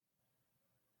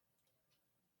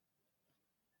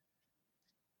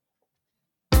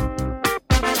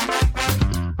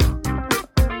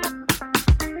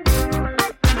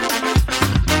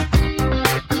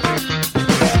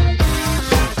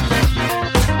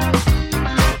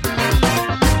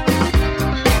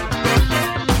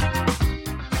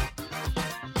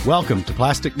Welcome to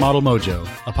Plastic Model Mojo,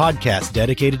 a podcast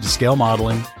dedicated to scale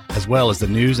modeling, as well as the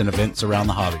news and events around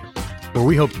the hobby, where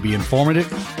we hope to be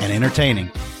informative and entertaining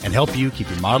and help you keep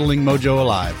your modeling mojo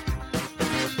alive.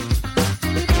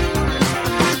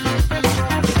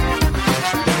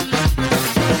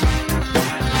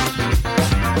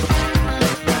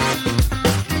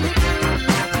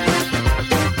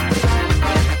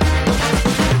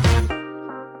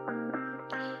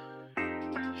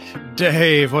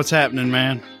 Dave, what's happening,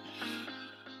 man?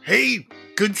 Hey,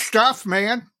 good stuff,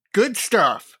 man. Good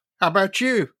stuff. How about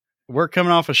you? We're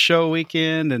coming off a show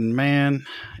weekend, and man,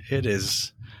 it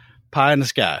is pie in the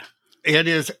sky. It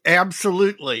is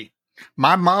absolutely.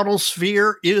 My model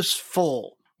sphere is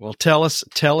full. Well, tell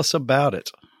us about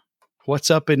it.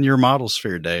 What's up in your model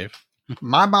sphere, Dave?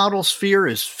 My model sphere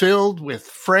is filled with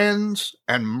friends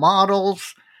and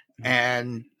models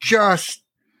and just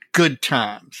good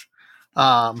times.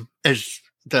 As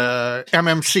the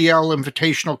MMCL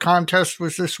Invitational Contest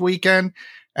was this weekend,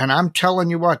 and I'm telling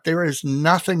you what, there is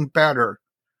nothing better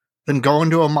than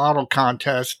going to a model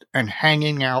contest and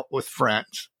hanging out with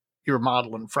friends, your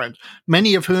modeling friends,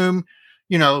 many of whom,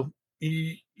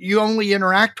 you only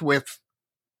interact with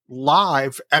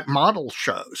live at model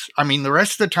shows. I mean, the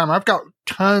rest of the time I've got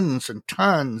tons and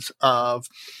tons of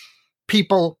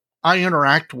people I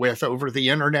interact with over the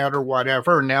internet or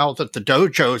whatever. Now that the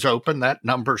dojo's open, that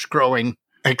number's growing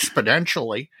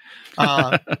exponentially.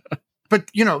 But,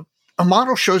 a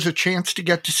model show's a chance to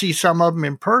get to see some of them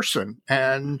in person.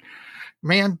 And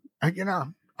man,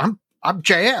 I'm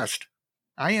jazzed.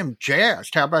 I am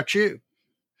jazzed. How about you?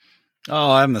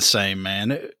 Oh, I'm the same,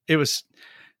 man. It was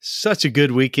such a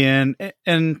good weekend.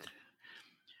 And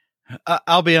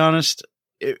I'll be honest,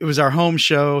 it was our home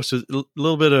show. So a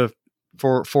little bit of,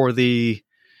 for the,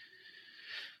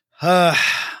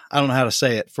 I don't know how to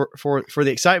say it, for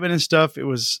the excitement and stuff. It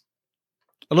was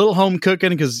a little home cooking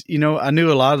because, I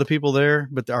knew a lot of the people there,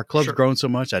 but our club's grown so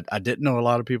much. I didn't know a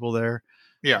lot of people there.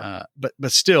 Yeah.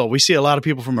 But still, we see a lot of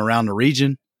people from around the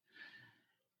region,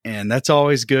 and that's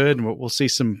always good. And we'll see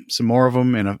some more of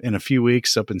them in a few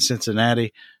weeks up in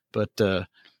Cincinnati. But the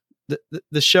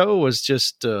show was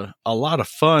just a lot of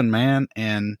fun, man.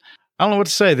 And I don't know what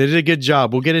to say. They did a good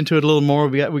job. We'll get into it a little more.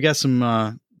 We got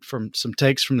some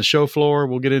takes from the show floor.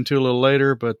 We'll get into a little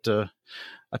later. But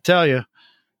I tell you,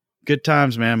 good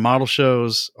times, man. Model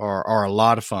shows are a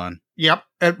lot of fun. Yep.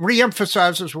 It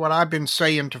reemphasizes what I've been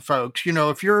saying to folks.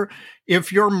 If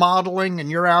you're modeling and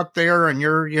you're out there and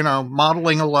you're,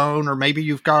 modeling alone, or maybe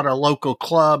you've got a local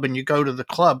club and you go to the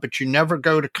club, but you never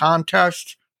go to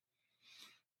contests,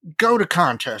 go to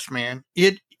contests, man.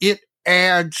 It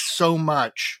adds so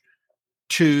much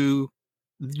to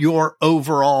your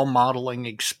overall modeling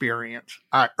experience.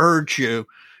 I urge you,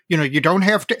 you don't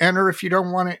have to enter if you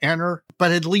don't want to enter,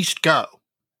 but at least go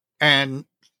and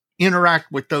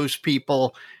interact with those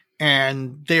people.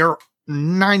 And they're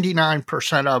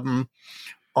 99% of them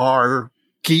are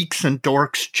geeks and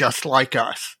dorks just like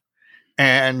us.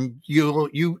 And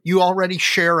you already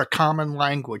share a common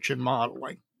language in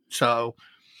modeling. So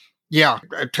yeah,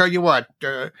 I tell you what,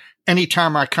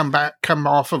 anytime I come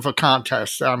off of a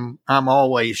contest, I'm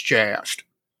always jazzed.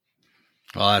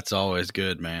 Well, that's always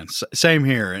good, man. Same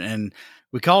here. And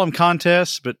we call them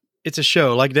contests, but it's a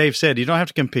show. Like Dave said, you don't have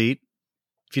to compete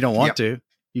if you don't want to.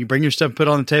 You bring your stuff, put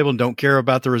it on the table, and don't care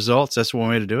about the results. That's one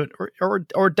way to do it.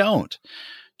 Or don't.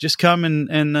 Just come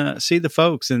and see the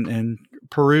folks and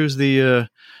peruse the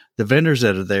vendors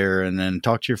that are there, and then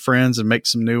talk to your friends and make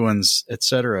some new ones,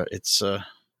 etc. It's a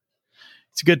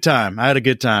good time. I had a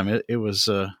good time. It was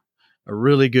a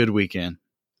really good weekend.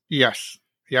 Yes.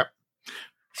 Yep.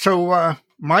 So,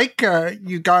 Mike,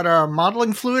 you got a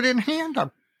modeling fluid in hand? I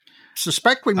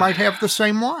suspect we might have the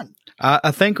same one.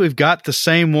 I think we've got the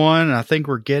same one. I think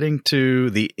we're getting to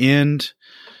the end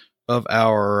of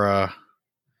our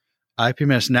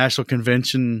IPMS National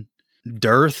Convention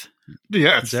dearth.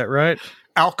 Yes. Is that right?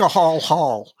 Alcohol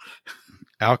Hall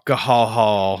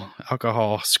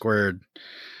squared.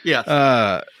 Yes.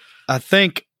 I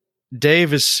think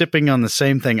Dave is sipping on the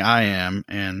same thing I am,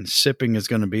 and sipping is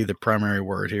going to be the primary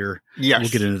word here. Yes. We'll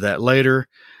get into that later.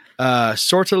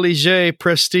 Sortilège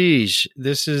Prestige.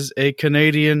 This is a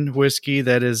Canadian whiskey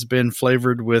that has been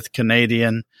flavored with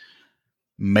Canadian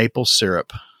maple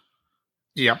syrup.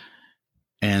 Yep.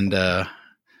 And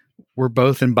we're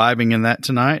both imbibing in that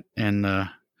tonight, and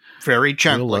very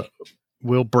gently.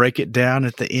 We'll break it down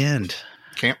at the end.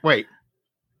 Can't wait.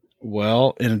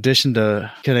 Well, in addition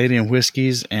to Canadian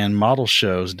whiskeys and model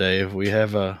shows, Dave, we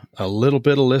have a little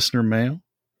bit of listener mail.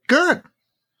 Good.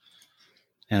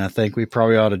 And I think we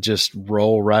probably ought to just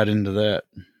roll right into that.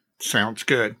 Sounds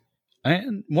good.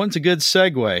 And one's a good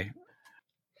segue.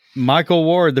 Michael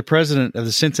Ward, the president of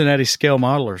the Cincinnati Scale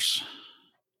Modelers.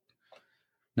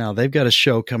 Now they've got a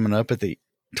show coming up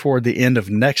toward the end of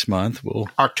next month.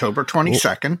 October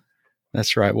 22nd.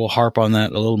 That's right. We'll harp on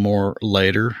that a little more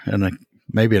later, and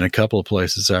maybe in a couple of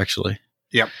places actually.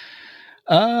 Yep.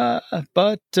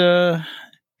 But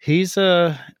he's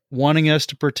wanting us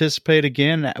to participate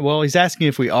again. Well, he's asking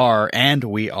if we are, and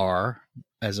we are.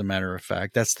 As a matter of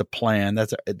fact, that's the plan.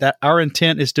 That our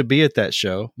intent is to be at that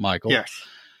show, Michael. Yes.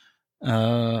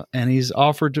 And he's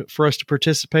offered for us to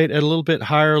participate at a little bit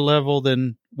higher level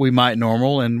than we might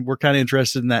normal, and we're kind of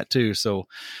interested in that too. So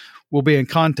we'll be in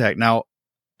contact. Now,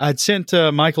 I'd sent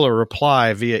Michael a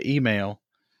reply via email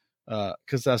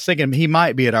because I was thinking he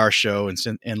might be at our show in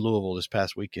Louisville this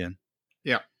past weekend.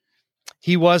 Yeah.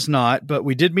 He was not, but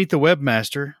we did meet the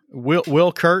webmaster,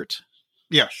 Will Kurt.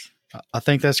 Yes. I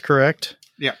think that's correct.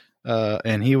 Yeah.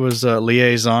 And he was a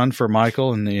liaison for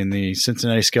Michael in the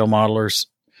Cincinnati Scale Modelers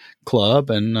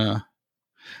Club. And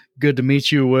good to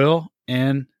meet you, Will.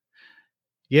 And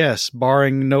yes,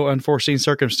 barring no unforeseen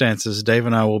circumstances, Dave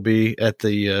and I will be at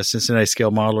the Cincinnati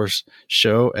Scale Modelers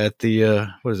show at the,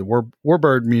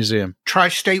 Warbird Museum.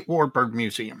 Tri-State Warbird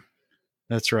Museum.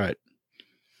 That's right.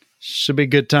 Should be a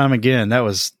good time again.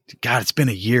 It's been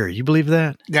a year. You believe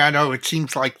that? Yeah, I know. It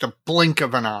seems like the blink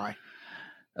of an eye.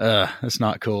 That's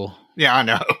not cool. Yeah, I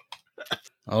know.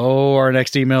 Oh, our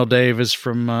next email, Dave, is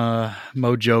from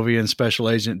Mojovian Special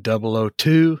Agent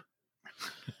 002.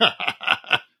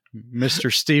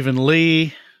 Mr. Stephen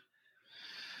Lee,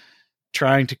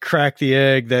 trying to crack the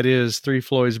egg that is Three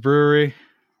Floyds Brewery.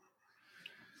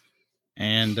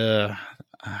 And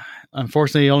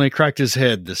unfortunately, he only cracked his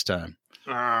head this time.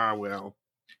 Well,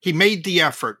 he made the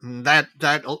effort, and that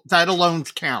alone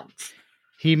counts.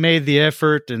 He made the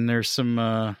effort, and there's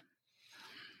some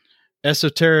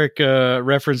esoteric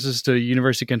references to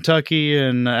University of Kentucky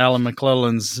and Alan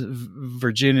McClellan's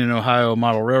Virginia and Ohio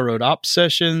Model Railroad op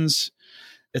sessions,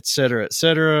 et cetera, et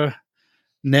cetera.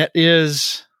 Net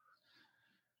is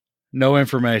no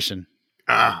information.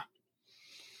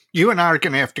 You and I are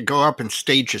going to have to go up and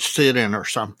stage a sit-in or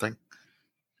something.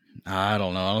 I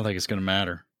don't know. I don't think it's going to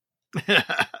matter.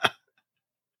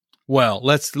 Well,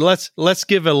 let's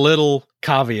give a little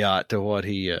caveat to what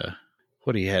he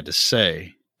had to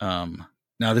say.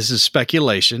 Now, this is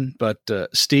speculation, but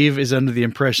Steve is under the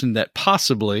impression that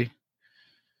possibly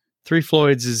Three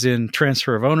Floyds is in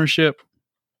transfer of ownership,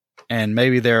 and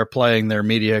maybe they're playing their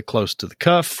media close to the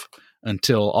cuff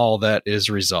until all that is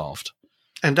resolved.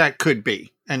 And that could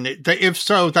be. And if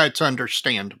so, that's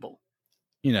understandable.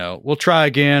 You know, we'll try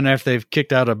again after they've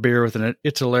kicked out a beer with an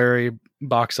Italeri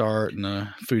box art and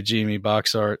a Fujimi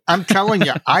box art. I'm telling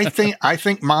you, I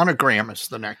think Monogram is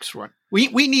the next one.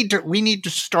 We need to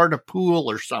start a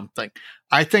pool or something.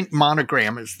 I think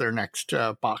Monogram is their next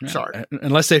box art.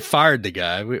 Unless they fired the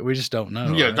guy, we just don't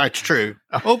know. Yeah, right? That's true.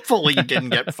 Hopefully, he didn't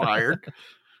get fired.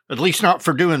 At least not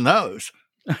for doing those.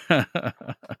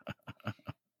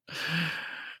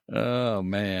 Oh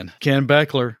man, Ken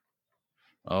Beckler.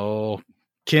 Oh.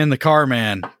 Ken the Car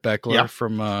Man Beckler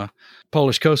from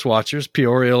Polish Coast Watchers,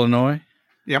 Peoria, Illinois.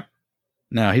 Yep.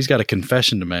 Now, he's got a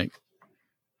confession to make.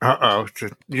 Uh-oh.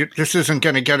 This isn't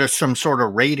going to get us some sort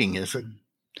of rating, is it?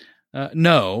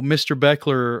 No. Mr.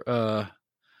 Beckler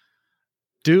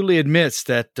duly admits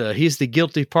that he's the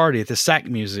guilty party at the SAC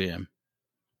Museum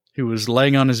who was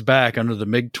laying on his back under the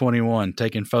MiG-21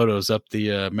 taking photos up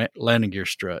the landing gear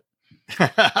strut.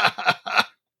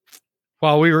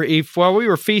 While we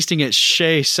were feasting at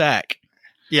Shea Sack.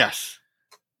 Yes.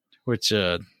 Which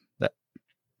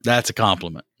that's a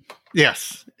compliment.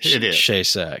 Yes, it is. Shea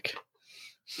Sack.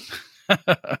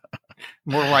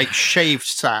 More like shave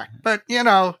sack. But you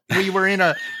know, we were in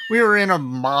a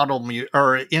model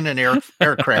or in an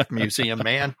aircraft museum,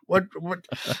 man. What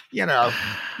you know,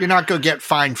 you're not going to get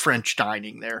fine French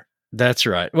dining there. That's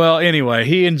right. Well, anyway,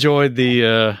 he enjoyed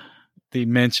the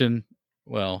mention.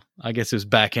 Well, I guess it was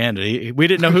backhanded. We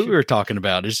didn't know who we were talking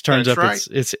about. It just turns up right.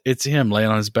 It's him laying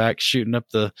on his back, shooting up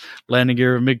the landing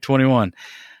gear of MiG-21.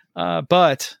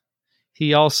 But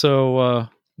he also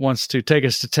wants to take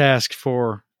us to task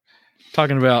for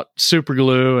talking about super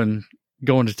glue and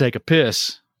going to take a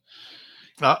piss.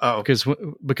 Uh-oh.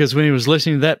 Because when he was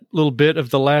listening to that little bit of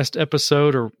the last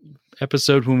episode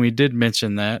when we did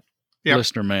mention that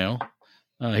listener mail,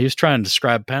 he was trying to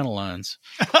describe panel lines.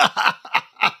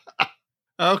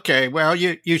 Okay, well,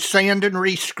 you sand and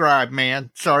rescribe, man.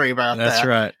 Sorry about that. That's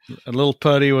right. A little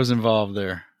putty was involved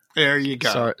there. There you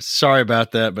go. Sorry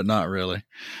about that, but not really.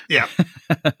 Yeah.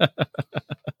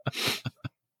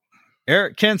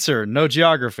 Eric Kinser, no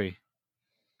geography.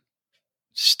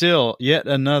 Still, yet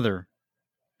another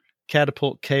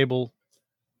catapult cable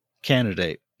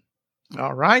candidate.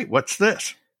 All right. What's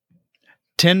this?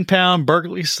 10-pound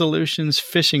Berkeley Solutions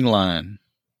fishing line.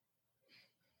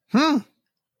 I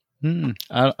don't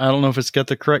know if it's got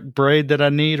the correct braid that I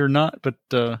need or not, but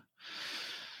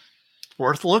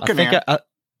worth looking at.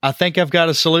 I think I've got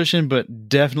a solution, but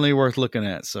definitely worth looking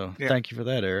at. So Thank you for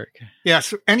that, Eric.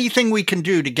 Yes. Anything we can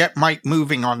do to get Mike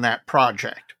moving on that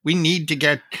project. We need to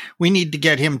get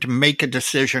him to make a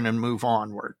decision and move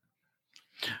onward.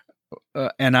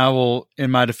 And I will,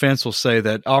 in my defense, will say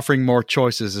that offering more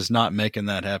choices is not making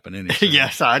that happen anytime.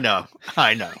 Yes, I know.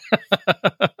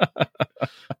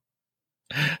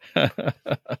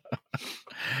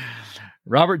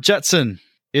 Robert Judson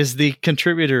is the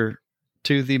contributor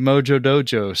to the Mojo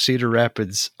Dojo, Cedar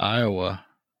Rapids, Iowa,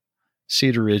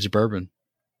 Cedar Ridge Bourbon.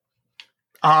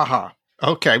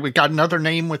 Okay, we got another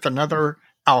name with another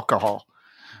alcohol.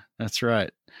 That's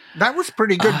right. That was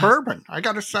pretty good bourbon, I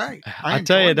got to say. I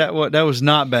tell you, that was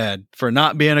not bad. For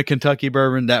not being a Kentucky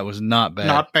bourbon, that was not bad.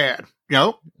 Not bad.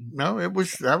 No, it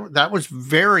was that was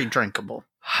very drinkable.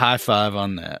 High five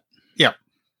on that. Yep.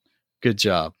 Good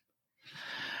job.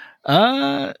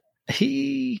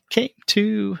 He came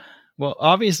to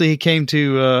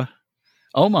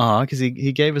Omaha because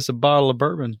he gave us a bottle of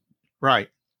bourbon. Right.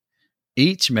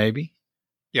 Each, maybe.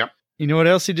 Yep. You know what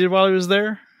else he did while he was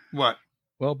there? What?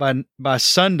 Well, by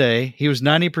Sunday, he was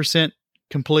 90%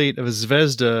 complete of a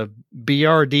Zvezda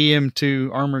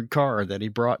BRDM2 armored car that he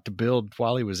brought to build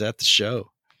while he was at the show.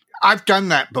 I've done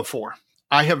that before.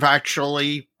 I have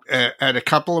actually, at a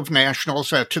couple of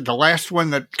nationals, the last one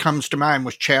that comes to mind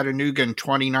was Chattanooga in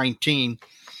 2019.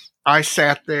 I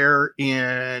sat there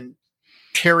in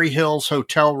Terry Hill's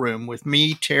hotel room with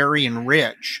me, Terry, and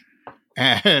Rich.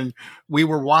 And we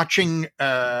were watching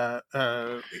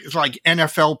it's like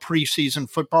NFL preseason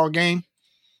football game,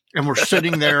 and we're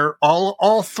sitting there.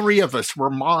 All three of us were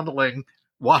modeling,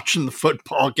 watching the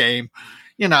football game.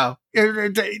 You know,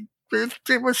 it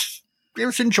was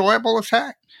enjoyable as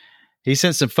heck. He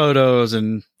sent some photos,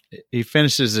 and he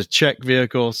finishes a check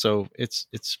vehicle, so it's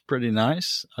pretty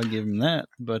nice. I'll give him that.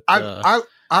 But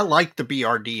I like the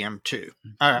BRDM too.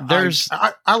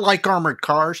 I like armored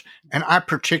cars, and I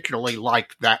particularly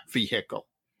like that vehicle.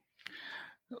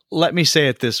 Let me say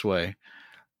it this way.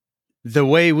 The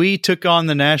way we took on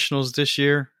the Nationals this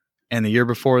year and the year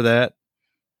before that,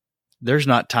 there's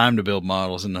not time to build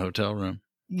models in the hotel room.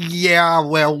 Yeah,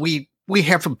 well, we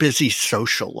have a busy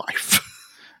social life.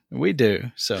 We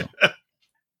do. So,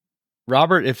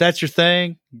 Robert, if that's your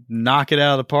thing, knock it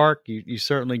out of the park. You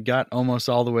certainly got almost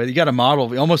all the way. You got a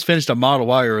model. You almost finished a model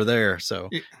while you were there. So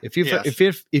if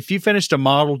you finished a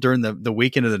model during the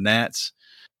weekend of the Nats,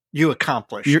 you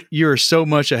accomplished. You're so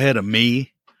much ahead of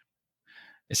me.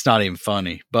 It's not even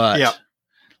funny. But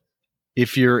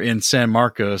if you're in San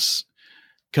Marcos,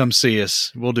 come see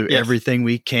us. We'll do everything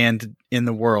we can in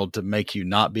the world to make you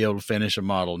not be able to finish a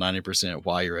model 90%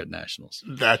 while you're at Nationals.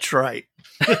 That's right.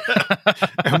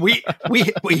 And we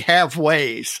have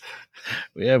ways.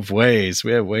 We have ways.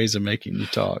 We have ways of making you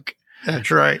talk.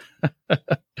 That's right.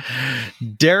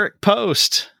 Derek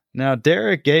Post. Now,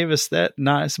 Derek gave us that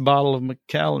nice bottle of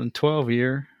Macallan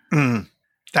 12-year.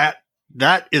 That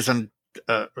is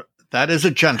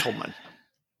a gentleman.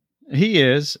 He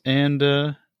is,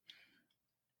 and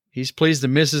he's pleased the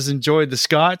missus enjoyed the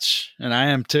scotch, and I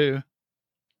am too.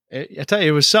 I tell you,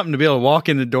 it was something to be able to walk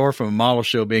in the door from a model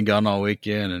show being gone all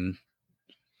weekend and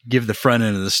give the front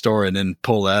end of the story and then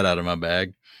pull that out of my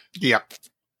bag. Yeah.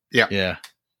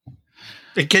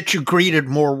 It gets you greeted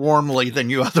more warmly than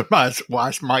you otherwise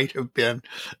might have been.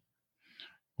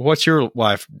 What's your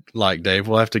wife like, Dave?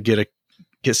 We'll have to get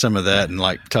some of that and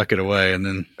like tuck it away and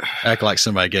then act like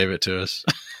somebody gave it to us.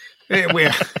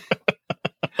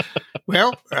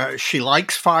 Well, she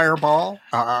likes Fireball.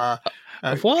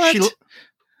 What?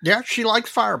 She likes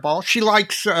Fireball. She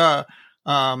likes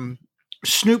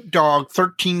Snoop Dogg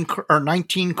 13 or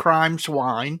 19 Crimes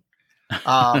wine.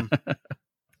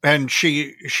 And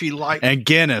she likes and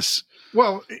Guinness.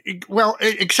 Well,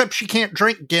 except she can't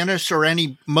drink Guinness or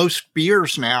most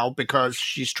beers now because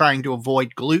she's trying to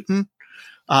avoid gluten.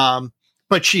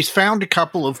 But she's found a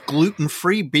couple of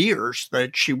gluten-free beers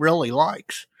that she really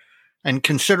likes. And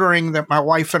considering that my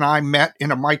wife and I met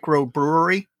in a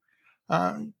microbrewery,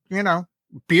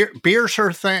 beer's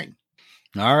her thing.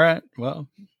 All right. Well,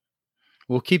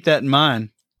 we'll keep that in mind.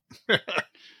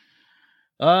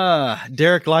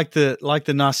 Derek liked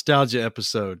the nostalgia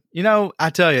episode. You know,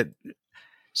 I tell you,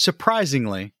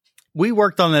 surprisingly, we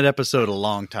worked on that episode a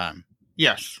long time.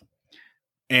 Yes.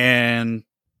 And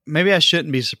maybe I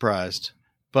shouldn't be surprised,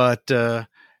 but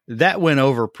that went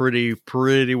over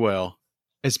pretty well.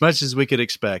 as much as we could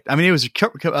expect. I mean, it was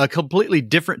a completely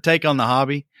different take on the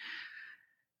hobby.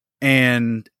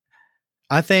 And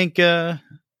I think we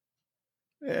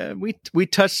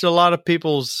touched a lot of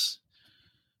people's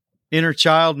inner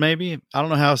child, maybe. I don't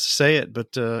know how else to say it,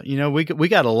 but we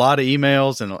got a lot of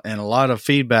emails and a lot of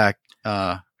feedback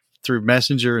through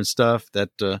Messenger and stuff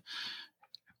that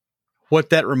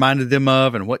what that reminded them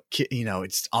of, and what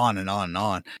it's on and on and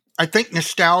on. I think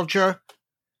nostalgia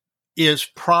is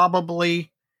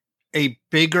probably a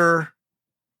bigger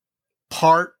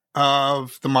part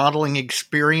of the modeling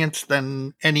experience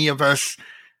than any of us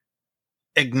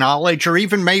acknowledge or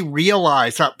even may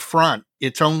realize up front.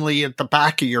 It's only at the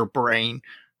back of your brain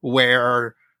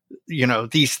where,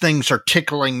 these things are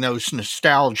tickling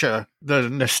the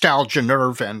nostalgia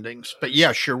nerve endings. But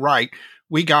yes, you're right.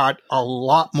 We got a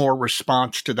lot more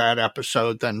response to that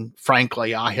episode than,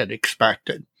 frankly, I had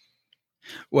expected.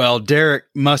 Well, Derek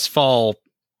must fall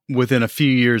within a few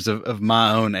years of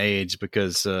my own age,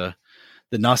 because the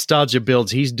nostalgia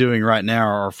builds he's doing right now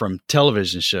are from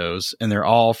television shows, and they're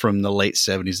all from the late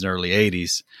 70s and early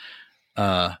 80s.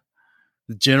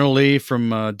 Generally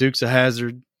from Dukes of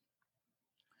Hazzard,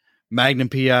 Magnum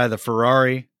PI, the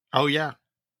Ferrari. Oh, yeah.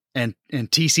 And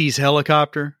TC's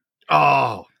helicopter.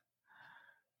 Oh.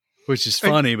 Which is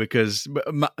funny because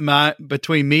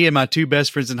between me and my two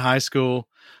best friends in high school,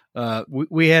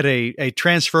 we had a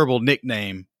transferable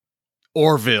nickname,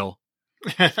 Orville,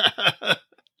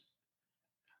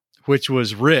 which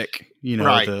was Rick.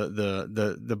 Right.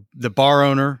 The bar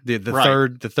owner, the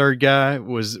right. third guy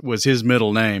was his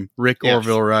middle name, Rick yes.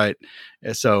 Orville Wright.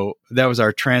 So that was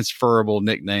our transferable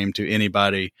nickname to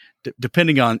anybody,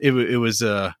 depending on it was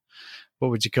what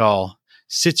would you call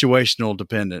situational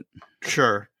dependent.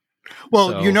 Sure. Well,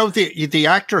 so, the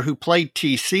actor who played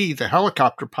TC, the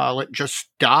helicopter pilot, just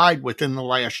died within the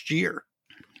last year.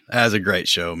 That was a great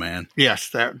show, man. Yes,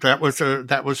 that was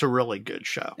a really good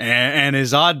show. And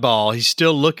his oddball, he's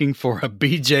still looking for a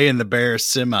BJ and the Bear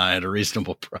semi at a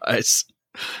reasonable price.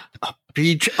 A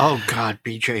BJ, oh God,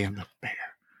 BJ and the Bear.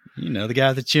 The guy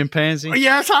with the chimpanzee?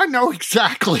 Yes, I know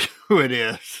exactly who it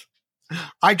is.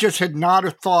 I just had not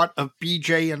a thought of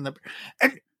BJ and the Bear.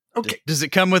 And okay, does it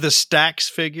come with a Stax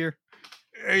figure?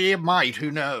 It might.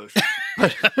 Who knows?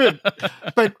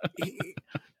 but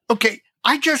okay.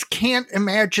 I just can't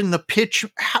imagine the pitch.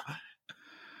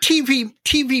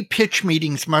 TV pitch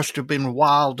meetings must have been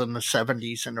wild in the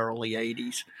 70s and early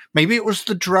 80s. Maybe it was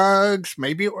the drugs.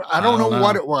 Maybe I don't know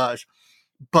what it was.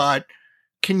 But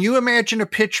can you imagine a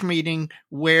pitch meeting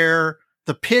where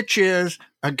the pitch is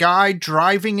a guy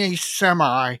driving a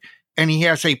semi and he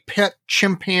has a pet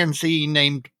chimpanzee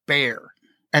named Bear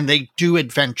and they do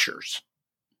adventures?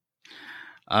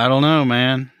 I don't know,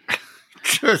 man.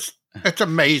 It's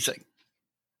amazing.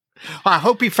 I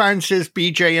hope he finds his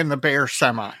BJ and the Bear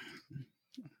semi.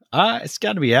 It's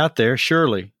got to be out there,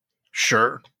 surely.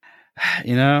 Sure.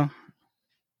 Hey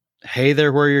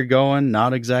there, where you're going,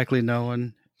 not exactly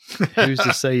knowing. Who's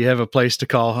to say you have a place to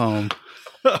call home?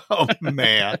 Oh,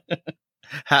 man.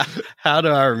 How do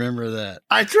I remember that?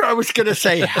 I was going to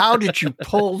say, how did you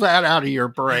pull that out of your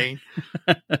brain?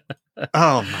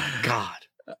 Oh, my God.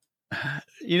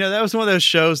 That was one of those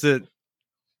shows that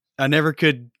I never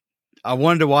could. I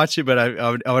wanted to watch it, but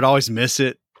I would always miss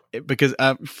it because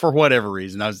for whatever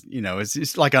reason, I was,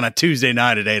 it's like on a Tuesday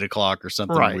night at 8:00 or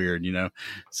something right. Weird,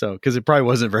 so because it probably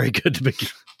wasn't very good to begin.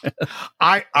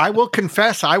 I will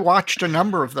confess, I watched a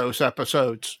number of those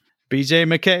episodes. BJ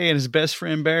McKay and his best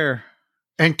friend Bear.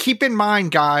 And keep in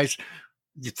mind, guys,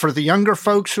 for the younger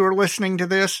folks who are listening to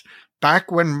this,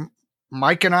 back when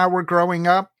Mike and I were growing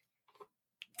up,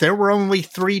 there were only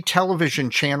 3 television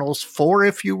channels, 4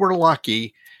 if you were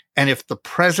lucky. And if the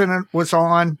president was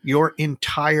on, your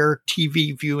entire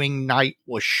TV viewing night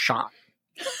was shot.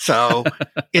 So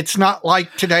it's not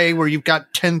like today where you've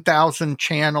got 10,000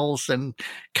 channels and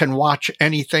can watch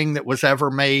anything that was ever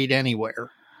made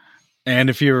anywhere. And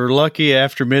if you were lucky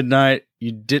after midnight,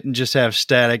 you didn't just have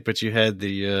static, but you had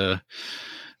the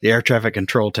air traffic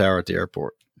control tower at the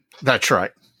airport. That's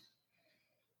right.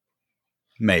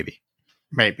 Maybe.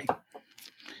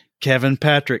 Kevin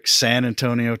Patrick, San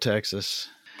Antonio, Texas.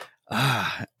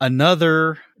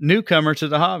 Another newcomer to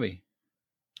the hobby.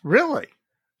 Really?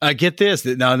 Get this.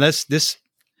 Now this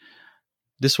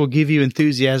will give you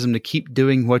enthusiasm to keep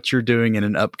doing what you're doing in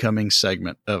an upcoming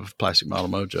segment of Plastic Model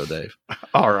Mojo, Dave.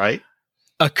 All right.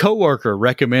 A coworker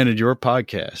recommended your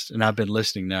podcast, and I've been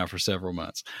listening now for several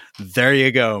months. There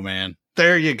you go, man.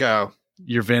 There you go.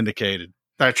 You're vindicated.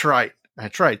 That's right.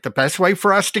 The best way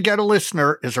for us to get a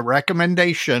listener is a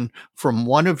recommendation from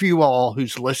one of you all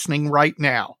who's listening right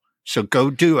now. So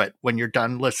go do it when you're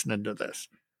done listening to this.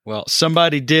 Well,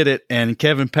 somebody did it, and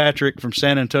Kevin Patrick from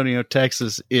San Antonio,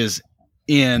 Texas, is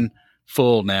in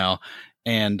full now.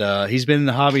 And he's been in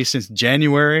the hobby since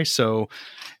January, so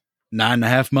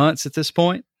 9.5 months at this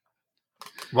point.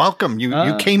 Welcome.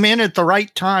 You came in at the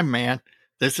right time, man.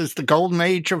 This is the golden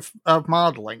age of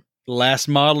modeling. Last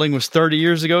modeling was 30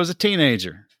 years ago as a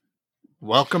teenager.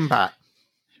 Welcome back.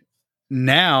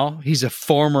 Now he's a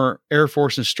former Air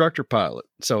Force instructor pilot.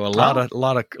 So a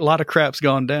lot of crap's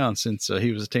gone down since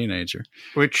he was a teenager.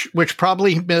 Which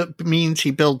probably means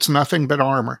he builds nothing but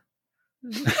armor.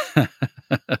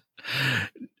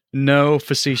 No,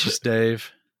 facetious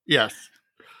Dave. Yes.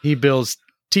 He builds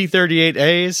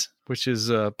T-38As, which is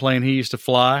a plane he used to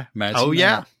fly. Imagine that.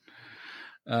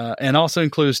 Yeah. And also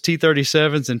includes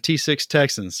T-37s and T-6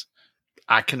 Texans.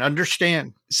 I can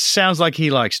understand. Sounds like he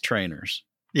likes trainers.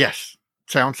 Yes.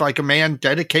 Sounds like a man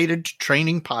dedicated to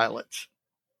training pilots.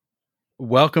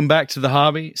 Welcome back to the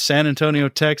hobby, San Antonio,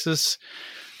 Texas.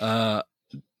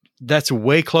 That's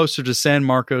way closer to San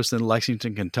Marcos than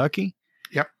Lexington, Kentucky.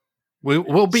 Yep.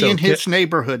 We'll be in his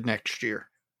neighborhood next year.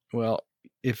 Well,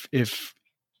 if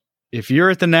you're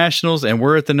at the Nationals and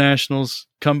we're at the Nationals,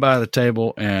 come by the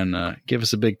table and give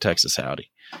us a big Texas howdy.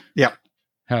 Yep.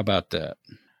 How about that?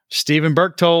 Stephen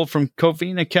Berchtold from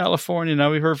Covina, California.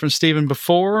 Now, we've heard from Stephen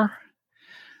before.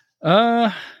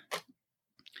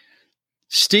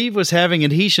 Steve was having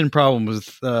adhesion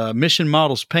problems with Mission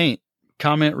Models paint.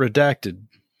 Comment redacted.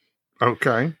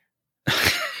 Okay.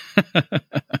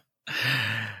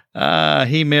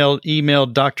 He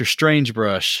emailed Dr.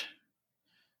 Strangebrush,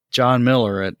 John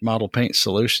Miller at Model Paint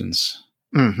Solutions.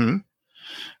 Mm-hmm.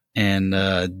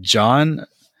 And John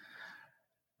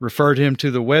referred him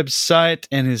to the website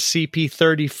and his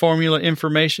CP30 formula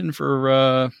information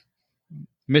for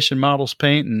Mission Models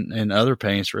paint and other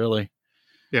paints, really.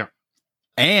 Yeah.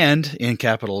 And in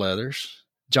capital letters,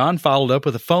 John followed up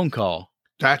with a phone call.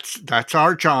 That's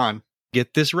our John.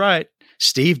 Get this right.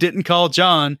 Steve didn't call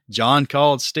John. John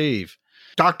called Steve.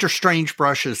 Dr.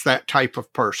 Strangebrush is that type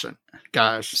of person,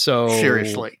 guys. So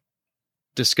seriously.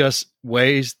 Discuss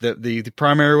ways that the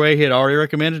primary way he had already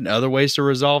recommended and other ways to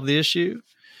resolve the issue.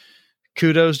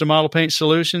 Kudos to Model Paint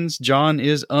Solutions. John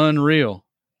is unreal.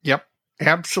 Yep.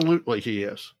 Absolutely he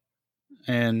is.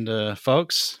 And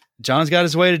folks, John's got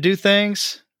his way to do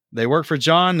things. They work for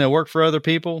John. They'll work for other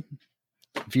people.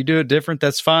 If you do it different,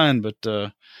 that's fine. But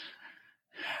the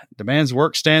man's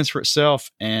work stands for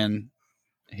itself, and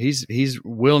he's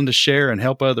willing to share and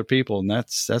help other people, and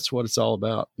that's what it's all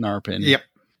about, in our opinion. Yep.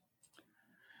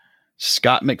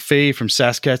 Scott McPhee from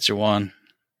Saskatchewan.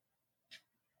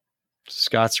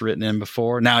 Scott's written in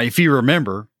before. Now, if you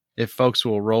remember, if folks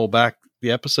will roll back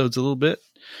the episodes a little bit,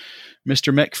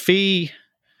 Mr. McPhee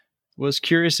was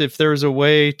curious if there was a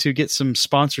way to get some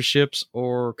sponsorships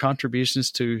or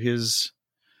contributions to his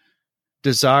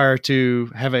desire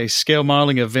to have a scale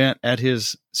modeling event at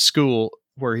his school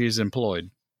where he's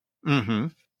employed. Mm-hmm.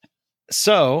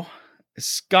 So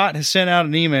Scott has sent out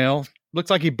an email. Looks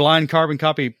like he blind carbon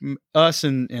copied us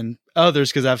and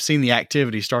others because I've seen the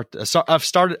activity start. I've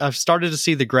started to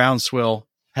see the groundswell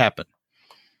happen.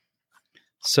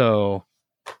 So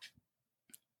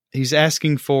he's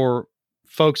asking for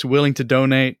folks willing to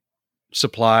donate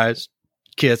supplies,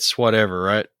 kits, whatever,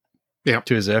 right? Yeah.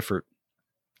 To his effort.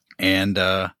 And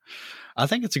I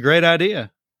think it's a great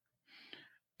idea.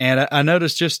 And I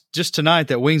noticed just tonight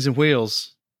that Wings and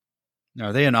Wheels,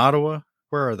 are they in Ottawa?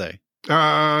 Where are they?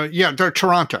 Yeah, they're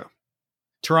Toronto.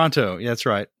 Toronto, yeah, that's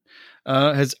right.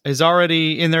 Has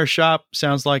already in their shop,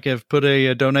 sounds like have put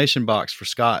a donation box for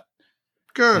Scott.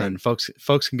 Good. And folks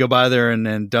can go by there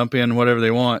and dump in whatever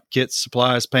they want. Kits,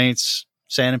 supplies, paints,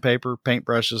 sandpaper,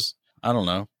 paintbrushes. I don't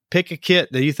know. Pick a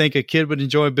kit that you think a kid would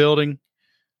enjoy building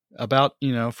about,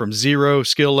 from zero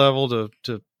skill level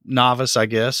to novice, I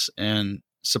guess, and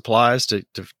supplies to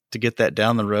get that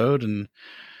down the road and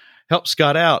help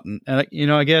Scott out. And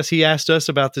I guess he asked us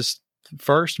about this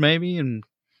first maybe. And,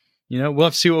 we'll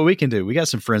have to see what we can do. We got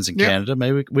some friends in Canada.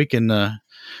 Maybe we can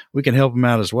help him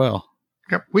out as well.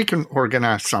 Yep, we can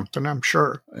organize something, I'm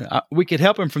sure. We could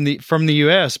help him from the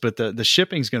US, but the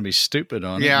shipping's going to be stupid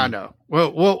on it. Yeah, I know.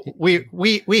 Well,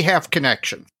 we have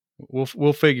connections.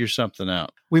 We'll figure something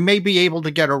out. We may be able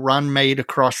to get a run made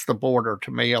across the border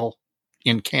to mail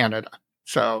in Canada.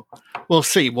 So we'll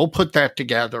see. We'll put that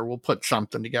together. We'll put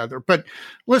something together. But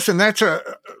listen,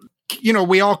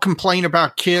 we all complain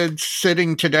about kids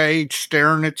sitting today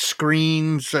staring at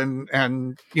screens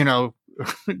and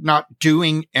not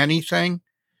doing anything.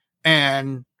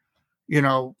 And,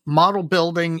 model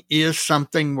building is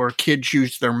something where kids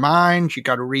use their minds. You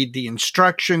got to read the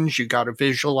instructions. You got to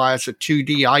visualize a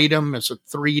 2D item as a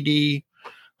 3D.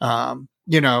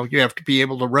 You have to be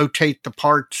able to rotate the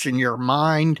parts in your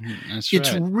mind. It's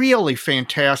right. really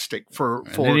fantastic for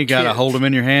And then you got to hold them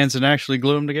in your hands and actually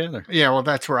glue them together. Yeah, well,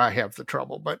 that's where I have the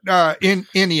trouble. But in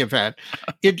any event,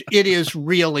 it is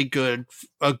really good,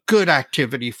 a good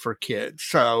activity for kids.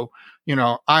 So,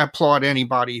 I applaud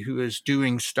anybody who is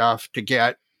doing stuff to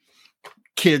get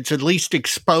kids at least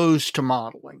exposed to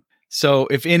modeling. So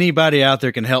if anybody out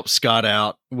there can help Scott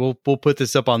out, we'll put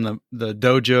this up on the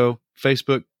Dojo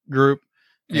Facebook group.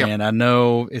 Yep. And I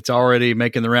know it's already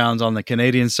making the rounds on the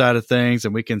Canadian side of things,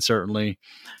 and we can certainly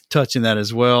touch in that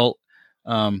as well.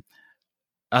 I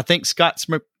think Scott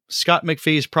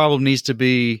McPhee's problem needs to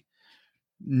be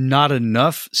not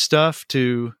enough stuff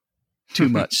to too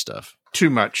much stuff. Too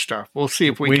much stuff. We'll see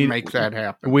if we can make that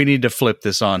happen. We need to flip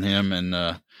this on him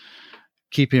and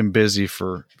keep him busy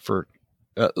for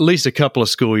at least a couple of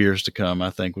school years to come. I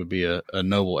think would be a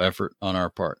noble effort on our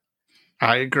part.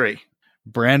 I agree.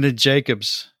 Brandon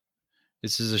Jacobs.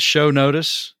 This is a show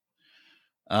notice.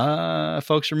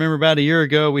 Folks remember about a year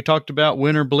ago, we talked about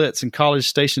Winter Blitz in College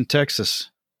Station,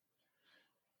 Texas.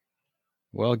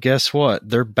 Well, guess what?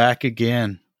 They're back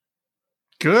again.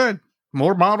 Good.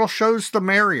 More model shows, the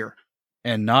merrier.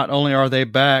 And not only are they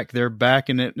back, they're back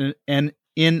in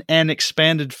an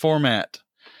expanded format.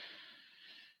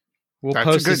 We'll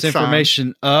post this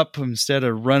information up instead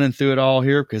of running through it all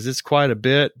here because it's quite a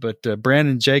bit. But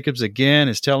Brandon Jacobs, again,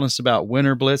 is telling us about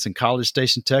Winter Blitz in College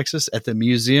Station, Texas at the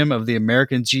Museum of the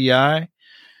American GI.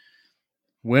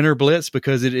 Winter Blitz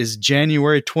because it is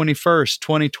January 21st,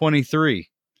 2023.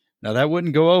 Now, that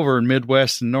wouldn't go over in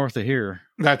Midwest and north of here.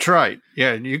 That's right.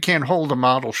 Yeah, you can't hold a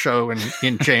model show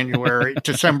in January,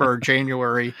 December or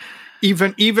January.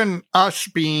 Even us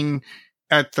being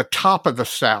at the top of the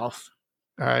South,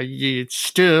 it's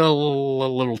still a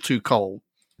little too cold.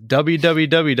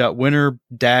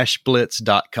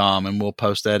 www.winter-blitz.com, and we'll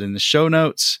post that in the show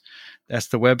notes. That's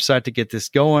the website to get this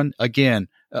going. Again,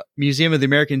 Museum of the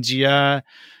American GI.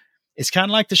 It's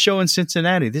kind of like the show in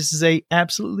Cincinnati. This is a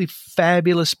absolutely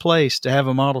fabulous place to have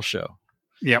a model show.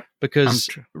 Yep. Because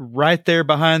right there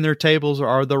behind their tables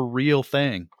are the real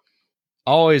thing.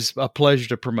 Always a pleasure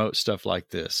to promote stuff like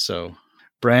this. So,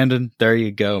 Brandon, there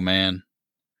you go, man.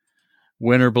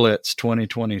 Winter Blitz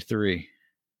 2023.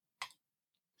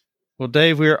 Well,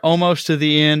 Dave, we are almost to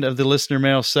the end of the listener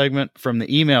mail segment from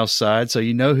the email side, so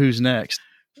you know who's next.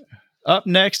 Up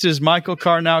next is Michael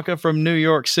Karnauka from New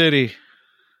York City,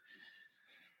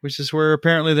 which is where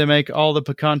apparently they make all the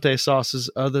picante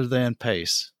sauces other than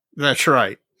Pace. That's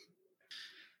right.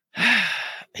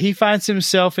 He finds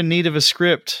himself in need of a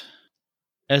script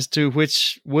as to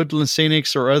which Woodland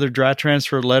Scenics or other dry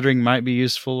transfer lettering might be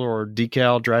useful, or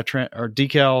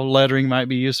decal lettering might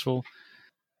be useful,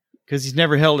 because he's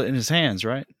never held it in his hands,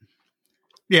 right?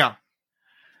 Yeah.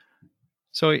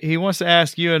 So he wants to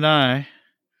ask you and I,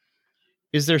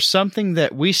 is there something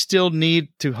that we still need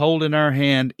to hold in our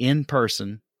hand in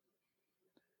person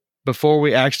before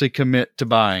we actually commit to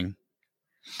buying?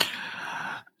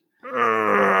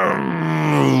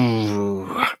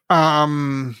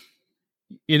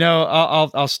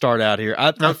 I'll start out here.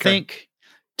 I think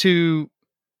to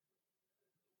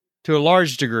a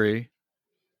large degree,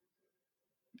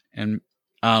 and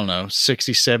I don't know,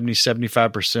 60, 70,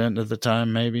 75% of the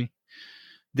time, maybe,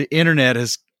 the internet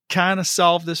has kind of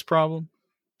solved this problem.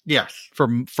 Yes.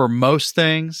 For most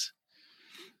things.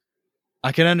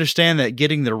 I can understand that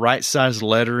getting the right size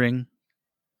lettering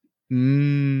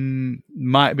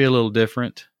might be a little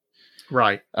different.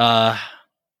 Right. I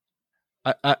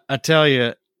tell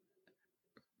you,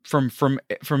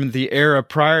 from the era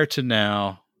prior to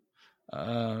now,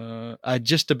 I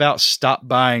just about stopped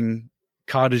buying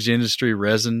cottage industry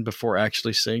resin before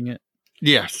actually seeing it.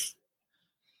 Yes.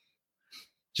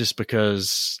 Just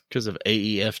because of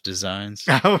AEF designs.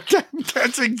 Oh,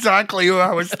 that's exactly who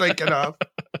I was thinking of.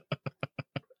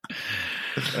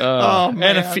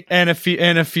 Man. and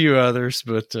a few others,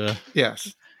 but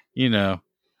yes,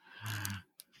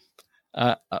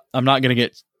 I'm not going to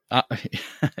get.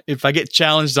 If I get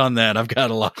challenged on that, I've got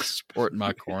a lot of support in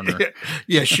my corner.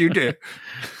 Yes, you do.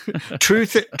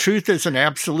 Truth is an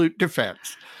absolute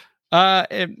defense.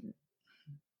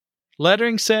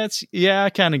 Lettering sets, yeah, I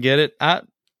kind of get it.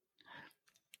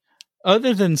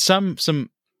 Other than some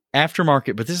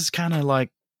aftermarket, but this is kind of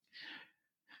like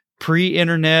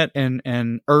pre-internet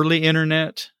and early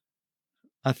internet.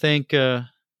 I think now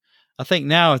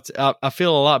I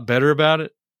feel a lot better about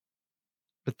it.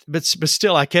 But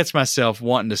still, I catch myself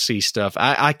wanting to see stuff.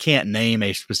 I can't name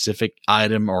a specific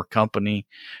item or company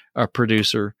or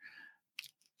producer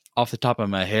off the top of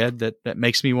my head that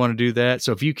makes me want to do that.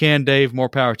 So if you can, Dave, more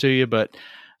power to you. But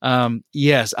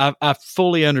Yes, I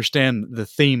fully understand the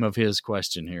theme of his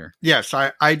question here. Yes,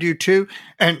 I do too.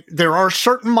 And there are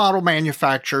certain model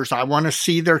manufacturers I want to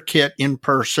see their kit in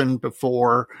person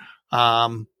before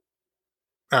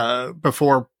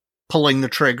pulling the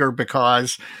trigger,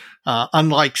 because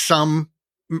unlike some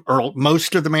or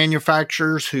most of the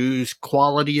manufacturers whose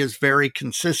quality is very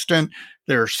consistent,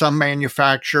 there are some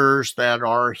manufacturers that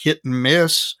are hit and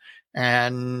miss,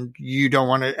 and you don't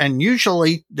want to, and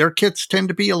usually their kits tend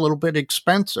to be a little bit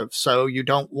expensive, so you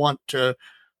don't want to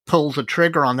pull the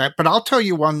trigger on that. But I'll tell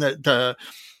you one that the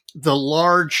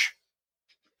large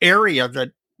area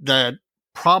that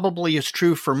probably is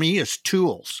true for me is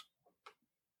tools.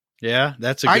 Yeah,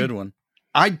 that's a good one.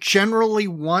 I generally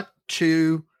want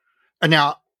to,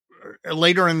 now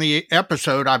later in the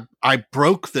episode, I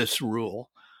broke this rule,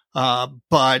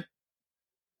 but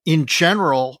in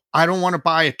general, I don't want to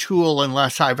buy a tool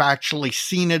unless I've actually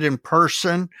seen it in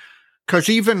person, because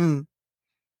even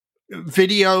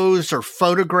videos or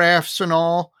photographs and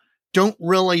all don't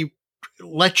really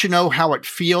let you know how it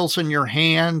feels in your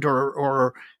hand,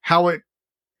 or how it,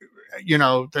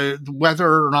 the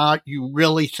whether or not you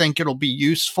really think it'll be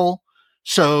useful.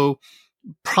 So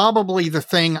probably the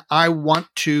thing I want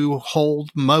to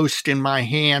hold most in my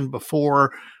hand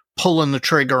before pulling the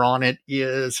trigger on it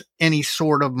is any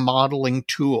sort of modeling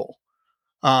tool.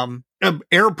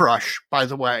 Airbrush, by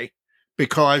the way,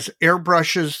 because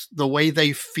airbrushes, the way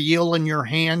they feel in your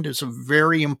hand is a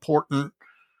very important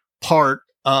part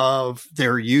of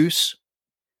their use.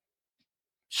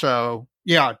 So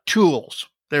yeah, tools.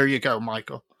 There you go,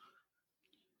 Michael.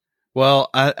 Well,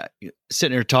 I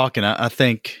sitting here talking, I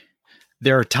think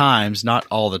there are times, not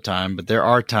all the time, but there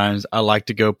are times I like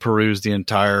to go peruse the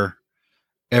entire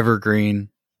evergreen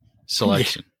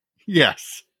selection.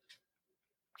 Yes.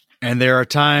 And there are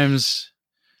times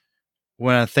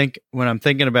when I'm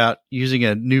thinking about using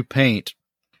a new paint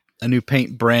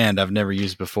brand I've never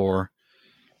used before.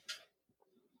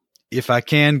 If I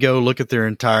can go look at their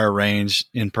entire range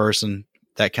in person,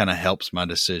 that kind of helps my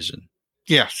decision.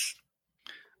 Yes.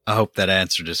 I hope that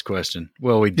answered his question.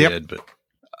 Well, we did, but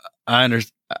I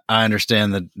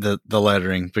understand the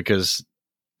lettering, because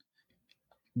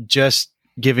just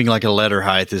giving like a letter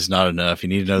height is not enough. You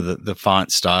need to know the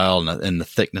font style and the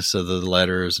thickness of the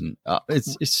letters, and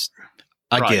it's.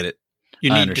 I get it.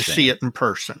 You need to see it in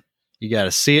person. You got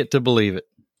to see it to believe it.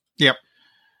 Yep.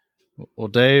 Well,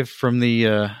 Dave, from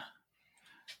the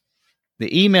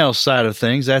email side of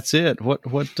things, that's it.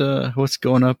 What's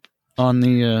going up on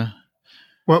the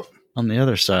on the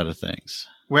other side of things?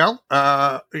 Well,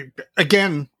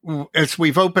 again, as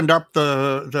we've opened up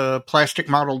the Plastic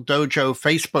Model Dojo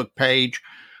Facebook page,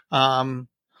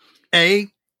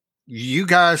 you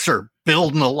guys are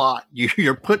building a lot.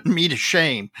 You're putting me to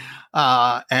shame,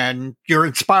 and you're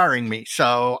inspiring me.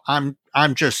 So I'm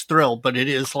just thrilled. But it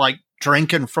is like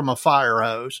drinking from a fire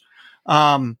hose.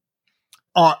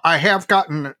 I have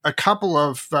gotten a couple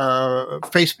of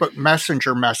Facebook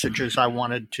Messenger messages I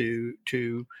wanted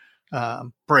to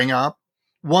bring up.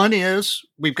 One is,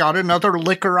 we've got another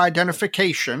liquor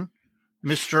identification.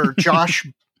 Mr.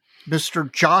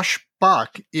 Josh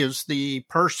Buck is the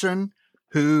person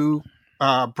who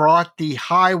brought the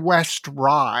High West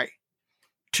Rye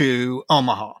to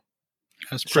Omaha.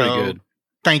 That's pretty good.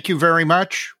 Thank you very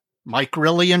much. Mike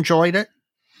really enjoyed it.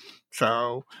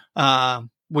 So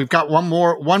we've got one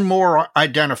more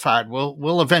identified.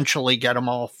 We'll eventually get them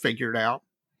all figured out.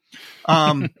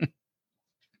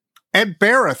 Ed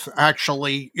Barrett,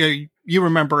 actually, you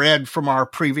remember Ed from our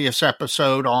previous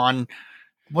episode on,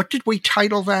 what did we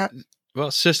title that? Well,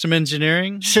 system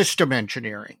engineering. System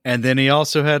engineering. And then he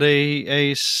also had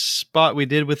a spot we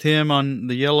did with him on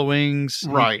the Yellow Wings.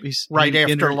 Right. Right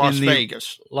after Las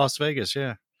Vegas. Las Vegas,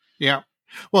 yeah. Yeah.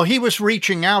 Well, he was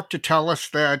reaching out to tell us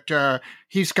that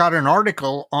he's got an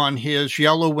article on his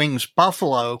Yellow Wings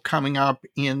Buffalo coming up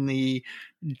in the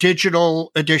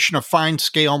digital edition of Fine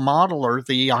Scale Modeler,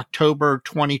 the October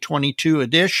 2022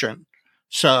 edition.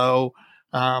 So,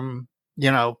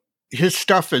 his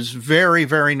stuff is very,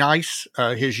 very nice.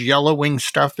 His Yellow Wing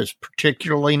stuff is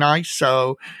particularly nice.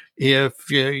 So if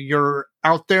you're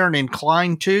out there and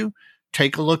inclined to,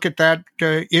 take a look at that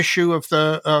issue of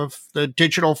the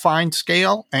digital Fine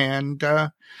Scale, and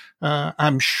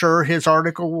I'm sure his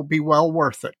article will be well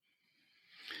worth it.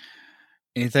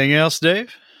 Anything else,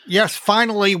 Dave? Yes,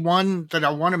 finally, one that I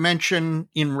want to mention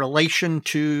in relation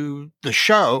to the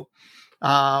show.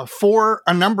 For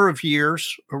a number of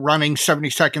years, running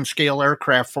 72nd Scale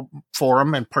Aircraft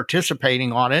Forum and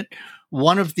participating on it,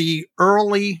 one of the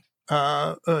early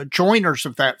joiners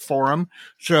of that forum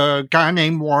is a guy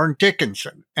named Warren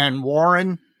Dickinson. And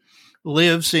Warren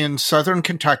lives in southern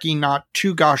Kentucky, not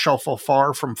too gosh awful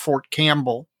far from Fort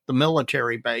Campbell, the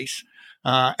military base,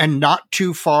 and not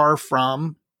too far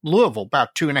from Louisville,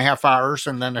 about 2.5 hours,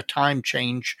 and then a time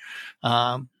change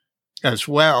as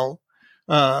well.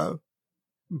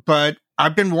 But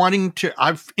I've been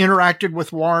I've interacted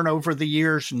with Warren over the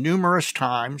years numerous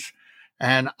times,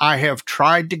 and I have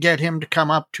tried to get him to come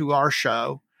up to our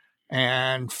show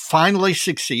and finally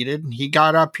succeeded. He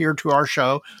got up here to our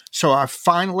show. So I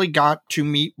finally got to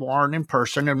meet Warren in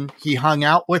person, and he hung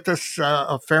out with us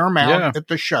a fair amount at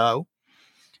the show.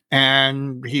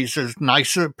 And he's as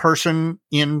nice a person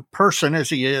in person as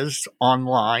he is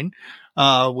online,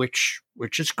 which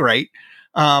is great.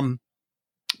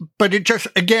 But it just,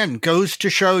 again, goes to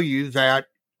show you that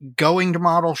going to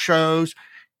model shows,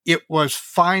 it was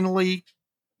finally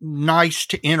nice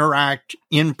to interact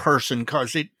in person,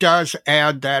 because it does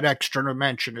add that extra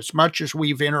dimension. As much as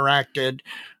we've interacted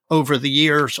over the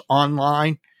years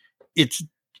online, it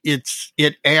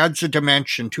adds a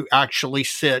dimension to actually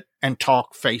sit and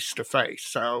talk face to face.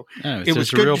 So it was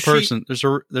good.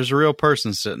 There's a real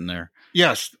person sitting there.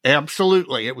 Yes,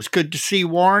 absolutely. It was good to see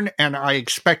Warren, and I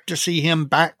expect to see him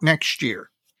back next year.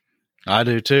 I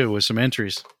do too, with some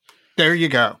entries. There you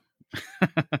go.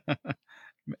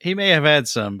 He may have had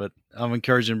some, but I'm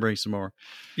encouraging him to bring some more.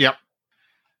 Yep.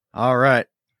 All right.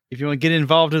 If you want to get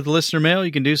involved with the listener mail,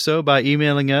 you can do so by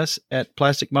emailing us at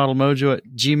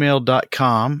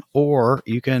plasticmodelmojo@gmail.com, or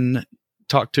you can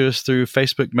talk to us through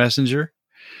Facebook Messenger.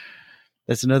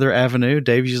 That's another avenue.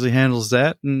 Dave usually handles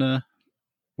that, and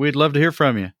we'd love to hear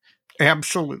from you.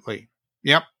 Absolutely.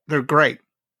 Yep. They're great.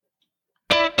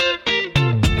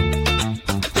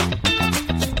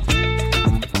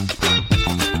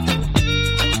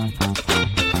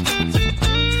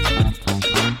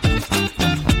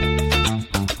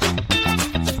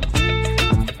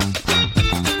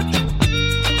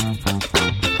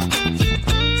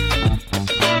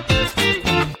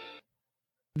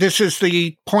 This is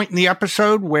the point in the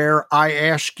episode where I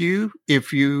ask you,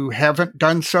 if you haven't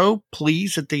done so,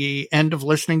 please, at the end of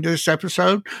listening to this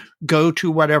episode, go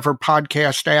to whatever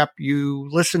podcast app you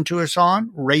listen to us on,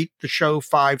 rate the show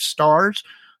 5 stars,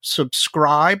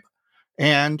 subscribe,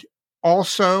 and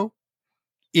also,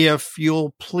 if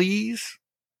you'll please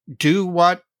do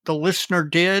what the listener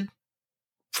did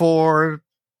for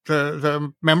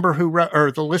the member who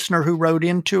or the listener who wrote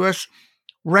into us.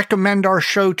 Recommend our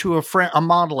show to a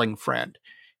modeling friend.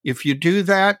 If you do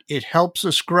that, it helps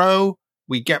us grow.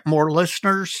 We get more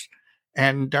listeners,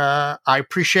 and I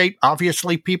appreciate,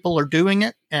 obviously, people are doing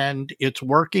it, and it's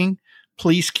working.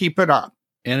 Please keep it up.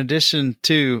 In addition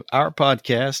to our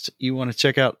podcast, you want to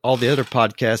check out all the other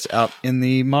podcasts out in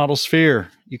the model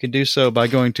sphere. You can do so by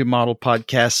going to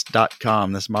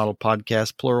modelpodcast.com. That's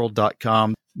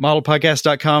modelpodcastplural.com.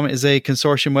 Modelpodcast.com is a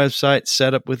consortium website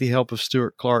set up with the help of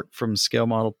Stuart Clark from Scale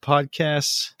Model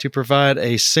Podcasts to provide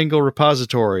a single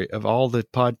repository of all the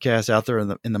podcasts out there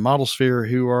in the model sphere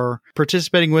who are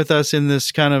participating with us in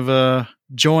this kind of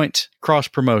joint cross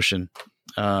promotion.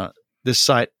 This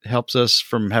site helps us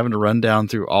from having to run down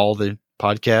through all the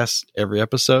podcasts every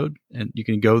episode, and you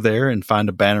can go there and find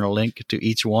a banner link to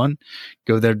each one.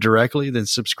 Go there directly, then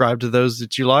subscribe to those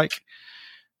that you like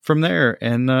from there,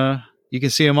 and you can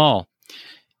see them all.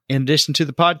 In addition to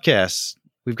the podcasts,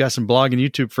 we've got some blog and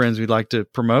YouTube friends we'd like to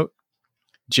promote.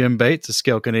 Jim Bates of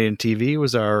Scale Canadian TV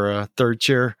was our third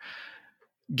chair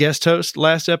guest host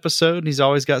last episode. He's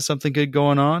always got something good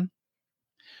going on.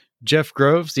 Jeff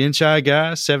Groves, the Inchai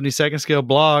guy, 72nd Scale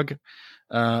blog.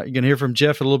 You're going to hear from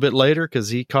Jeff a little bit later because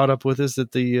he caught up with us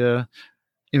at the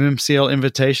MMCL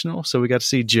Invitational. So we got to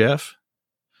see Jeff.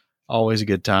 Always a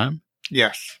good time.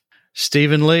 Yes.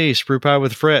 Stephen Lee, Sprue Pie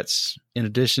with Frets. In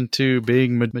addition to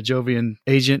being Majovian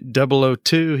Agent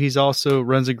 002, he's also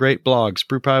runs a great blog,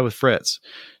 Sprue Pie with Frets.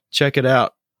 Check it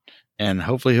out. And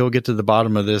hopefully he'll get to the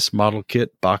bottom of this model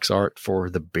kit box art for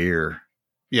the beer.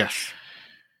 Yes.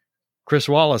 Chris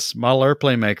Wallace, Model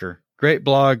Airplane Maker. Great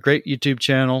blog, great YouTube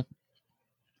channel.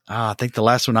 I think the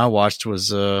last one I watched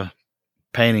was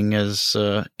painting his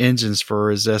engines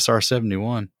for his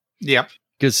SR-71. Yep.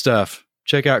 Good stuff.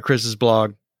 Check out Chris's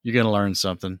blog. You're going to learn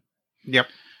something. Yep.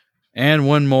 And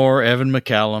one more, Evan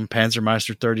McCallum,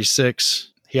 Panzermeister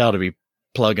 36. He ought to be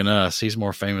plugging us. He's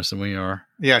more famous than we are.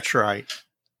 Yeah, that's right.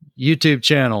 YouTube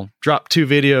channel. Dropped 2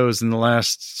 videos in the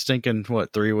last stinking,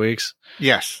 3 weeks?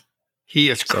 Yes. He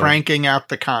is cranking out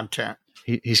the content.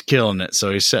 He's killing it.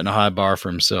 So he's setting a high bar for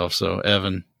himself. So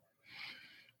Evan,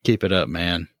 keep it up,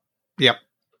 man. Yep.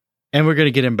 And we're going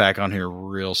to get him back on here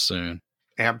real soon.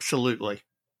 Absolutely.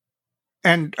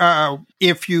 And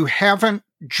if you haven't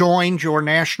joined your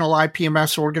national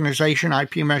IPMS organization,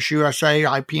 IPMS USA,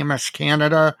 IPMS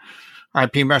Canada,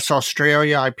 IPMS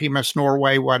Australia, IPMS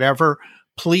Norway, whatever,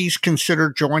 please consider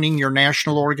joining your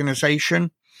national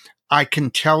organization. I can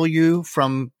tell you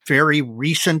from very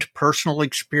recent personal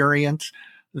experience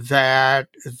that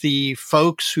the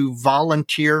folks who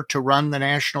volunteer to run the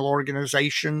national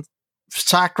organization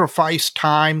sacrifice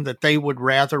time that they would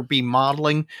rather be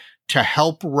modeling to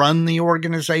help run the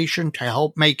organization, to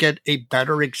help make it a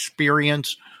better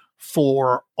experience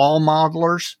for all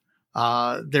modelers.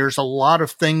 There's a lot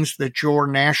of things that your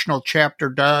national chapter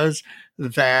does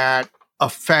that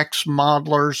affects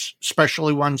modelers,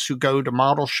 especially ones who go to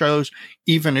model shows,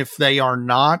 even if they are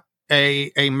not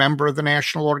a member of the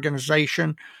national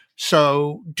organization.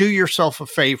 So do yourself a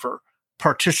favor,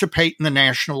 participate in the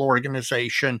national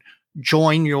organization,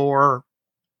 join your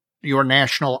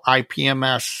national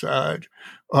IPMS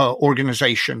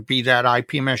organization, be that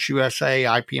IPMS USA,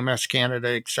 IPMS Canada,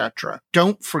 etc.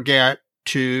 Don't forget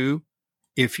to,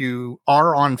 if you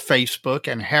are on Facebook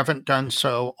and haven't done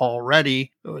so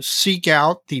already, seek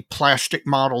out the Plastic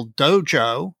Model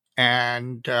Dojo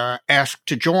and ask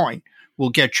to join. We'll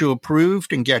get you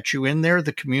approved and get you in there.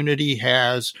 The community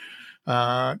has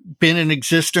been in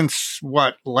existence,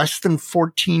 less than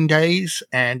 14 days,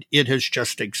 and it has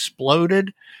just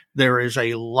exploded. There is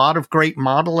a lot of great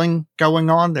modeling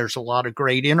going on. There's a lot of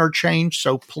great interchange.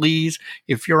 So please,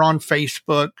 if you're on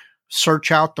Facebook,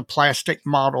 search out the Plastic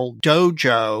Model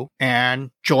Dojo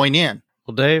and join in.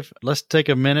 Well, Dave, let's take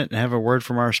a minute and have a word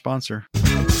from our sponsor.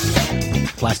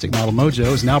 Plastic Model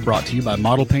Mojo is now brought to you by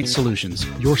Model Paint Solutions,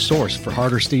 your source for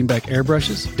Harder Steenbeck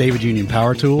airbrushes, David Union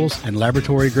power tools, and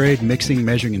laboratory-grade mixing,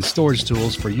 measuring, and storage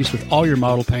tools for use with all your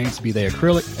model paints, be they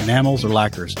acrylic, enamels, or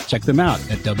lacquers. Check them out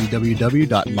at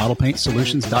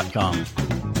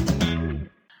www.modelpaintsolutions.com.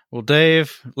 Well,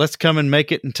 Dave, let's come and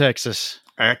make it in Texas.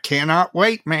 I cannot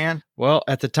wait, man. Well,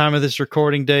 at the time of this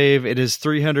recording, Dave, it is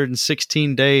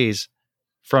 316 days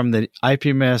from the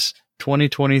IPMS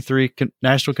 2023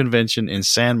 National Convention in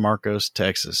San Marcos,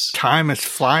 Texas. Time is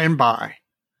flying by.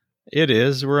 It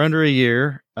is. We're under a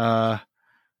year.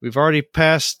 We've already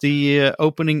passed the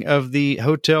opening of the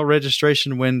hotel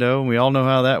registration window, and we all know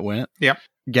how that went. Yep.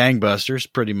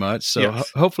 Gangbusters, pretty much. So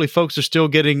yes. Hopefully folks are still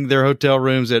getting their hotel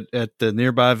rooms at the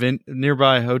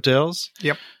nearby hotels.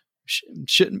 Yep.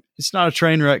 It's not a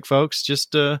train wreck, folks.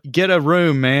 Just get a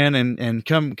room, man, and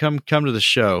come to the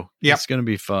show. Yep. It's going to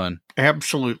be fun.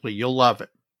 Absolutely. You'll love it.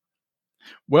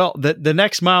 Well, the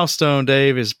next milestone,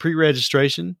 Dave, is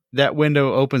pre-registration. That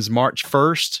window opens March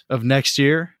 1st of next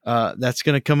year. That's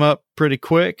going to come up pretty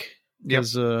quick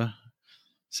because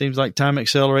seems like time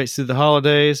accelerates through the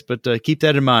holidays, but keep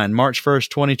that in mind. March 1st,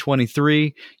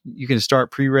 2023, you can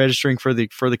start pre-registering for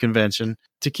the convention.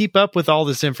 To keep up with all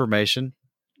this information,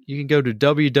 you can go to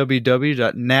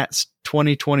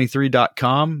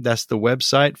www.nats2023.com. That's the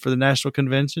website for the National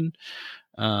Convention.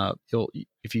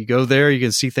 If you go there, you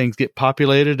can see things get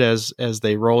populated as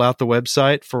they roll out the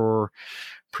website for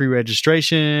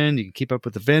pre-registration. You can keep up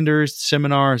with the vendors,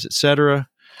 seminars, etc.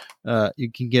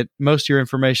 You can get most of your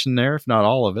information there, if not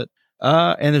all of it.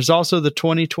 And there's also the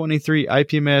 2023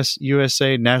 IPMS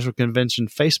USA National Convention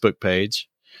Facebook page.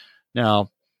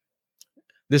 Now,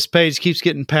 this page keeps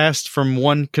getting passed from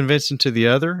one convention to the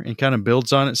other and kind of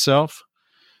builds on itself.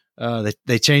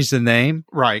 They changed the name,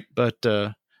 right? But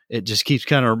it just keeps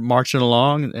kind of marching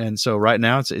along. And so right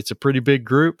now it's a pretty big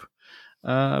group.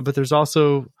 But there's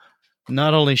also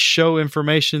not only show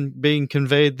information being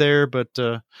conveyed there, but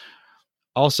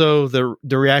also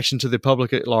the reaction to the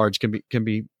public at large can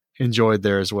be enjoyed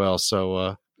there as well.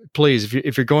 So please,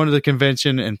 if you're going to the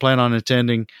convention and plan on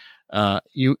attending,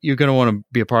 you're going to want to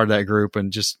be a part of that group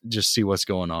and just see what's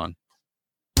going on.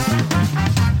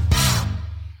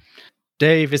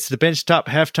 Dave, it's the Benchtop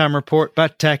Halftime Report by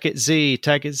Tackett Z.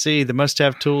 Tackett Z, the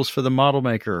must-have tools for the model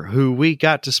maker, who we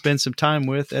got to spend some time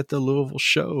with at the Louisville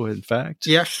show, in fact.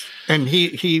 Yes, and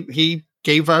he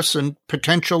gave us a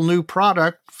potential new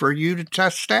product for you to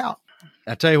test out.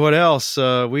 I tell you what else,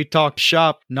 we talked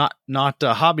shop, not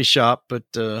hobby shop, but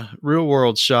real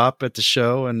world shop at the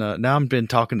show, and now I've been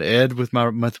talking to Ed with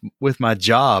my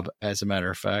job, as a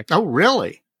matter of fact. Oh,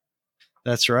 really?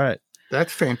 That's right.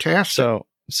 That's fantastic.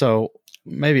 So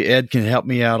maybe Ed can help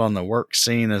me out on the work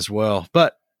scene as well,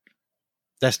 but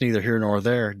that's neither here nor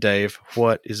there. Dave,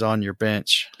 what is on your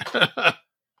bench?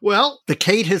 Well, the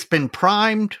Kate has been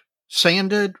primed,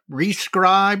 sanded,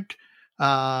 rescribed,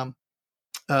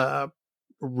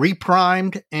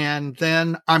 reprimed, and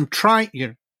then I'm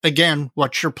trying, again,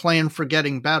 what's your plan for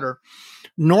getting better?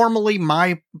 Normally,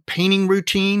 my painting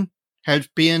routine has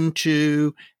been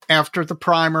to after the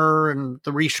primer and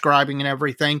the rescribing and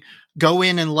everything, go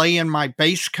in and lay in my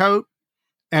base coat.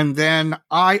 And then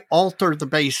I alter the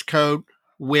base coat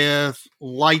with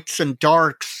lights and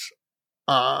darks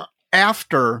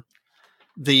after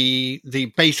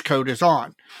the base coat is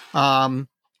on.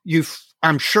 You've,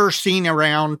 I'm sure, seen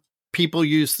around people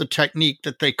use the technique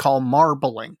that they call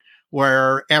marbling,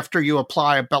 where after you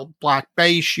apply a black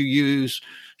base, you use,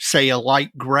 say, a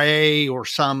light gray or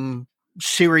some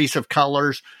series of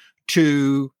colors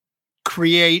to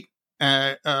create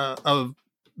a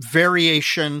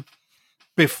variation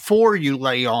before you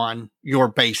lay on your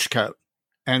base coat.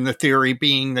 And the theory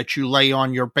being that you lay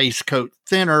on your base coat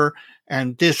thinner,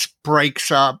 and this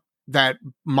breaks up that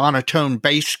monotone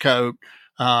base coat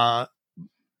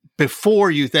before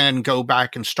you then go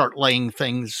back and start laying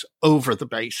things over the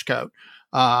base coat.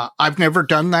 I've never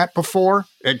done that before.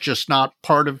 It's just not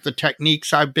part of the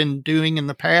techniques I've been doing in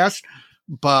the past,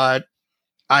 but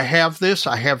I have this.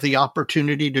 I have the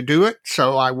opportunity to do it.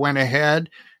 So I went ahead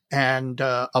and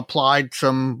applied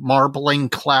some marbling,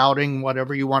 clouding,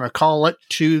 whatever you want to call it,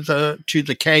 to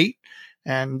the Kate.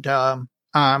 And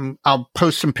I'll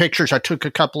post some pictures. I took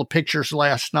a couple of pictures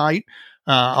last night.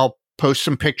 I'll post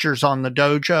some pictures on the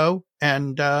dojo,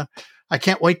 and I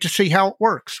can't wait to see how it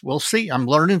works. We'll see. I'm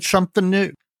learning something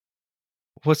new.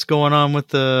 What's going on with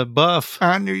the buff?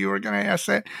 I knew you were going to ask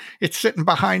that. It's sitting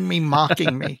behind me,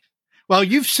 mocking me. Well,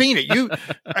 you've seen it. You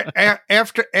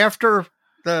after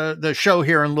the show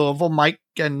here in Louisville, Mike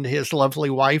and his lovely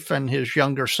wife and his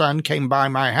younger son came by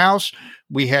my house.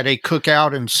 We had a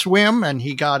cookout and swim, and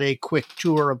he got a quick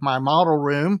tour of my model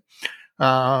room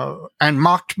and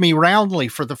mocked me roundly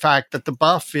for the fact that the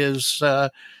buff is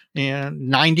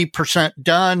 90%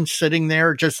 done, sitting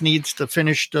there, just needs to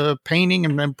finish the painting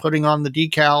and then putting on the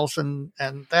decals and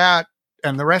that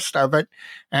and the rest of it.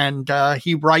 And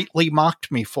he rightly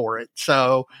mocked me for it.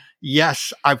 So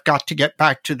yes, I've got to get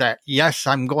back to that. Yes,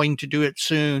 I'm going to do it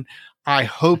soon. I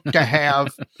hope to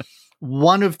have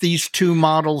one of these two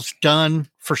models done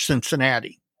for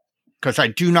Cincinnati, because I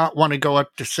do not want to go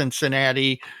up to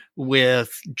Cincinnati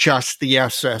with just the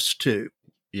SS2.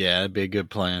 Yeah, that'd be a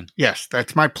good plan. Yes,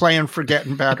 that's my plan for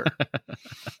getting better.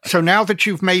 So now that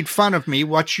you've made fun of me,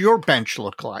 what's your bench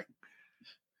look like?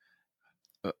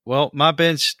 Well, my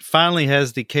bench finally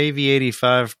has the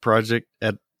KV85 project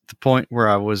at the point where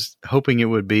I was hoping it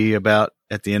would be about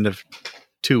at the end of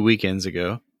 2 weekends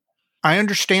ago. I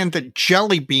understand that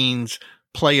jelly beans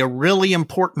play a really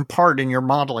important part in your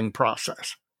modeling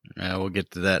process. Yeah, we'll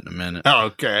get to that in a minute.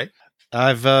 Okay.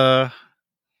 I've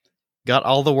got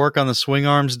all the work on the swing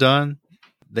arms done.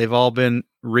 They've all been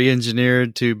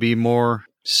re-engineered to be more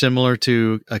similar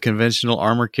to a conventional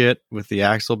armor kit, with the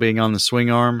axle being on the swing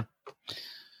arm.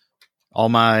 All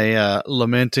my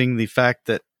lamenting the fact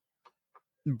that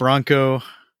Bronco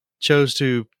chose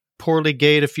to poorly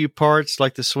gate a few parts,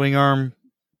 like the swing arm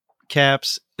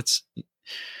caps. It's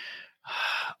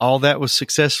all that was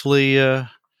successfully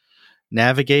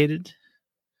navigated.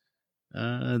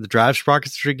 The drive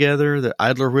sprockets are together. The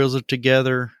idler wheels are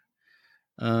together.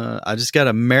 I just got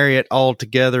to marry it all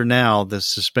together now, the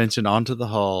suspension onto the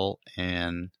hull.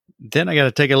 And then I got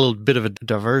to take a little bit of a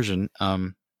diversion.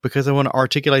 Because I want to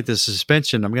articulate the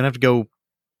suspension, I'm going to have to go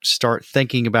start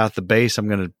thinking about the base I'm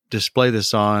going to display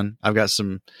this on. I've got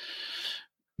some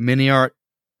mini art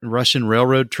Russian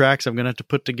railroad tracks I'm going to have to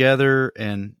put together,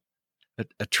 and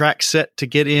a track set to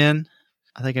get in.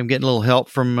 I think I'm getting a little help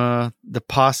from the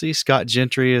posse. Scott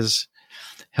Gentry is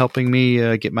helping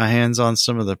me get my hands on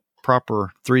some of the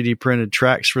proper 3D printed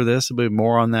tracks for this. There'll be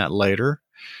more on that later.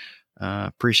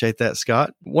 Appreciate that,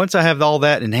 Scott. Once I have all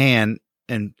that in hand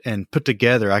and put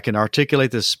together, I can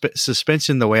articulate the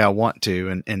suspension the way I want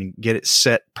to and get it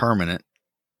set permanent,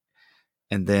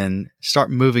 and then start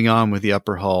moving on with the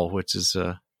upper hull, which is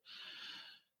a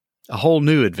whole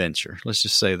new adventure. Let's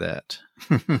just say that.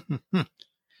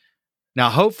 Now,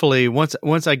 hopefully, once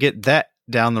I get that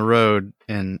down the road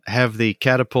and have the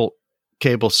catapult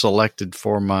cable selected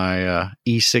for my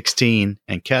E16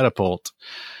 and catapult,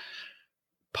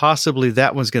 possibly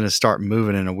that one's going to start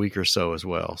moving in a week or so as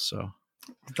well. So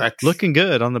that's looking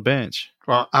good on the bench.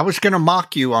 Well, I was going to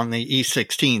mock you on the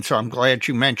E16, so I'm glad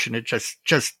you mentioned it.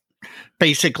 Just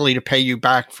basically to pay you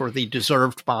back for the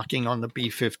deserved mocking on the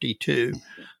B52.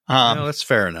 No, that's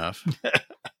fair enough.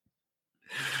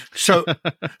 So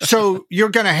you're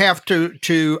going to have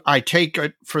to, I take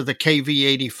it for the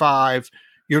KV85,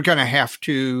 you're going to have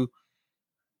to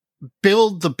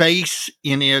build the base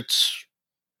in its,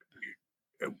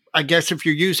 I guess if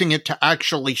you're using it to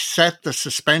actually set the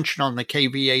suspension on the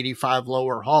KV85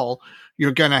 lower hull,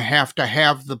 you're going to have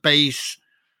the base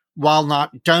while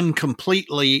not done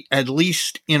completely, at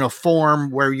least in a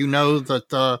form where you know that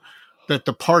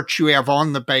the parts you have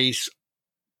on the base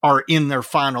are in their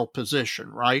final position,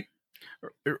 right?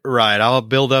 Right. I'll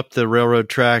build up the railroad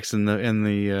tracks and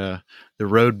the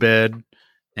road bed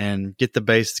and get the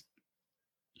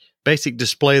basic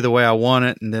display the way I want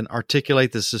it, and then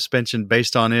articulate the suspension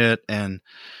based on it. And,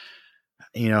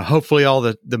 hopefully all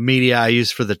the media I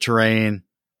use for the terrain,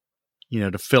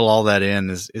 to fill all that in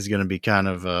is going to be kind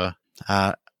of,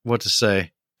 what to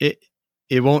say. It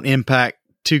won't impact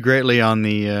too greatly on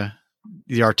the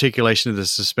articulation of the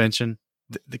suspension.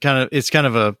 It's kind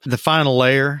of the final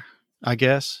layer, I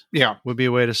guess. Yeah. Would be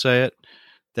a way to say it,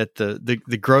 that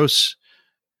the gross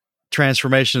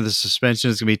transformation of the suspension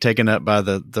is going to be taken up by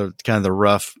the kind of the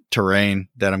rough terrain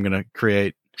that I'm going to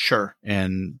create. Sure.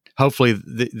 And hopefully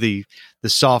the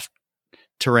soft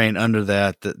terrain under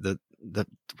that, the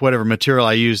whatever material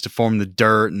I use to form the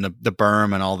dirt and the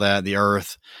berm and all that, the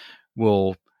earth,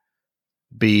 will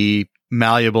be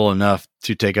malleable enough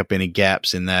to take up any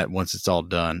gaps in that once it's all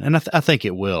done. And I think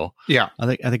it will. Yeah. I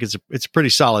think it's a pretty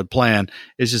solid plan.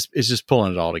 It's just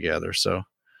pulling it all together. So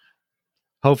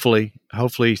hopefully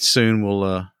soon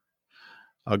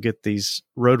I'll get these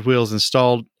road wheels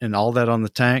installed and all that on the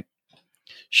tank,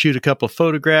 shoot a couple of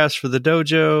photographs for the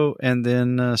dojo, and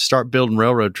then start building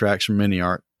railroad tracks from Mini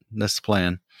Art. That's the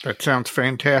plan. That sounds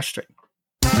fantastic.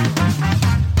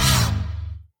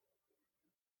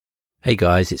 Hey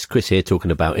guys, it's Chris here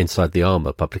talking about Inside the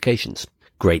Armour publications.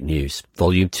 Great news.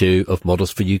 Volume 2 of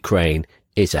Models for Ukraine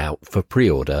is out for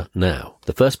pre-order now.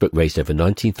 The first book raised over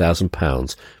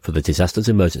 £19,000 for the Disasters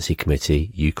Emergency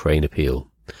Committee Ukraine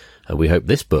Appeal. And we hope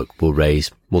this book will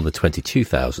raise more than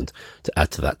 £22,000 to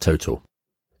add to that total.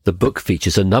 The book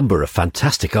features a number of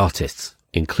fantastic artists,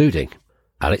 including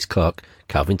Alex Clark,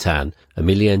 Calvin Tan,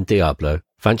 Emilien Diablo,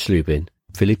 Vance Lubin,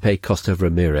 Felipe Costa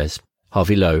Ramirez,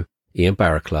 Harvey Lowe, Ian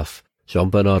Barraclough,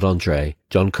 Jean-Bernard André,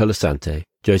 John Colasante,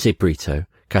 Jose Brito,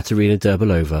 Katerina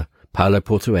Derbalova, Paolo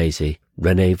Portuese,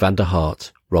 Rene van der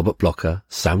Hart, Robert Blocker,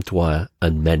 Sam Dwyer,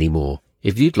 and many more.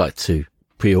 If you'd like to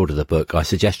pre-order the book, I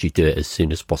suggest you do it as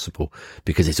soon as possible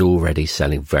because it's already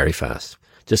selling very fast.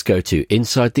 Just go to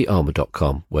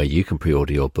InsideTheArmour.com where you can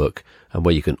pre-order your book and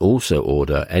where you can also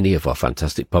order any of our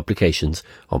fantastic publications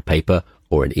on paper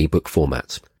or in ebook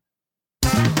format.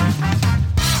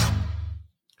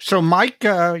 So, Mike,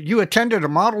 you attended a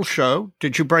model show.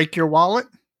 Did you break your wallet?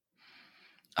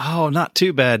 Oh, not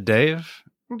too bad, Dave.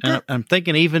 Okay. I'm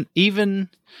thinking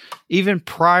even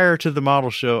prior to the model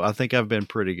show, I think I've been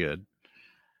pretty good.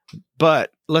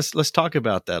 But let's talk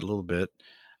about that a little bit.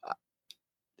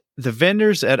 The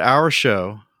vendors at our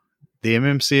show, the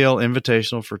MMCL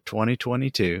Invitational for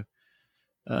 2022,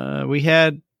 we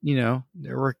had,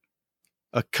 there were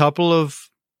a couple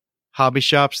of hobby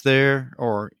shops there,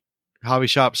 or hobby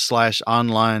shops /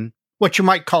 online. What you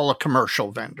might call a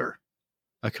commercial vendor.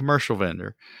 A commercial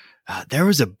vendor. There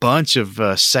was a bunch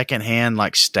of secondhand,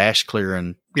 like stash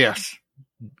clearing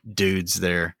dudes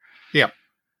there. Yep.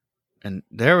 And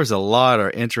there was a lot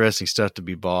of interesting stuff to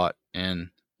be bought. And,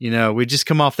 we just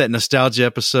come off that nostalgia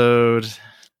episode.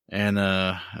 And,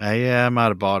 I might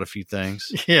have bought a few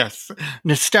things. Yes.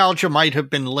 Nostalgia might have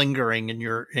been lingering in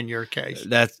your case.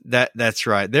 That's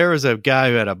right. There was a guy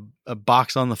who had a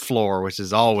box on the floor, which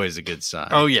is always a good sign.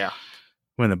 Oh, yeah.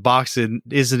 When the box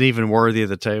isn't even worthy of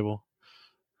the table.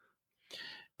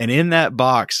 And in that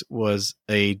box was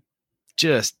a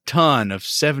just ton of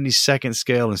 72nd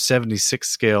scale and 76th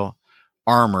scale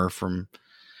armor from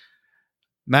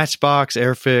Matchbox,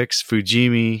 Airfix,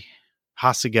 Fujimi,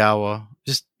 Hasegawa,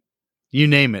 just you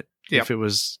name it. Yep. If it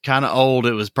was kind of old,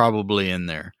 it was probably in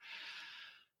there.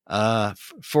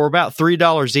 For about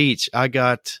 $3 each, I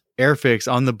got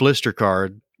Airfix on the blister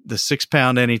card, the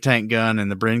 6-pound anti-tank gun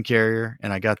and the Bren carrier,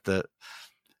 and I got the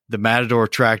Matador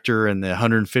tractor and the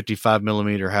 155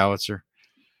 millimeter howitzer.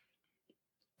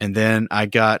 And then I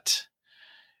got,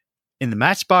 in the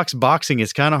Matchbox boxing,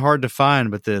 it's kind of hard to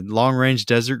find, but the long range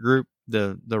desert group,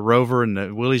 the Rover and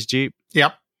the Willys Jeep.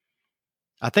 Yep.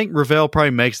 I think Revell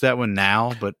probably makes that one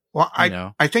now, but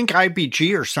I think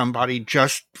IBG or somebody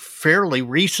just fairly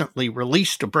recently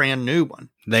released a brand new one.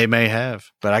 They may have,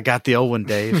 but I got the old one,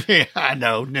 Dave. Yeah, I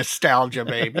know. Nostalgia,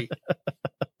 baby.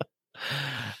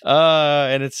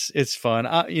 And it's fun.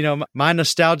 My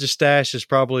nostalgia stash is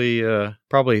probably at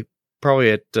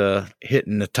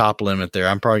hitting the top limit there.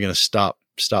 I'm probably going to stop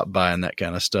buying that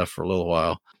kind of stuff for a little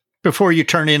while before you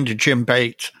turn into Jim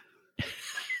Bates.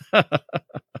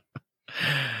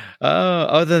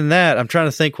 Other than that, I'm trying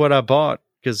to think what I bought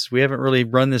because we haven't really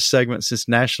run this segment since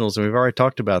Nationals, and we've already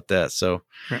talked about that. So,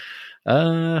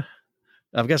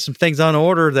 I've got some things on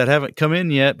order that haven't come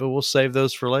in yet, but we'll save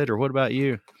those for later. What about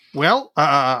you? Well,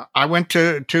 I went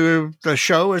to the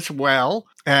show as well,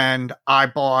 and I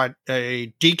bought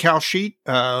a decal sheet.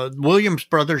 Williams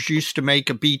Brothers used to make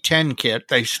a B10 kit.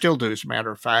 They still do, as a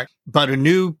matter of fact. But a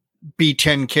new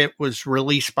B10 kit was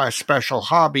released by Special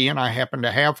Hobby, and I happen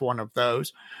to have one of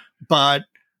those. But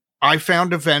I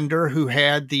found a vendor who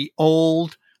had the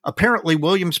old, apparently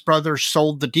Williams Brothers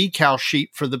sold the decal sheet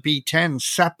for the B10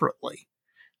 separately.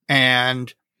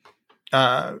 And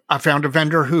I found a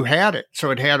vendor who had it.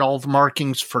 So it had all the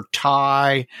markings for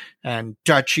Thai and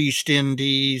Dutch East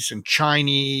Indies and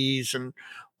Chinese and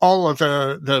all of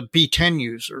the B10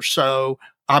 users. So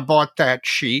I bought that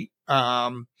sheet.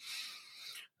 Uncle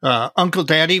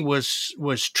Daddy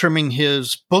was trimming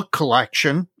his book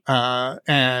collection,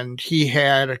 and he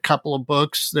had a couple of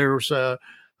books. There was a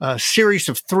series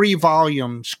of 3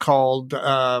 volumes called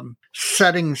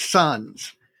Setting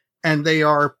Suns. And they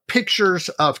are pictures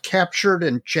of captured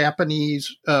and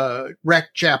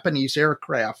wrecked Japanese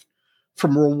aircraft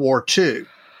from World War II.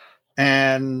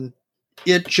 And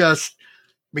he had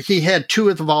 2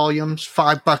 of the volumes,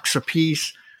 $5 a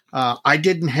piece. I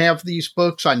didn't have these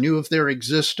books. I knew of their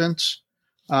existence.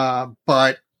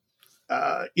 But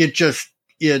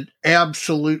it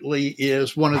absolutely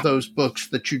is one of those books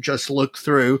that you just look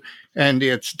through, and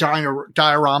it's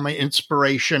diorama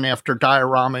inspiration after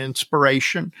diorama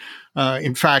inspiration.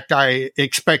 In fact, I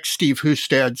expect Steve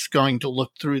Hustad's going to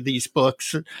look through these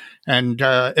books and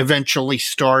eventually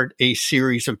start a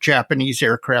series of Japanese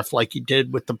aircraft like he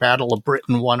did with the Battle of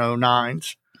Britain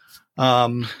 109s.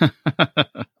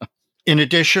 In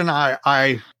addition,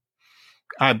 I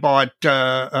bought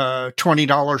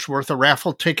 $20 worth of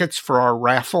raffle tickets for our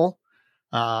raffle.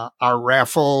 Our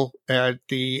raffle at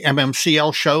the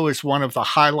MMCL show is one of the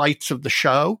highlights of the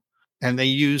show, and they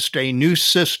used a new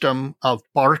system of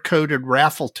barcoded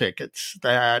raffle tickets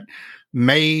that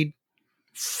made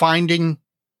finding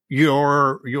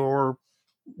your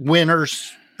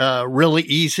winners really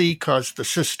easy, because the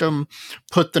system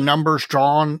put the numbers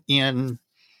drawn in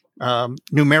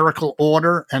numerical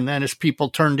order, and then as people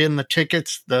turned in the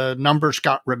tickets, the numbers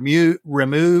got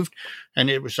removed, and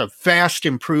it was a vast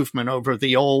improvement over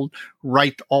the old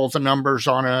write all the numbers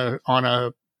on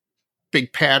a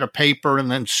big pad of paper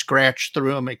and then scratch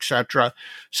through them, etc.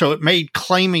 So it made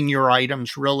claiming your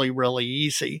items really, really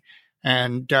easy.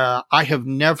 And I have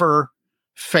never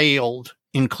failed,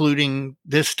 including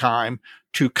this time,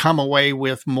 to come away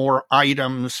with more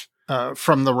items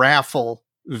from the raffle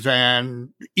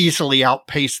than easily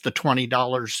outpaced the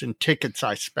 $20 in tickets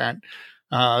I spent.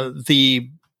 The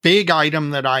big item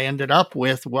that I ended up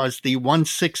with was the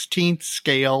 1/16th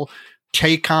scale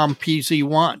Tacom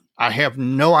PZ1. I have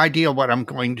no idea what I'm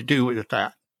going to do with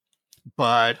that,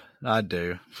 but I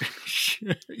do.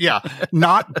 Yeah,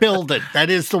 not build it.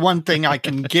 That is the one thing I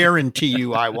can guarantee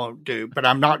you I won't do, but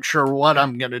I'm not sure what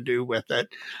I'm going to do with it.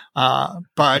 And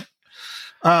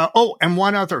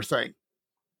one other thing.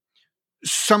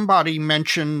 Somebody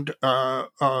mentioned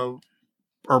or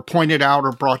pointed out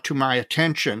or brought to my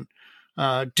attention,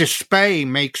 Display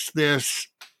makes this,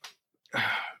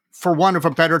 for want of a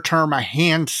better term, a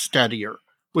hand steadier,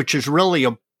 which is really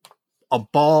a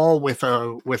ball with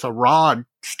a rod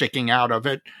sticking out of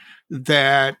it,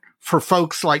 that for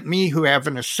folks like me who have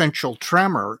an essential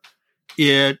tremor,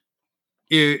 if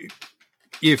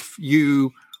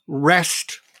you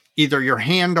rest either your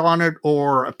hand on it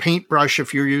or a paintbrush,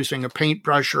 if you're using a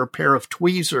paintbrush or a pair of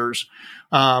tweezers,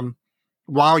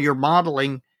 while you're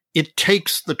modeling, it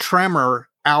takes the tremor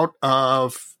out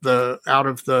of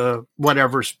the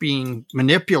whatever's being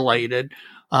manipulated.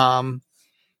 And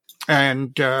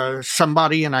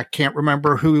somebody, and I can't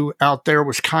remember who out there,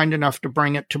 was kind enough to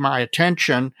bring it to my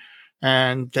attention.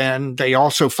 And then they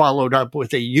also followed up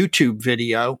with a YouTube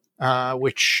video,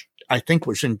 which I think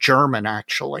was in German,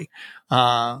 actually,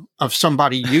 of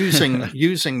somebody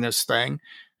using this thing.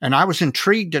 And I was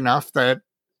intrigued enough that,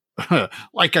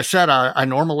 like I said, I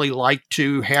normally like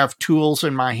to have tools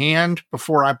in my hand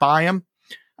before I buy them.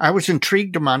 I was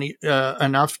intrigued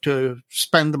enough to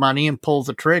spend the money and pull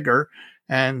the trigger.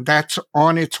 And that's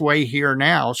on its way here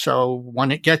now. So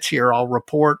when it gets here, I'll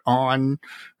report on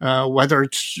whether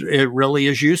it really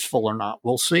is useful or not.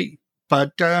 We'll see.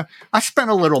 But I spent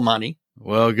a little money.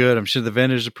 Well, good. I'm sure the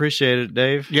vendors appreciate it,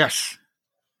 Dave. Yes.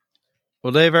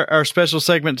 Well, Dave, our special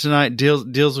segment tonight deals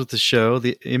with the show,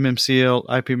 the MMCL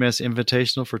IPMS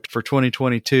Invitational for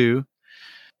 2022.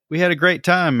 We had a great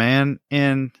time, man.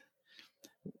 And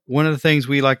one of the things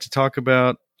we like to talk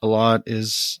about a lot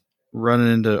is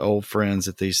running into old friends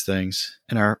at these things.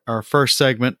 And our first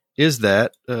segment is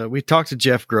that. We talked to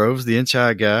Jeff Groves, the Inch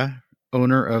High guy,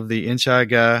 owner of the Inch-Eye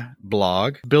Guy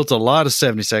blog. Built a lot of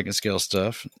 70-second scale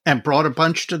stuff. And brought a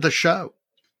bunch to the show.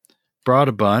 Brought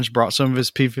a bunch. Brought some of his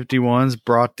P-51s.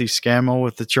 Brought the Scammell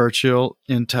with the Churchill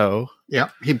in tow. Yeah,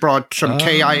 he brought some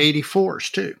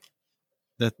KI-84s too.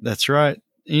 That's right.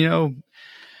 You know,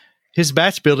 his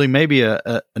batch building may be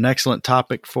an excellent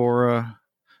topic for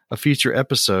a future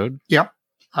episode. Yep,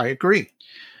 I agree.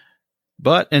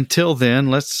 But until then,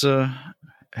 let's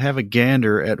have a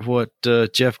gander at what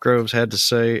Jeff Groves had to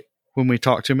say when we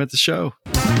talked to him at the show.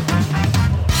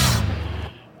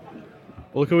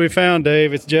 Look who we found,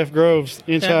 Dave. It's Jeff Groves,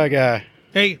 Inch-Eye Guy.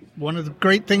 Hey, one of the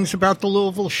great things about the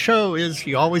Louisville show is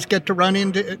you always get to run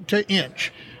into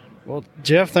Inch. Well,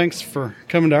 Jeff, thanks for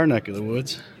coming to our neck of the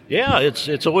woods. Yeah,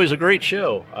 it's always a great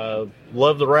show. I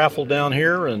love the raffle down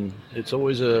here, and it's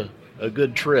always a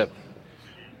good trip.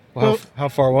 Well, how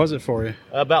far was it for you?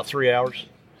 About 3 hours.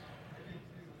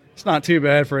 It's not too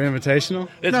bad for Invitational.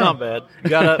 It's not bad.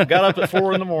 Got up at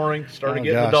 4 a.m, started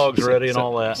getting the dogs ready and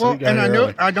all that. Well,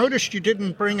 and I noticed you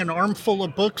didn't bring an armful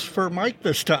of books for Mike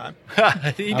this time.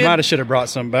 I might have should have brought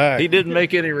some back. He didn't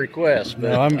make any requests.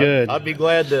 But no, I'm good. I'd be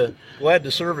glad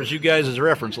to serve as you guys'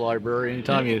 reference library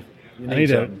anytime you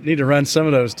need to run some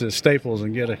of those to Staples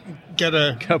and get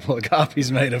a couple of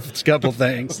copies made of a couple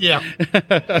things. Yeah.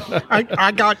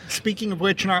 I got, speaking of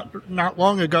which, not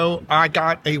long ago, I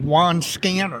got a wand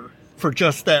scanner for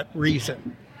just that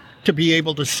reason, to be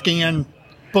able to scan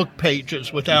book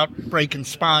pages without breaking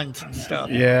spines and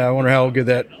stuff. Yeah, I wonder how good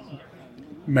that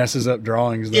messes up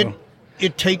drawings, though.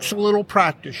 It takes a little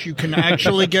practice. You can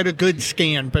actually get a good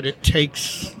scan, but it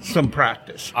takes some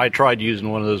practice. I tried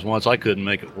using one of those once. I couldn't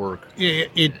make it work. You're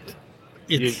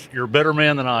a better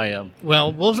man than I am.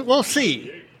 Well, we'll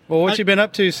see. Well, what you been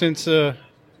up to since?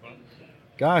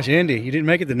 Gosh, Andy, you didn't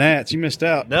make it to Nats. You missed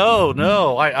out.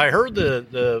 No. I heard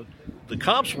the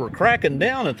cops were cracking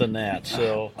down at the Nats,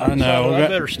 so I know. I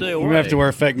better stay away. We're going to have to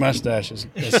wear fake mustaches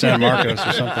at San Marcos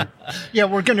or something. Yeah,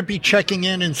 we're going to be checking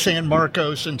in San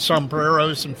Marcos and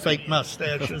sombreros and fake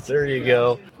mustaches. There you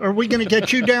go. Are we going to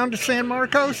get you down to San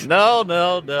Marcos? No.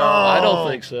 I don't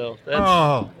think so.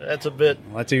 That's a bit.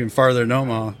 Well, that's even farther than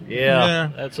Omaha. Yeah,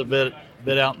 that's a bit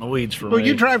out in the weeds for me. Well,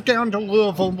 you drive down to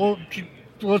Louisville.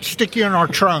 We'll stick you in our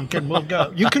trunk and we'll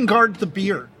go. You can guard the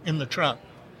beer in the trunk.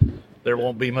 There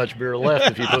won't be much beer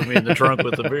left if you put me in the trunk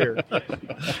with the beer.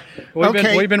 What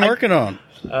have you been working on?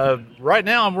 Right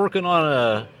now I'm working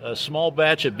on a small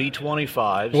batch of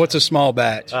B-25s. What's a small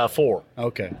batch? 4.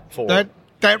 Okay. 4.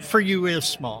 That for you is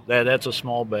small. That's a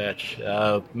small batch.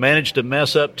 Managed to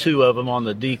mess up 2 of them on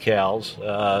the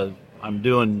decals. I'm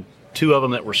doing 2 of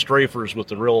them that were strafers with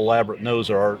the real elaborate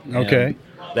nose art. Okay.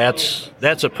 That's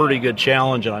a pretty good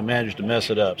challenge, and I managed to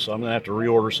mess it up. So I'm going to have to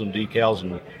reorder some decals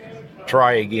and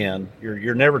try again.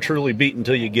 You're never truly beaten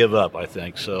until you give up, I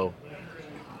think. So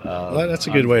well, that's a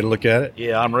good way to look at it.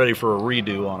 Yeah, I'm ready for a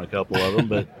redo on a couple of them.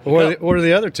 But what are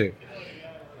the other 2?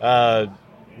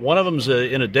 One of them's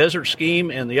in a desert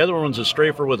scheme, and the other one's a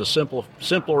strafer with a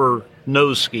simpler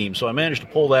nose scheme. So I managed to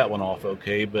pull that one off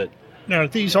okay. But now, are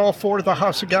these all 4 the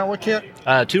Hasegawa kit?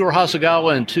 2 are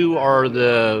Hasegawa, and 2 are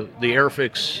the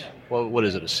Airfix. Well, what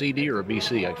is it? A CD or a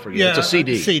BC? I forget. Yeah, it's a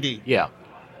CD. CD. Yeah.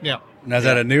 Now, is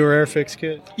that a newer Airfix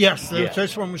kit? Yes,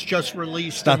 this one was just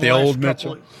released. It's not the old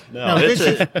Mitchell. No,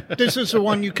 this is the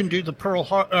one you can do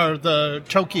the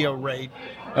Tokyo raid.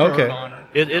 Okay,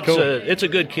 it's a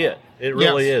good kit. It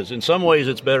really is. In some ways,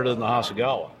 it's better than the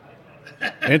Hasegawa.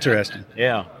 Interesting.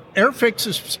 Yeah. Airfix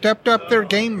has stepped up their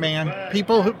game, man.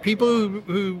 People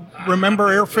who remember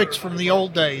Airfix from the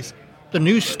old days, the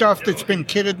new stuff that's been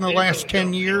kitted in the last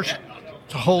 10 years.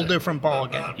 It's a whole different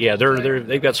ballgame. Yeah,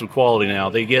 they've got some quality now.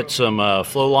 They get some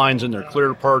flow lines in their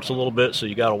clear parts a little bit, so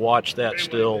you got to watch that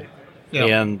still. Yep.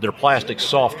 And their plastic's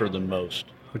softer than most.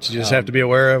 Which you just have to be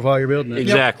aware of while you're building it.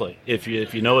 Exactly. Yep.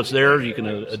 If you know it's there, you can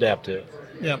adapt to it.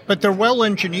 Yeah, but they're well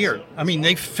engineered. I mean,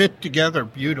 they fit together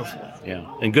beautifully.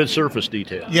 Yeah, and good surface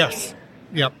detail. Yes.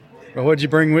 Yep. Well, what did you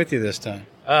bring with you this time?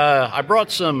 I brought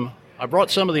some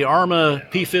of the Arma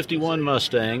P-51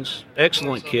 Mustangs.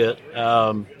 Excellent kit.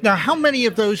 Now, how many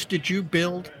of those did you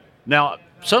build? Now,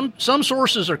 some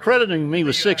sources are crediting me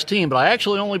with 16, but I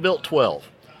actually only built 12.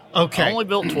 Okay. I only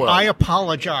built 12. I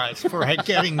apologize for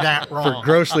getting that wrong. For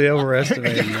grossly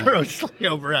overestimating. Grossly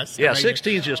overestimating. Yeah,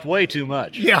 16 is just way too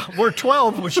much. Yeah, where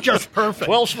 12 was just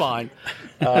perfect. 12's fine.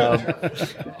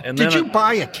 And did you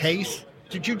buy a case?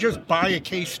 Did you just buy a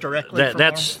case directly from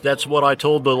That's what I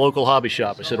told the local hobby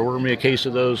shop. I said, order me a case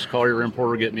of those, call your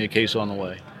importer, get me a case on the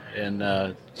way. And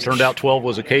turned out 12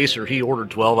 was a case, or he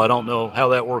ordered 12. I don't know how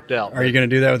that worked out. Are you going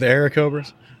to do that with the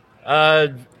Airacobras?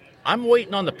 I'm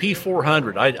waiting on the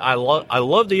P400. I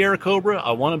love the Air Cobra.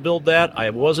 I want to build that. I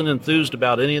wasn't enthused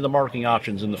about any of the marking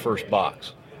options in the first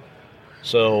box.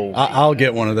 So I'll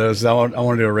get one of those. I want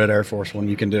to do a Red Air Force one.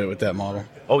 You can do it with that model.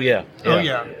 Oh yeah. Oh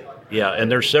yeah. Yeah,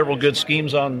 and there's several good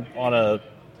schemes on a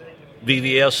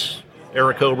VVS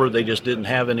Air Cobra. They just didn't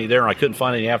have any there, and I couldn't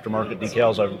find any aftermarket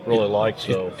decals I really liked.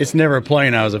 So it's never a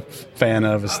plane I was a fan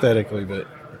of aesthetically, but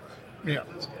Yeah.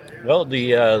 well,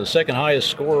 the second highest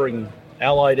scoring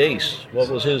Allied Ace, what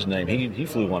was his name? He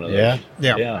flew one of those.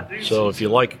 Yeah. So if you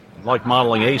like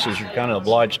modeling aces, you're kind of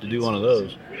obliged to do one of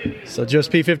those. so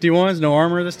just P-51s, no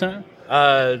armor this time?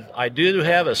 I do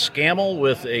have a Scammel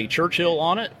with a Churchill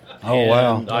on it. Oh,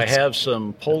 wow. And I have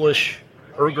some Polish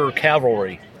Erger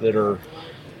cavalry that are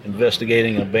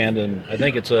investigating abandoned. I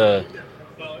think it's a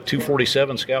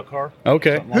 247 Scout car.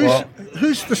 Okay.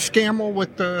 Who's the Scammel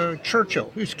with the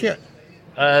Churchill? Whose kit?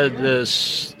 The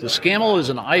Scammel is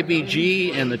an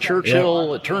IBG, and the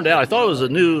Churchill, it turned out, I thought it was a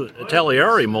new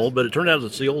Italiari mold, but it turned out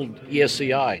it's the old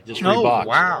ESCI, just reboxed. Oh,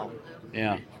 wow.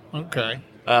 Yeah. Okay.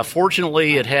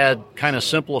 Fortunately, it had kind of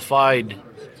simplified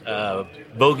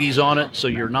bogies on it, so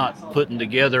you're not putting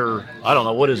together, I don't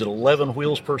know, what is it, 11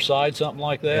 wheels per side, something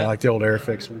like that? Yeah, like the old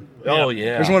Airfix one. Oh,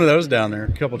 yeah. There's one of those down there,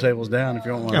 a couple tables down if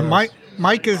you want one. And of those.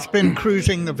 Mike has been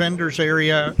cruising the vendors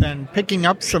area and picking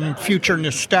up some future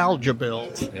nostalgia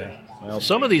builds. Yeah. Well,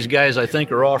 some of these guys, I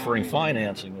think, are offering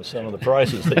financing with some of the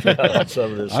prices they've got on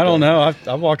some of this I don't know.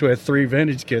 I've walked away with 3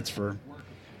 vintage kits for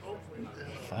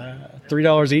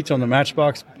 $3 each on the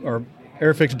Matchbox or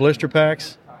Airfix blister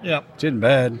packs. Yeah. Which isn't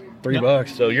bad. $3.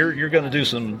 So you're going to do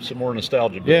some more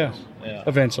nostalgia Yeah, builds. Yeah.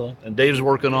 eventually. And Dave's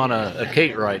working on a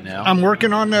Kate right now. I'm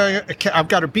working on I've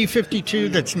got a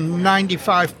B-52 that's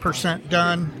 95%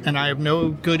 done, and I have no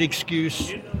good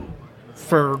excuse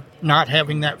for not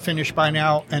having that finished by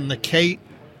now. And the Kate,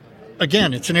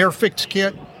 again, it's an Airfix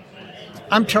kit.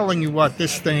 I'm telling you what,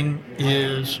 this thing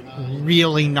is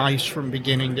really nice from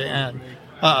beginning to end.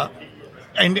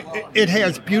 And it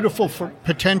has beautiful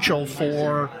potential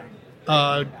for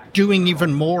doing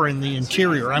even more in the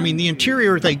interior. I mean, the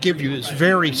interior they give you is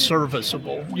very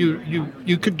serviceable.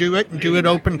 You could do it and do it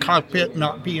open cockpit and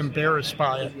not be embarrassed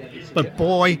by it. But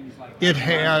boy, it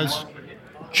has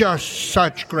just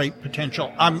such great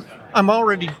potential. I'm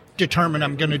already determined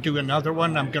I'm going to do another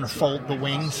one. I'm going to fold the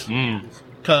wings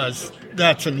because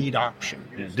that's a neat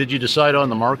option. Did you decide on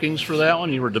the markings for that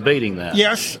one? You were debating that.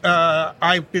 Yes,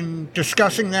 I've been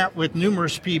discussing that with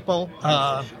numerous people.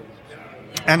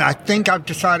 And I think I've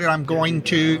decided I'm going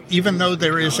to, even though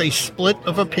there is a split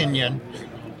of opinion,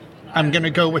 I'm going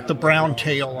to go with the brown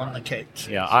tail on the Kates.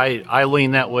 Yeah, I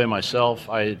lean that way myself.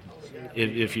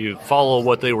 If you follow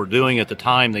what they were doing at the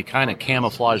time, they kind of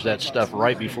camouflaged that stuff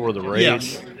right before the raid.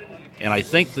 Yes. And I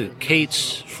think the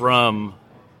Kates from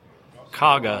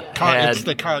Kaga It's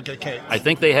the Kaga Kates. I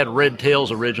think they had red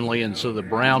tails originally, and so the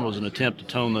brown was an attempt to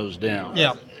tone those down.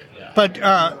 Yeah. But,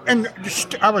 and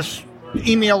I was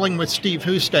emailing with Steve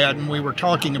Hustad, and we were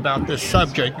talking about this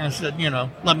subject, and I said,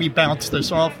 let me bounce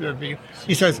this off of you.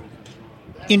 He says,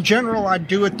 in general, I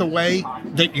do it the way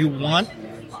that you want,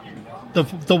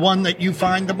 the one that you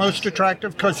find the most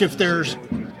attractive, because if there's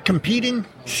competing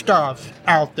stuff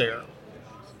out there,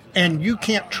 and you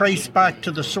can't trace back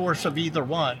to the source of either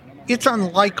one, it's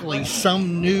unlikely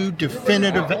some new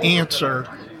definitive answer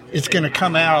is going to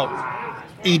come out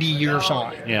 80 years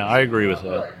on. Yeah, I agree with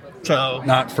that. So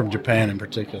Not from Japan in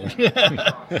particular.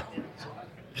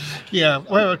 yeah,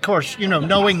 well, of course,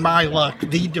 knowing my luck,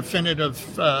 the definitive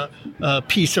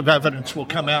piece of evidence will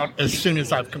come out as soon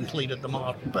as I've completed the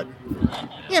model. But,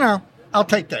 I'll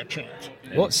take that chance.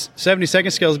 Well,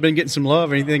 72nd scale has been getting some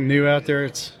love. Anything new out there?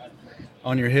 It's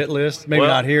on your hit list? Maybe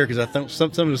not here because I think some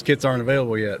of those kits aren't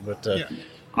available yet. But Yeah.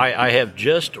 I have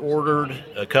just ordered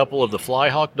a couple of the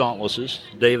Flyhawk Dauntlesses.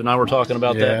 Dave and I were talking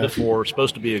about that before. It's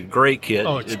supposed to be a great kit.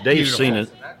 Oh, it's Dave's beautiful. seen it.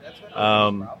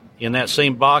 In that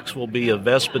same box will be a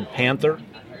Vespid Panther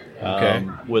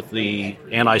with the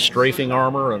anti-strafing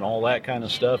armor and all that kind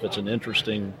of stuff. It's an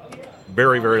interesting,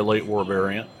 very, very late war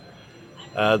variant.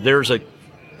 There's a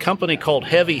company called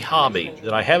Heavy Hobby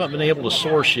that I haven't been able to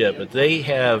source yet, but they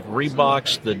have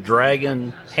reboxed the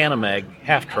Dragon Panamag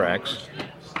half-tracks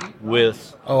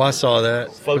with I saw that.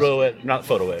 not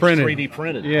photo etch, Printed. 3D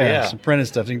printed. Yeah, some printed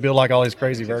stuff. You can build like all these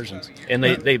crazy versions. And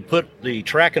they put the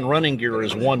track and running gear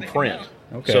as one print.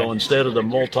 Okay. So instead of the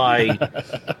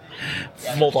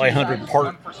multi-hundred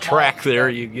part track there,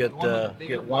 you get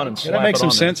one and slap That makes it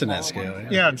on some there. sense in that scale.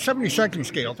 Yeah, in 72nd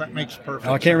scale, that makes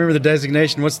perfect I can't remember the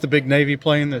designation. What's the big Navy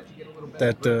plane that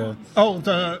That the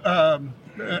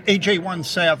AJ1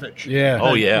 Savage. Yeah.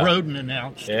 Oh yeah. Roden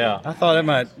announced. Yeah. I thought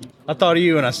of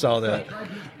you when I saw that.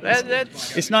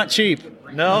 That's It's not cheap.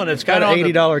 no, and it's Got kind an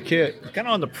of $80 kit. kind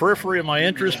of on the periphery of my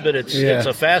interest, but it's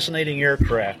a fascinating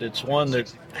aircraft. It's one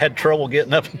that had trouble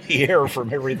getting up in the air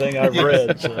from everything I've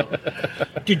read. So.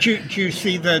 Did you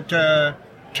see that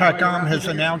TACOM has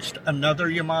announced another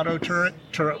Yamato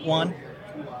turret 1?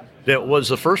 That was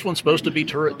the first one supposed to be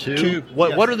turret 2? Two, What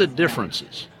yes. What are the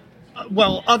differences?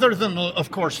 Well, other than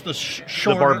of course the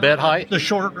shorter barbette height? the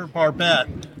shorter barbette.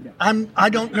 I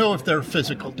don't know if there are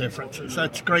physical differences.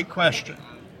 That's a great question.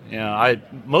 Yeah,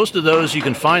 most of those you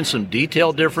can find some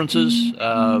detailed differences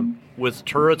with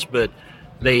turrets, but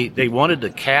they wanted to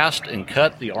cast and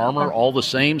cut the armor all the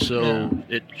same, so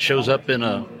it shows up in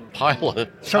a pile of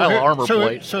armor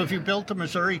plate. So have you built the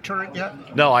Missouri turret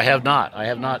yet? No, I have not. I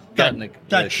have not gotten the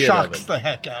That kit of shocks it. the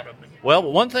heck out of me.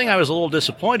 Well, one thing I was a little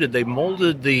disappointed, they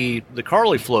molded the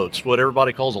Carly floats, what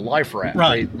everybody calls a life raft.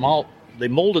 Right. They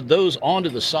molded those onto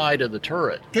the side of the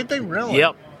turret. Did they really?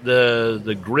 Yep.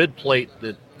 The grid plate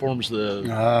that forms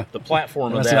the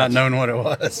platform of Must that. not known what it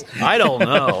was. I don't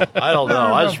know.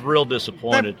 I was real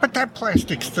disappointed. But that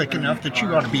plastic's thick enough that you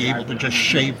ought to be able to just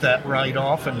shave that right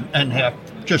off and have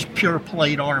just pure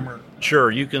plate armor.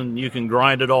 Sure, you can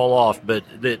grind it all off, but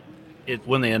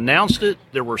when they announced it,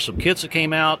 there were some kits that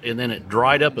came out, and then it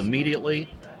dried up immediately.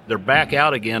 They're back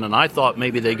out again, and I thought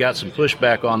maybe they got some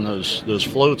pushback on those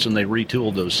floats and they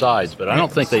retooled those sides, but I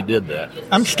don't think they did that.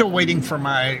 I'm still waiting for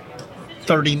my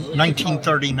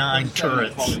 1939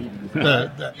 turrets,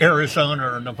 the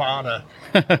Arizona or Nevada,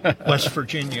 West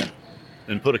Virginia.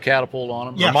 And put a catapult on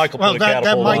them? Yes. Or Michael Well, put a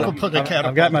catapult Michael on them? put a catapult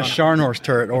I've got my on it. Scharnhorst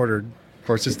turret ordered. Of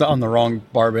course, it's on the wrong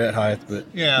barbette height, but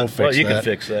Yeah. we'll fix Well, you that. can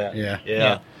fix that.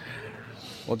 Yeah.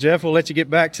 Well, Jeff, we'll let you get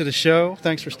back to the show.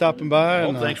 Thanks for stopping by. Well,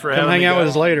 and, thanks for come having hang me, out with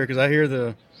guys. us later because I hear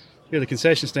the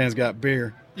concession stand's got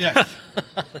beer. Yes.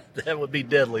 That would be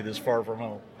deadly this far from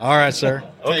home. All right, sir.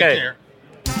 Take Okay. care.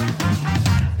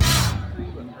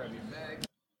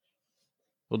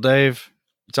 Well, Dave,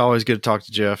 it's always good to talk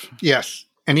to Jeff. Yes.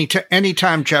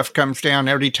 Anytime Jeff comes down,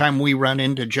 every time we run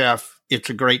into Jeff, it's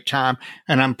a great time.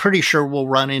 And I'm pretty sure we'll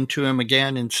run into him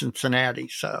again in Cincinnati.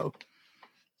 So,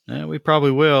 Yeah, we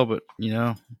probably will, but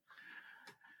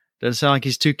doesn't sound like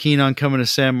he's too keen on coming to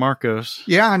San Marcos.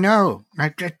 yeah, I know. I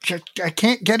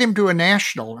can't get him to a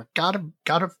national. Gotta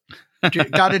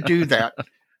do that.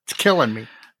 It's killing me.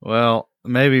 Well,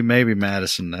 maybe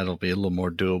Madison. That'll be a little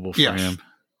more doable for Yes. him.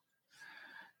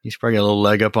 He's probably got a little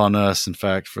leg up on us, in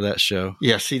fact, for that show.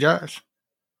 Yes, he does.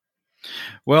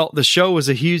 Well, the show was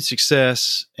a huge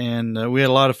success, and we had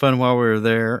a lot of fun while we were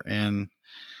there. And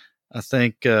I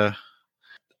think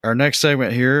our next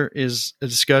segment here is a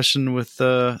discussion with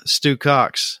Stu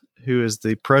Cox, who is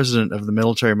the president of the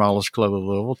Military Modelers Club of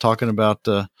Louisville, talking about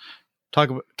the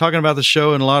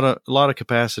show in a lot of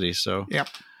capacity. So, Yep.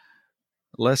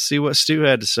 Let's see what Stu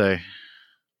had to say.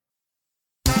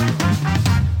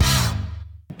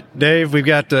 Dave, we've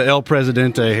got El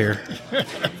Presidente here.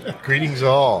 Greetings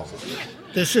all.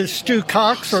 This is Stu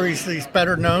Cox, or he's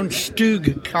better known,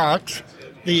 Stug Cox,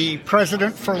 the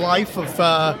president for life of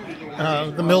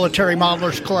the Military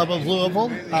Modelers Club of Louisville,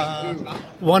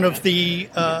 one of the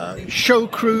show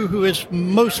crew who is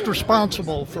most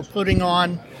responsible for putting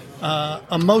on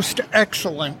a most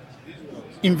excellent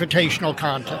invitational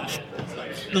contest.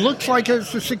 It looks like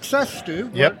it's a success, Stu.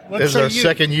 Yep, What this is say our you?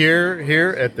 second year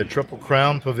here at the Triple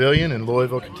Crown Pavilion in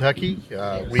Louisville, Kentucky.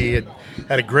 We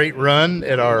had a great run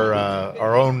at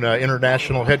our own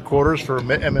international headquarters for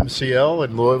MMCL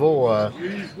in Louisville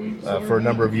for a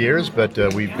number of years, but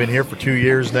we've been here for 2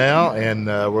 years now, and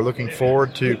we're looking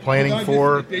forward to planning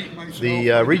for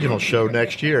the regional show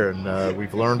next year. And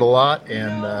we've learned a lot,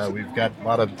 and we've got a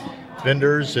lot of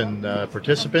vendors and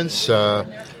participants.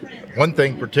 One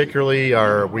thing particularly,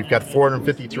 we've got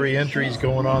 453 entries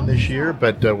going on this year,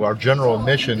 but our general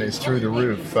admission is through the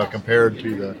roof compared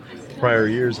to the prior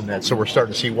years and that. So we're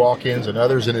starting to see walk-ins and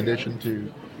others in addition to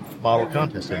model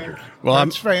contest entries. Well,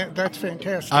 That's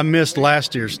fantastic. I missed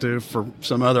last year, Stu, for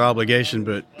some other obligation,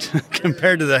 but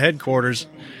compared to the headquarters,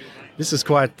 this is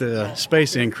quite the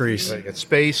space increase. We got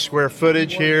space, square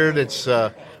footage here. That's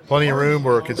plenty of room.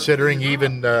 We're considering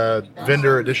even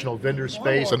additional vendor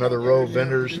space, another row of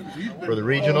vendors for the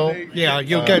regional. Yeah,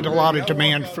 you'll get a lot of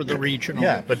demand for the regional.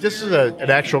 Yeah, but this is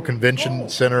an actual convention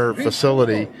center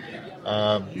facility,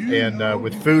 and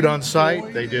with food on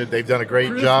site, they've done a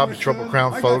great job. The Triple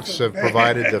Crown folks have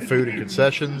provided the food and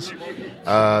concessions.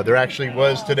 There actually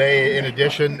was today, in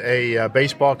addition, a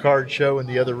baseball card show in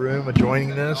the other room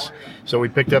adjoining this. So we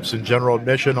picked up some general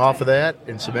admission off of that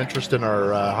and some interest in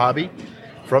our hobby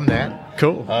from that.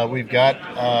 Cool. We've got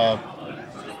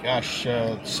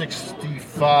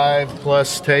 65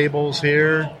 plus tables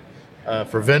here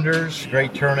for vendors.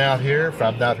 Great turnout here.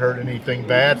 I've not heard anything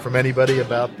bad from anybody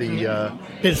about the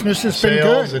business has been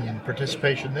sales good and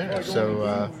participation there.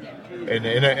 So,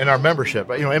 and our membership,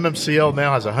 MMCL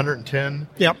now has 110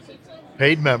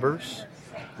 paid members.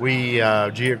 We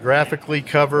geographically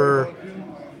cover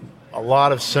a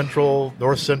lot of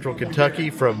north central Kentucky,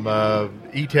 from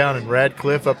E-Town and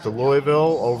Radcliffe up to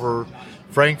Louisville, over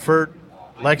Frankfort,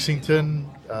 Lexington,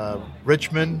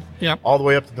 Richmond, all the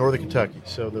way up to northern Kentucky.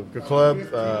 So the club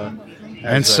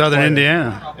and southern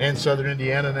Indiana,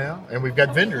 now, and we've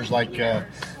got vendors like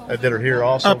that are here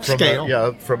also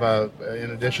Upscale. from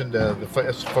in addition to the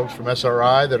folks from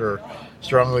SRI that are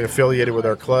strongly affiliated with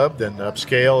our club. Then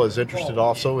Upscale is interested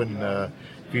also in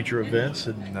future events,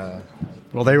 and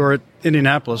well, they were at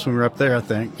Indianapolis when we were up there, I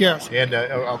think. Yes, and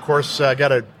of course I got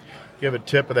to give a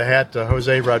tip of the hat to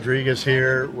Jose Rodriguez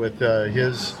here with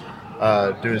his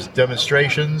doing his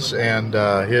demonstrations, and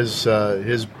he's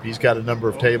got a number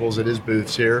of tables at his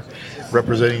booths here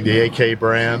representing the AK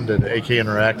brand and AK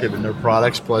Interactive and their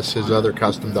products, plus his other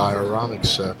custom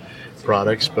dioramics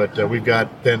products. But we've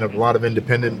got then a lot of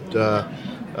independent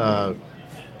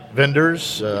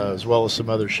vendors as well as some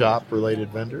other shop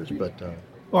related vendors. But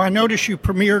well, I noticed you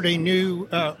premiered a new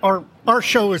our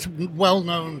show is well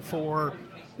known for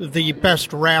the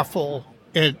best raffle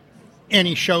at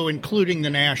any show, including the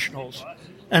Nationals.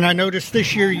 And I noticed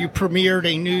this year you premiered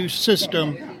a new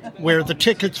system where the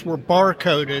tickets were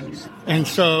barcoded, and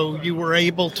so you were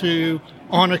able to,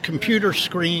 on a computer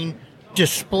screen,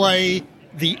 display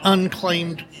the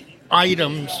unclaimed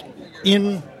items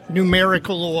in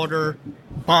numerical order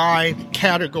by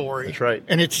category. That's right.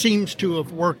 And it seems to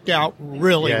have worked out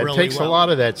really well. It takes a lot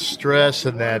of that stress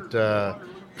and that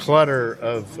clutter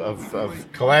of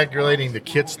coagulating the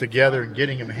kits together and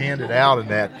getting them handed out, and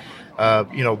that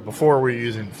before we were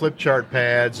using flip chart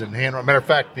pads and hand. Matter of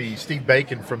fact, the Steve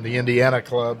Bacon from the Indiana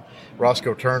club,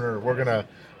 Roscoe Turner, we're going to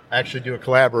actually do a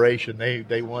collaboration. They're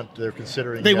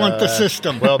considering they want the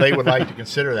system. Well, they would like to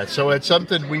consider that. So it's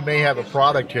something, we may have a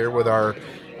product here with our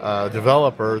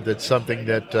developer that's something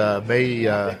that may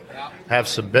have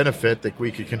some benefit that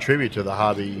we could contribute to the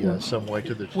hobby some way,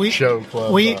 to the show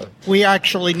club. We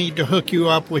actually need to hook you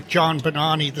up with John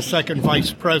Bonani, the second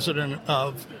vice president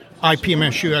of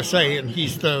IPMS USA, and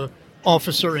he's the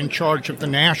officer in charge of the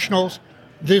Nationals.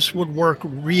 This would work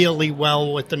really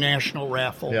well with the National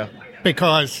Raffle,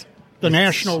 because the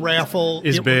National Raffle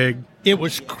is big. It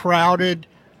was crowded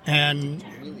and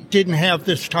didn't have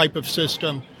this type of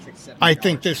system. I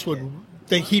think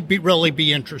he'd really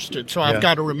be interested. So I've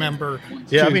got to remember.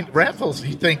 Yeah, I mean, raffles,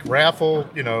 you think raffle,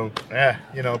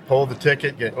 pull the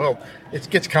ticket. It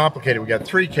gets complicated. We got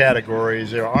 3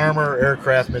 categories. There are armor,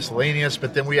 aircraft, miscellaneous,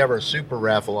 but then we have our super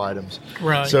raffle items.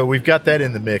 Right. So we've got that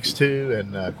in the mix too.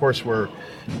 And of course we're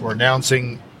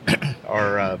announcing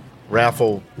our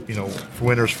raffle,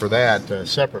 winners for that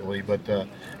separately. But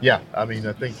I mean,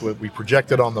 I think we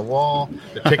projected on the wall.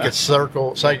 The tickets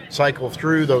cycle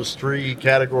through those 3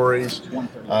 categories,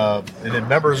 and then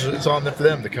members, it's on for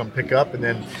them to come pick up. And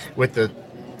then with the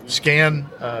scan,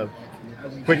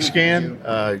 quick scan,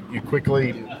 you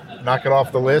quickly knock it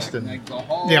off the list and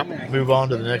move on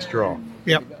to the next draw.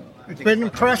 Yep, it's been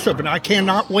impressive, and I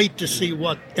cannot wait to see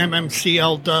what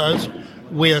MMCL does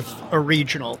with a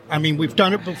regional. I mean, we've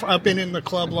done it before. I've been in the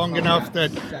club long enough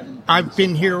that I've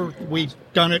been here. We've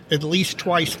done it at least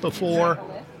twice before,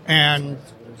 and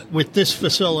with this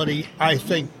facility, I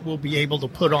think we'll be able to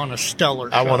put on a stellar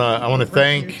show. I want to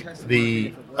thank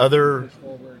the other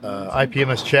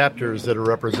IPMS chapters that are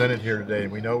represented here today.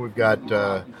 We know we've got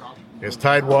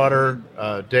Tidewater,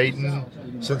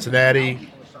 Dayton, Cincinnati,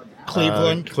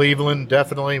 Cleveland,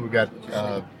 definitely. We've got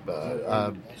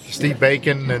Steve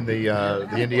Bacon and the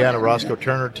Indiana Roscoe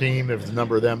Turner team. There's a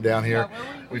number of them down here.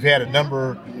 We've had a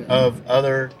number of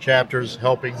other chapters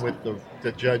helping with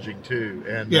the judging too,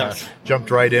 and jumped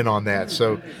right in on that.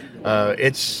 So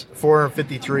it's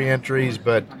 453 entries,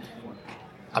 but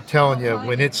I'm telling you,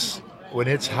 when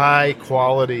it's high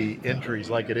quality entries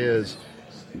like it is,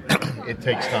 it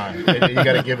takes time. You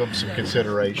got to give them some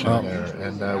consideration there.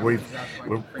 And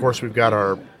of course we've got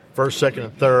our first, second,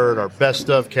 and third, our best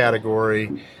of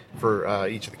category for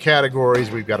each of the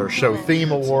categories. We've got our show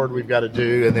theme award we've got to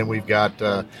do, and then we've got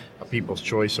a People's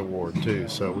Choice Award too.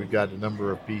 So we've got a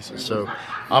number of pieces. So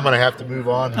I'm going to have to move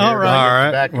on here. All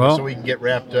right. Back so we can get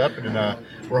wrapped up, and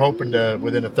we're hoping to,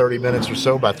 within 30 minutes or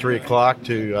so, by 3 o'clock,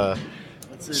 to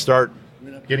start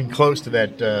getting close to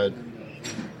that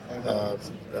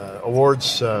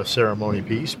awards ceremony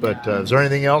piece. But is there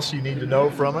anything else you need to know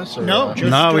from us? Or, No,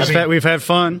 we've had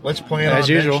fun. Let's plan as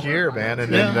on usual next year, man,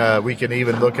 and then we can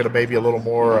even look at maybe a little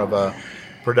more of a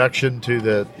production to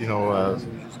the,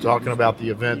 talking about the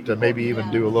event. Maybe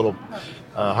even do a little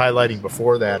highlighting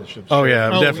before that.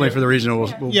 Definitely for the regional.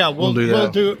 We'll do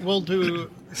that. We'll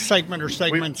do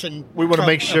segments, and we want to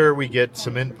make sure we get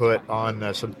some input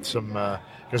on some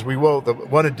because we will. The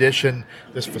one addition,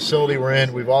 this facility we're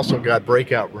in, we've also got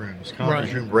breakout rooms,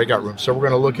 conference room, breakout rooms. So we're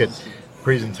going to look at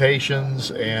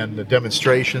presentations and the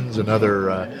demonstrations and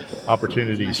other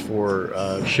opportunities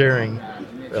for sharing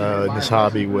in this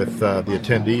hobby with the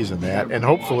attendees and that, and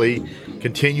hopefully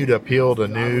continue to appeal to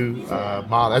new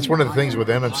model. That's one of the things with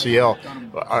MMCL.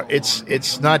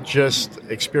 It's not just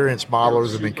experienced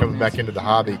modelers and then coming back into the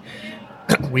hobby.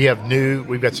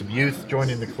 We've got some youth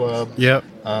joining the club. Yep.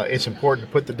 It's important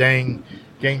to put the dang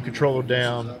game controller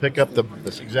down, pick up the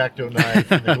X-Acto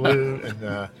knife and the glue,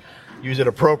 and use it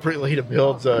appropriately to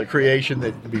build creation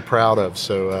that to be proud of.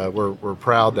 So we're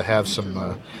proud to have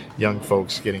some young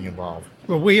folks getting involved.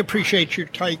 Well, we appreciate you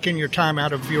taking your time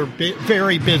out of your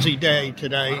very busy day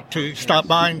today to stop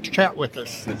by and chat with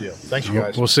us. Good deal. Thanks, you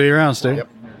guys. We'll see you around, Steve. Yep.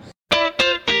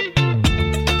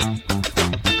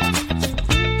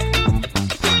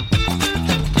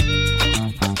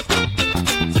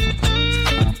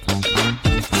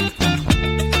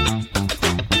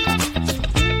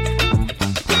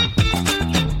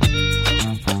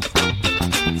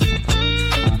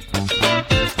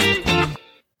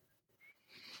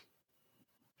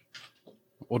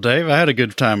 Well, Dave, I had a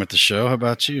good time at the show. How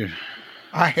about you?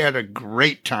 I had a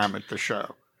great time at the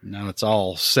show. Now it's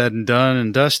all said and done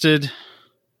and dusted.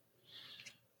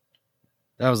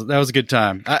 That was a good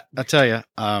time. I tell you,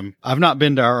 I've not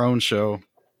been to our own show,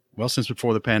 since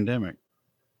before the pandemic.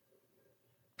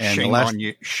 And Shame on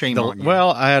you. Shame on you.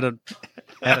 Well, I had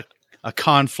a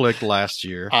conflict last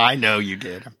year. I know you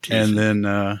did. I'm teasing. And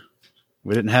then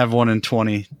we didn't have one in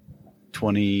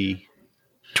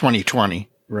 2020.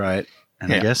 Right.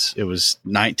 And I guess it was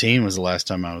 19 was the last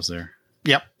time I was there.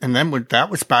 Yep. And then that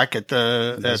was back at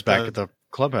the at the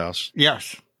clubhouse.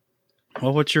 Yes.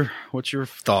 Well, what's your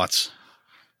thoughts?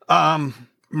 I'm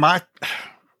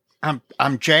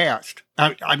jazzed.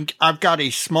 I've got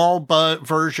a small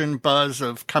buzz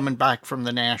of coming back from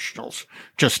the Nationals,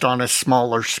 just on a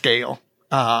smaller scale.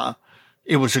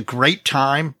 It was a great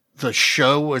time. The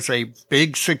show was a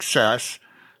big success.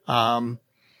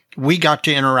 We got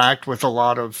to interact with a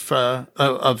lot of the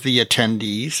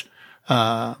attendees,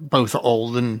 both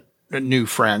old and new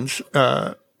friends.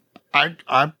 I'm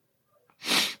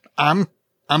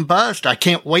buzzed. I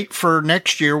can't wait for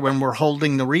next year when we're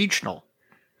holding the regional.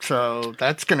 So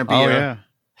that's going to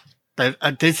be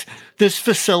this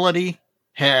facility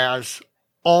has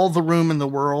all the room in the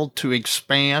world to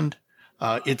expand.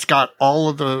 It's got all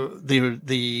of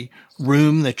the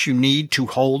room that you need to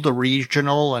hold a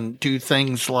regional and do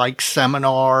things like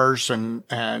seminars and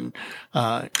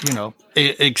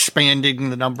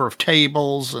expanding the number of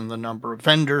tables and the number of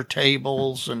vendor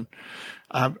tables. And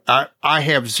I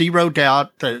have zero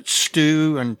doubt that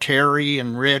Stu and Terry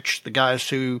and Rich, the guys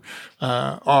who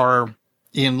are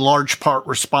in large part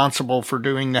responsible for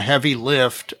doing the heavy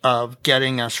lift of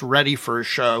getting us ready for a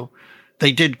show,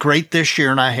 they did great this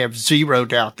year, and I have zero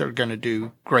doubt they're going to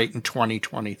do great in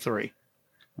 2023.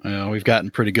 Well, we've gotten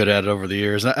pretty good at it over the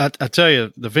years. I tell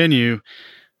you, the venue,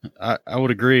 I would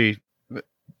agree.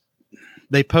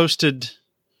 They posted,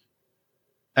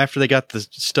 after they got the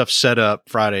stuff set up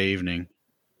Friday evening,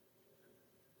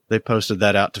 they posted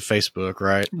that out to Facebook,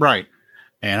 right? Right.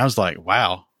 And I was like,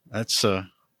 wow, it's a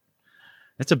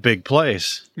big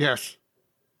place. Yes.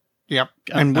 Yep.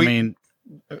 And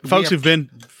folks who've been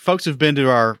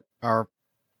to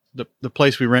the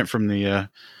place we rent from the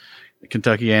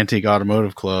Kentucky Antique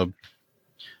Automotive Club,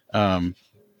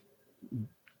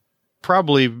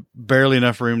 probably barely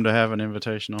enough room to have an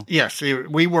invitational. Yes,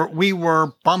 we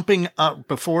were bumping up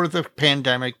before the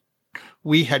pandemic.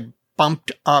 We had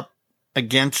bumped up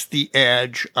against the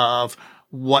edge of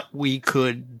what we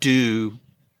could do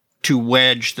to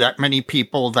wedge that many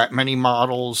people, that many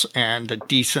models, and a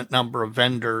decent number of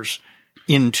vendors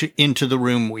into the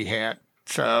room we had.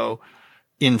 So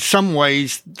in some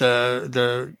ways,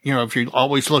 if you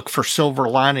always look for silver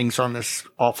linings on this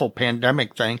awful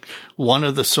pandemic thing, one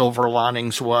of the silver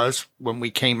linings was when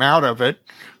we came out of it,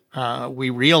 we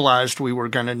realized we were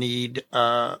going to need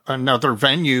another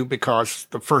venue because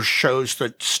the first shows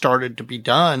that started to be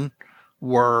done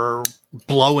were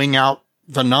blowing out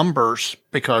the numbers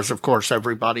because, of course,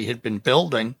 everybody had been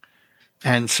building.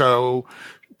 And so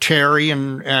Terry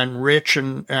and Rich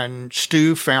and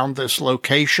Stu found this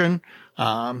location.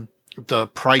 The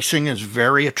pricing is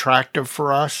very attractive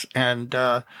for us, and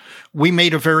we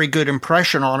made a very good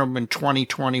impression on them in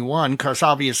 2021 because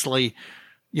obviously,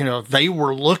 they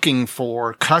were looking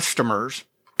for customers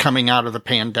coming out of the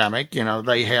pandemic.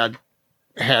 They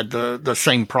had the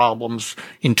same problems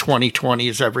in 2020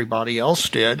 as everybody else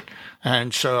did.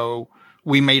 And so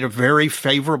we made a very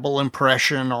favorable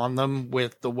impression on them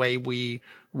with the way we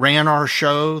ran our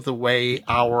show, the way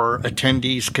our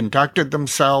attendees conducted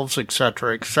themselves, et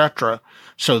cetera, et cetera.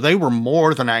 So they were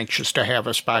more than anxious to have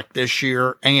us back this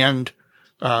year and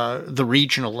the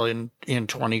regional in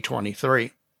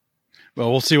 2023. Well,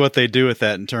 we'll see what they do with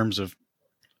that in terms of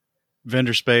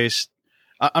vendor space.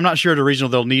 I'm not sure at a regional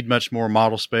they'll need much more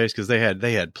model space because they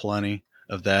had plenty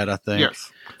of that, I think.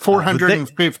 Yes.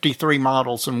 453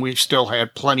 models, and we still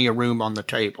had plenty of room on the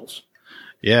tables.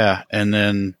 Yeah, and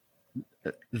then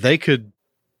they could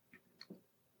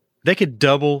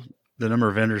double the number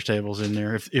of vendors tables in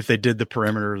there if they did the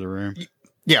perimeter of the room.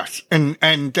 Yes,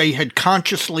 and they had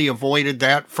consciously avoided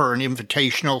that for an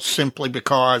invitational simply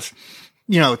because,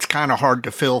 it's kind of hard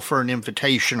to fill for an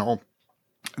invitational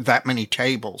that many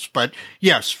tables. But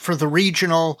yes, for the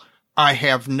regional, I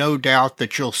have no doubt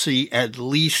that you'll see at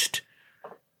least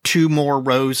 2 more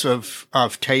rows of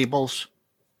tables.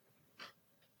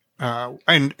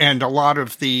 And a lot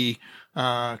of the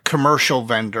commercial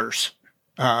vendors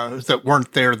that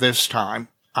weren't there this time,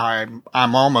 I'm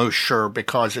almost sure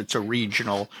because it's a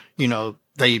regional,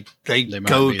 they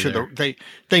go to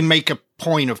they make a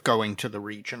point of going to the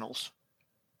regionals.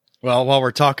 Well, while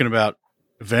we're talking about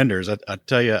vendors, I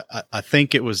tell you, I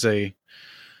think it was a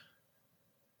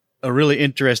really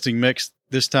interesting mix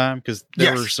this time because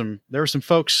there were some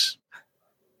folks.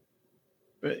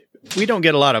 We don't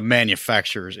get a lot of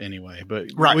manufacturers anyway, but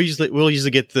right. we'll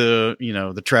usually get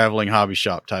the traveling hobby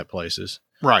shop type places,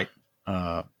 right?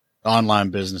 Online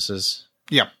businesses,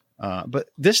 yeah. But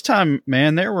this time,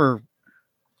 man, there were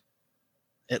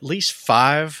at least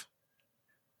 5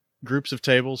 groups of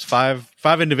tables, five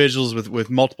individuals with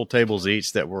multiple tables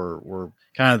each that were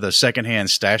kind of the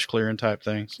secondhand stash clearing type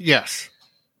things. Yes.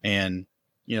 And,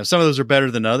 some of those are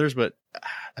better than others, but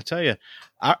I tell you,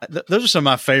 those are some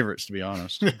of my favorites, to be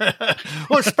honest.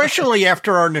 Well, especially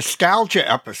after our nostalgia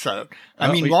episode.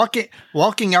 I mean,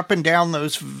 walking up and down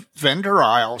those vendor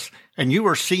aisles, and you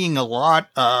were seeing a lot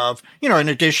of, in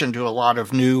addition to a lot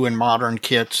of new and modern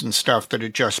kits and stuff that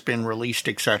had just been released,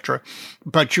 etc.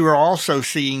 But you were also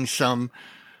seeing some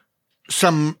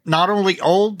not only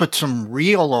old, but some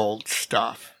real old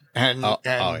stuff. And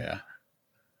yeah.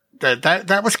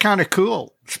 That was kind of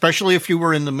cool, especially if you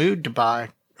were in the mood to buy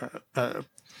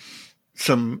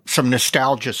some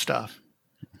nostalgia stuff.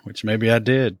 Which maybe I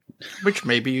did. Which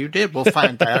maybe you did. We'll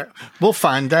find that. We'll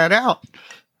find that out.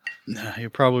 You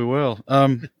probably will.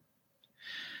 I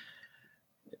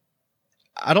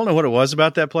don't know what it was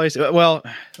about that place. Well,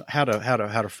 how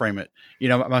to frame it.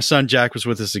 My son Jack was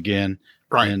with us again,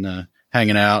 right, and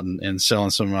hanging out and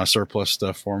selling some of my surplus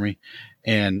stuff for me.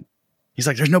 And he's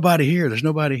like, "There's nobody here. There's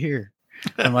nobody here."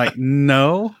 I'm like,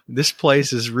 "No, this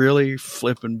place is really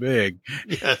flipping big."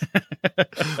 Yeah.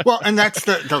 Well, and that's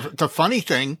the funny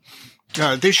thing.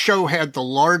 This show had the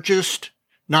largest,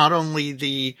 not only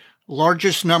the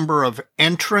largest number of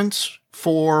entrants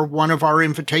for one of our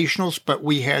invitationals, but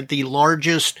we had the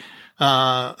largest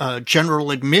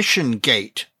general admission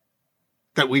gate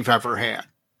that we've ever had.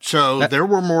 So there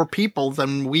were more people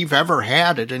than we've ever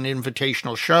had at an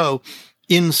invitational show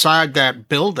inside that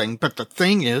building. But the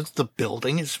thing is, the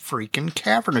building is freaking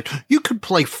cavernous. You could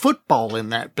play football in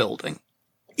that building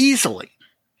easily.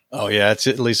 Oh, yeah. It's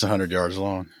at least 100 yards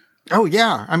long. Oh,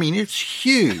 yeah. I mean, it's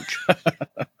huge.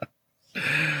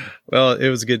 Well, it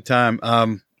was a good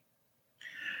time.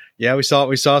 Yeah, we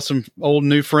saw some old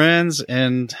new friends,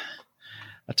 and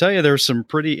I tell you, there were some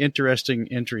pretty interesting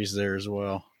entries there as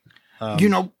well.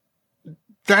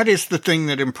 That is the thing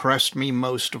that impressed me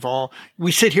most of all.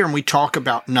 We sit here and we talk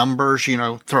about numbers,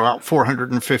 throw out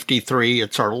 453.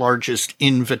 It's our largest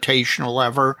invitational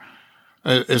ever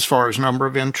as far as number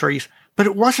of entries. But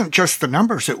it wasn't just the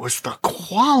numbers. It was the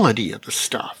quality of the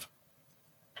stuff.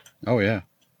 Oh, yeah.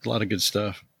 A lot of good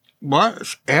stuff.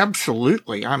 Was.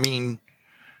 Absolutely. I mean,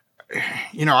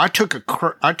 I took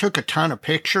a ton of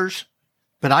pictures,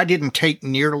 but I didn't take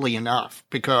nearly enough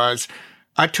because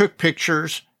I took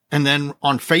pictures and then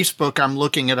on Facebook, I'm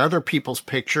looking at other people's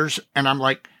pictures and I'm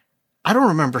like, I don't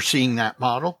remember seeing that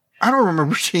model.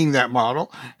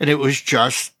 And it was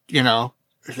just,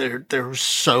 there was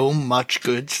so much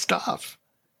good stuff.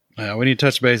 We need to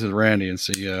touch base with Randy and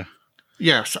see.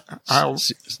 Yes.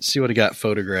 See what he got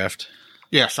photographed.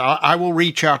 Yes, I will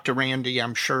reach out to Randy.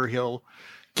 I'm sure he'll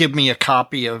give me a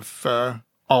copy of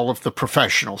all of the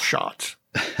professional shots.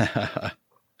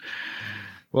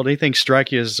 Well, do you think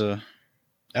Strike is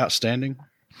outstanding?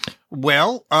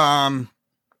 Well,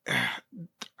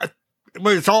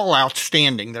 it's all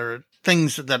outstanding. There are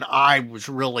things that I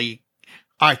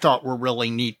thought were really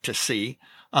neat to see.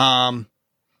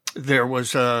 There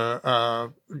was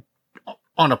on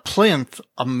a plinth,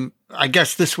 I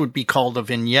guess this would be called a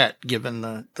vignette, given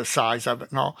the size of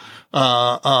it and all,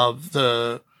 of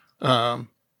the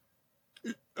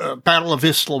Battle of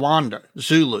Islamanda,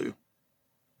 Zulu.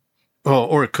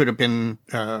 Or it could have been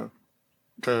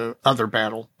the other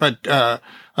battle. But, a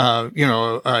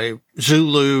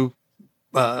Zulu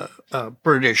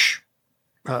British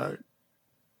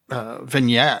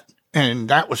vignette, and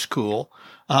that was cool.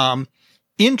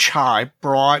 Inch High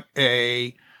brought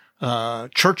a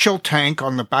Churchill tank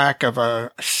on the back of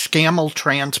a Scammell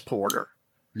transporter.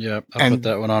 Yep, I put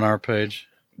that one on our page.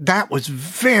 That was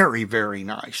very, very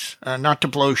nice. Not to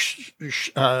blow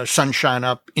sunshine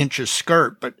up Inch's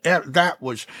skirt, but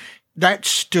that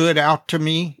stood out to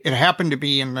me. It happened to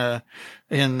be in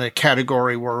the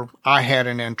category where I had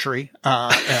an entry,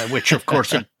 which of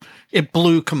course it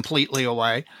blew completely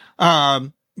away.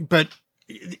 But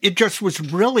it just was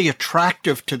really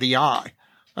attractive to the eye.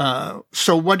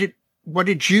 So what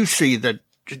did you see that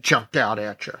jumped out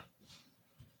at you?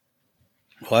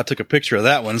 Well, I took a picture of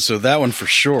that one, so that one for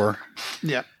sure.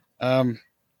 Yeah.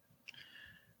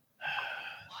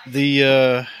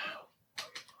 The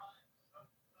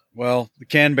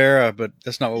Canberra, but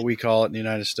that's not what we call it in the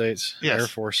United States. Yes. Air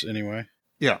Force, anyway.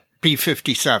 Yeah.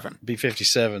 B-57.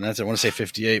 B-57. That's it. I want to say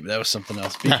 58, but that was something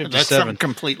else. B-57. That's something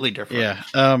completely different.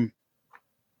 Yeah.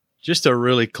 Just a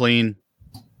really clean,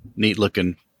 neat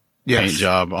looking paint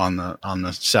job on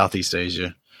the Southeast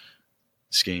Asia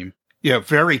scheme. Yeah,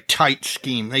 very tight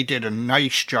scheme. They did a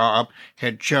nice job.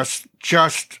 Had just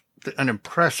an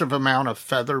impressive amount of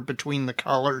feather between the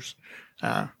colors.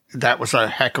 That was a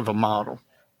heck of a model.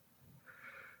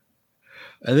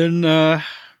 And then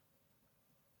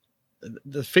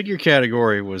the figure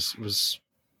category was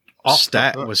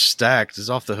stacked. It's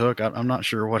off the hook. I'm not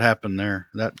sure what happened there.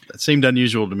 That seemed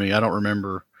unusual to me. I don't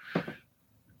remember.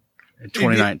 In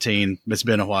 2019, it's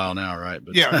been a while now, right?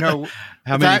 But yeah, no.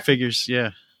 How many figures?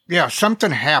 Yeah. Yeah,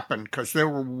 something happened because there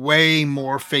were way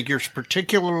more figures,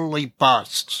 particularly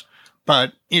busts.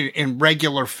 But in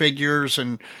regular figures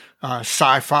and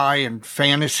sci-fi and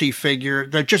fantasy figure,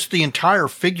 just the entire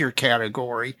figure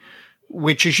category,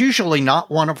 which is usually not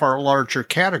one of our larger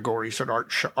categories at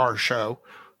our show,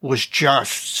 was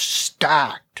just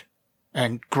stacked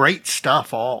and great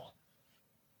stuff all.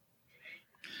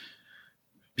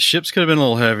 Ships could have been a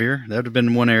little heavier. That would have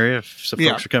been one area if some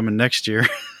folks are coming next year.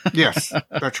 Yes,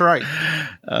 that's right.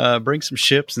 Bring some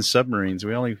ships and submarines.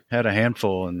 We only had a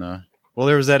handful. And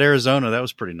there was that Arizona. That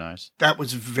was pretty nice. That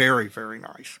was very, very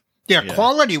nice. Yeah.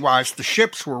 Quality-wise, the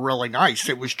ships were really nice.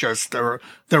 It was just there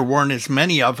weren't as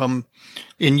many of them.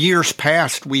 In years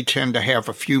past, we tend to have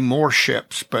a few more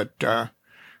ships, but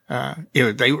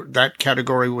that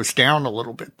category was down a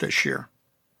little bit this year.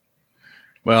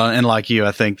 Well, and like you,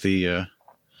 I think the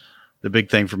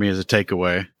big thing for me as a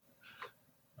takeaway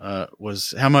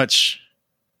was how much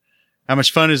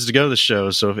fun it is to go to the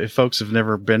show. So if folks have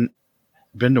never been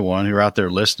to one, who are out there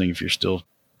listening, if you're still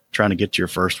trying to get to your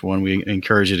first one, we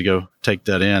encourage you to go take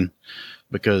that in,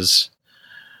 because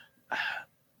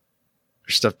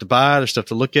there's stuff to buy, there's stuff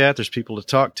to look at, there's people to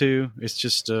talk to. It's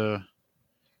just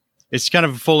it's kind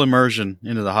of a full immersion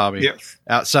into the hobby,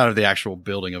 outside of the actual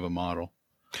building of a model.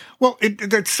 Well,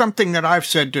 that's something that I've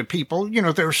said to people.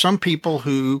 There are some people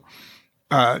who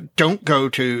don't go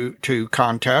to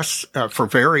contests for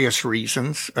various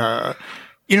reasons.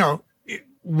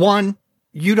 One,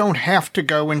 you don't have to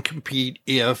go and compete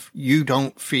if you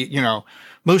don't feel,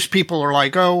 most people are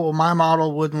like, oh, well, my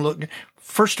model wouldn't look.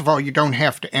 First of all, you don't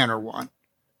have to enter one.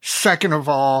 Second of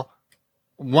all,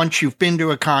 once you've been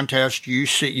to a contest,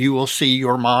 you will see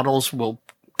your models will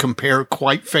compare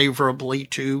quite favorably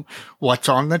to what's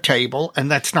on the table. And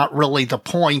that's not really the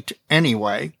point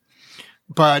anyway.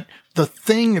 But the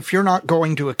thing, if you're not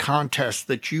going to a contest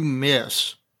that you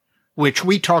miss, which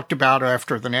we talked about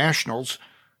after the Nationals,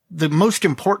 the most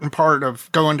important part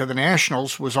of going to the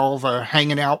Nationals was all the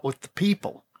hanging out with the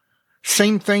people.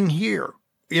 Same thing here.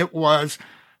 It was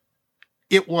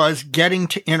getting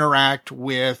to interact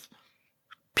with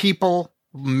people,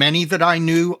 many that I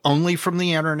knew only from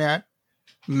the internet,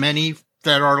 many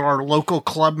that are our local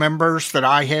club members that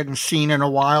I hadn't seen in a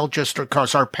while just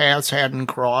because our paths hadn't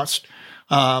crossed.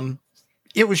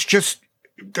 It was just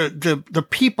the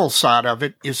people side of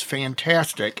it is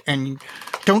fantastic, and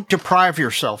don't deprive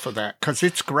yourself of that because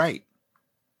it's great.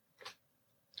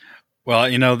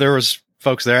 Well, there was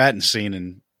folks there I hadn't seen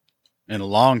in a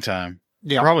long time.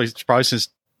 Yeah, probably since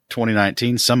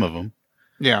 2019. Some of them.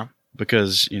 Yeah,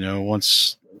 because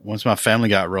once my family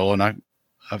got rolling,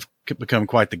 I've become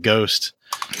quite the ghost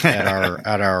at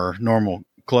our normal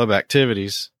club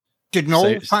activities. Did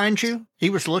Noel find you? He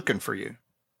was looking for you.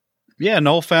 Yeah,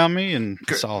 Noel found me, and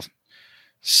I saw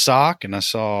Sock, and I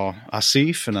saw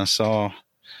Asif, and I saw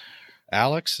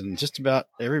Alex, and just about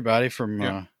everybody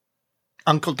from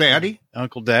Uncle Daddy,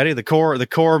 the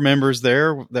core members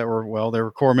there they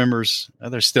were core members.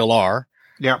 There still are.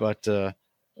 Yeah, but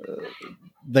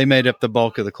they made up the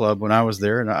bulk of the club when I was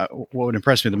there. And what would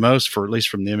impress me the most, at least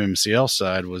from the MMCL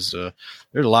side, was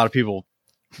there's a lot of people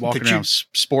walking around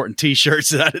sporting T-shirts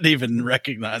that I didn't even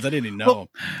recognize. I didn't even know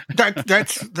them.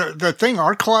 That's the thing.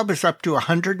 Our club is up to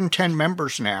 110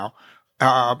 members now,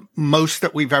 most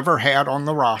that we've ever had on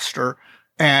the roster.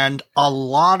 And a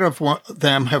lot of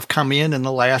them have come in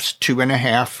the last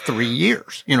 2.5, 3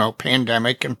 years,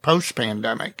 pandemic and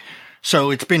post-pandemic.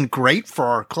 So it's been great for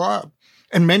our club.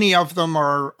 And many of them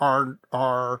are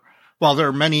there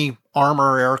are many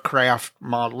armor aircraft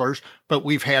modelers, but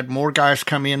we've had more guys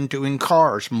come in doing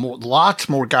cars, lots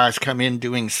more guys come in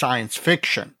doing science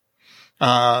fiction.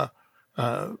 So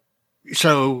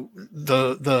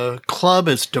the club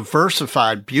is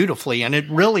diversified beautifully, and it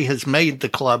really has made the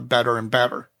club better and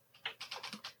better.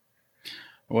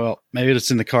 Well, maybe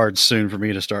it's in the cards soon for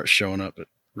me to start showing up at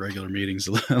regular meetings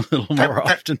a little more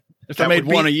often. If I made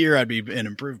one a year, I'd be an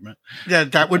improvement. Yeah,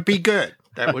 that would be good.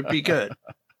 That would be good.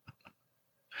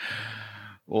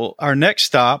 Well, our next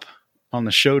stop on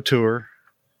the show tour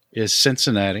is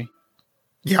Cincinnati.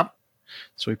 Yep.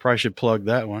 So we probably should plug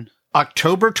that one.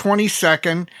 October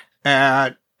 22nd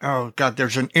at,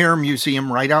 there's an air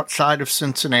museum right outside of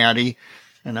Cincinnati,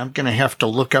 and I'm going to have to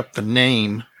look up the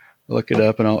name. Look it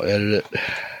up and I'll edit it.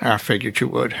 I figured you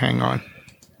would. Hang on.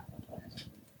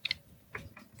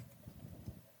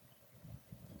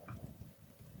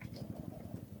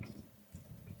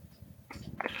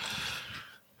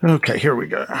 Okay, here we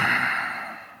go.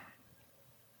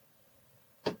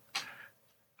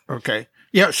 Okay.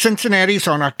 Yeah, Cincinnati's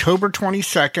on October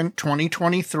 22nd,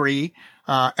 2023,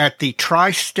 at the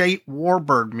Tri-State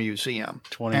Warbird Museum.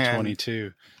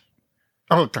 2022.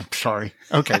 I'm sorry.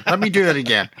 Okay, let me do that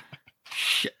again.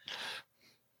 Shit.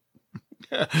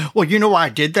 Well, you know why I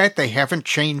did that? They haven't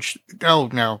changed.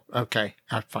 Oh, no. Okay.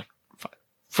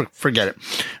 Forget it.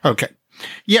 Okay.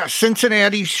 Yeah,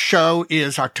 Cincinnati's show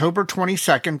is October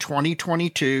 22nd,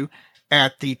 2022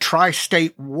 at the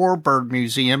Tri-State Warbird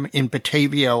Museum in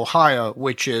Batavia, Ohio,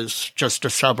 which is just a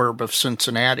suburb of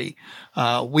Cincinnati.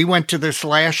 We went to this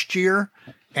last year,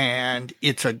 and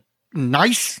it's a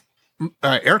nice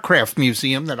aircraft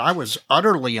museum that I was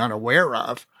utterly unaware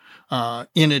of.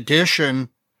 In addition,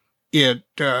 it's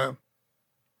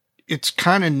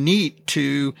kind of neat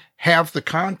to have the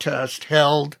contest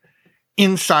held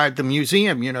inside the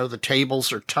museum. The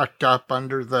tables are tucked up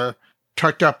under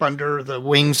the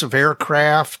wings of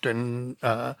aircraft and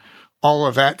all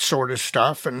of that sort of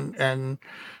stuff. And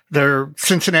their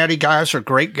Cincinnati guys are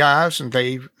great guys, and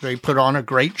they put on a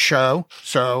great show.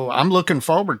 So I'm looking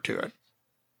forward to it.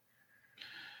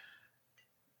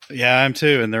 Yeah, I am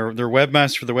too. And their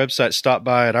webmaster for the website stopped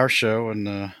by at our show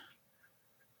and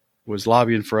was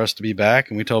lobbying for us to be back,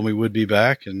 and we told him we would be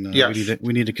back, and yes.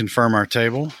 we need to confirm our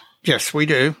table. Yes, we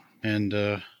do.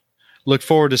 And look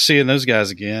forward to seeing those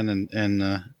guys again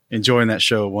and enjoying that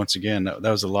show once again. That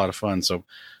was a lot of fun. So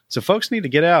folks need to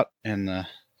get out and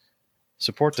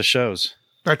support the shows.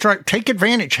 That's right. Take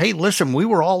advantage. Hey, listen, we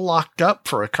were all locked up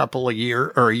for a couple of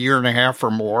years or a year and a half or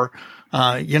more.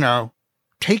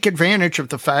 Take advantage of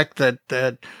the fact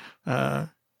that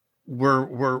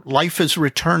life is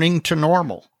returning to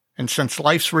normal. And since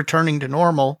life's returning to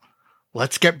normal,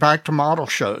 let's get back to model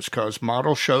shows, because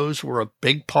model shows were a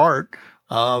big part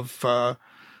of a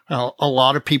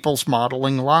lot of people's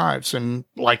modeling lives. And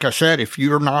like I said, if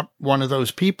you're not one of those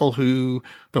people who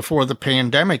before the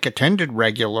pandemic attended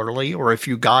regularly, or if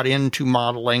you got into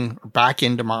modeling or back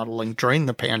into modeling during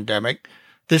the pandemic,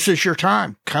 this is your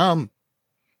time. Come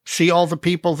see all the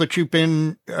people that you've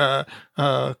been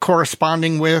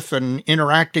corresponding with and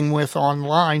interacting with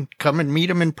online. Come and meet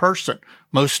them in person.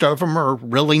 Most of them are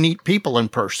really neat people in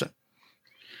person.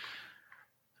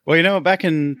 Well,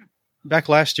 back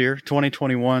last year,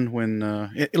 2021, when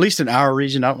at least in our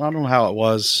region, I don't know how it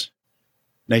was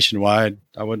nationwide.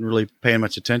 I wasn't really paying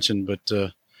much attention, but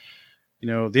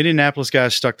the Indianapolis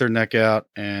guys stuck their neck out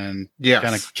and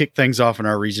kind of kicked things off in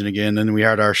our region again. Then we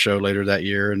had our show later that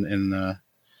year. And I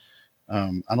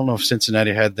don't know if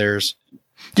Cincinnati had theirs.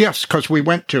 Yes, because we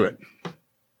went to it.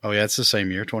 Oh, yeah, it's the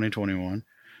same year, 2021.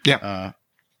 Yeah.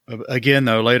 Again,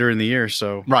 though, later in the year.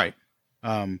 So right.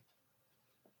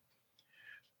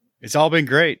 It's all been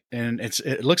great. And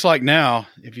it looks like now,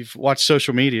 if you've watched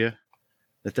social media,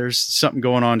 that there's something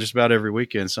going on just about every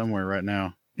weekend somewhere right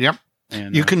now. Yep.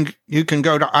 And you can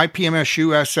go to IPMS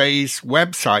USA's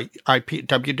website,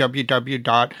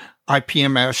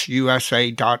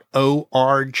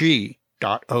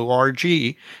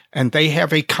 www.ipmsusa.org, and they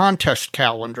have a contest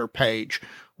calendar page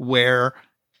where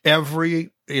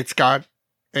it's got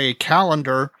a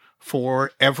calendar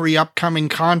for every upcoming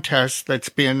contest that's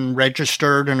been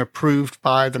registered and approved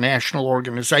by the national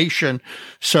organization.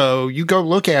 So you go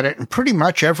look at it, and pretty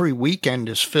much every weekend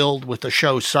is filled with a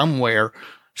show somewhere.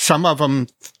 Some of them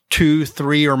 2,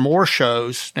 3, or more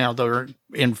shows. Now they're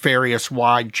in various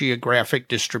wide geographic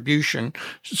distribution,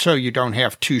 so you don't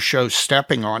have 2 shows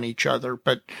stepping on each other.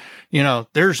 But,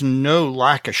 there's no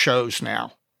lack of shows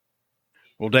now.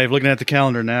 Well, Dave, looking at the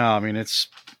calendar now, I mean, it's,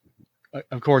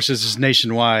 of course, this is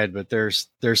nationwide, but there's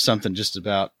something just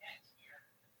about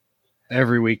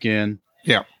every weekend.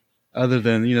 Yeah. Other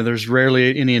than, there's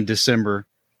rarely any in December.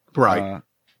 Right.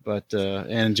 And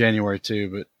in January too.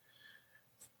 But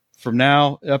from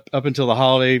now up until the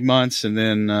holiday months, and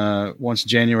then once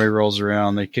January rolls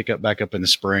around, they kick back up in the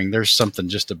spring. There's something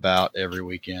just about every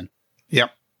weekend. Yep.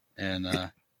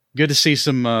 And good to see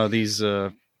some of these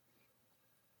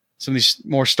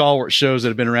more stalwart shows that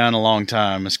have been around a long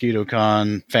time. Mosquito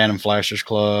Con, Phantom Flashers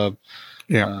Club.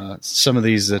 Yeah. Some of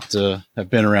these that have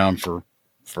been around for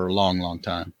a long, long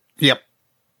time. Yep.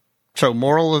 So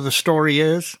moral of the story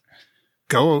is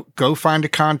go find a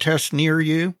contest near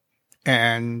you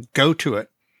and go to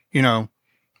it.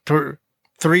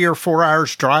 3 or 4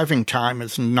 hours driving time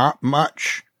is not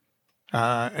much.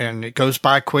 And it goes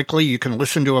by quickly. You can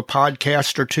listen to a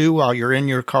podcast or 2 while you're in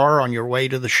your car on your way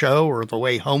to the show or the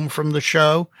way home from the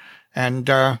show. And,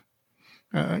 have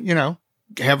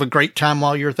a great time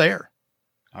while you're there.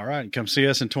 All right. Come see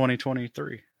us in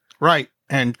 2023. Right.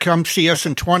 And come see us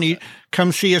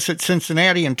at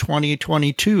Cincinnati in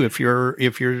 2022 if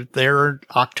you're there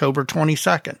October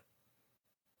 22nd.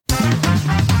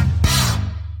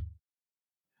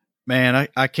 Man,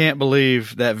 I can't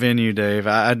believe that venue, Dave.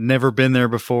 I'd never been there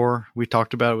before. We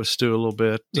talked about it with Stu a little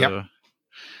bit. Yep.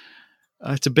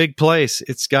 It's a big place.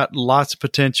 It's got lots of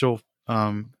potential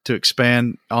to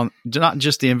expand on not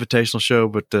just the invitational show,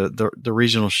 but the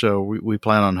regional show we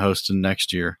plan on hosting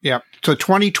next year. Yeah. So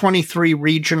 2023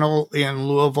 regional in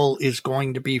Louisville is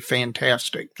going to be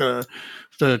fantastic. The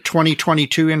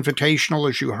 2022 invitational,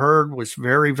 as you heard, was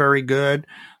very, very good.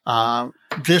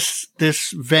 This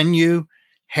venue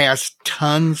has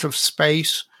tons of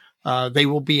space. They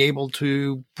will be able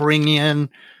to bring in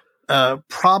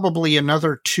probably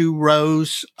another 2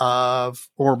 rows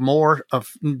or more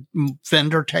of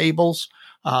vendor tables.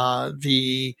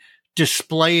 The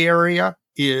display area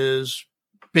is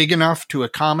big enough to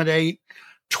accommodate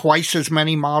twice as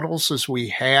many models as we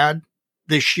had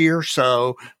this year,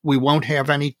 so we won't have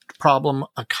any problem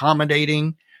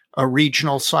accommodating a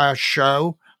regional size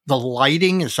show. The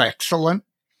lighting is excellent.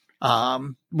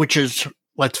 Which is,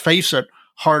 let's face it,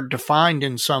 hard to find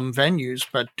in some venues,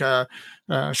 but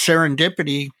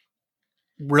Serendipity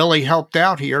really helped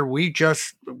out here. We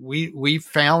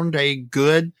found a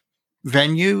good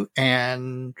venue,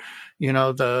 and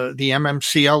the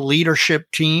MMCL leadership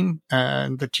team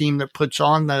and the team that puts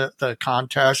on the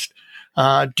contest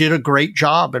did a great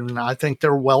job, and I think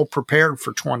they're well prepared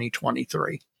for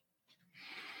 2023.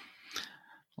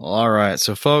 All right,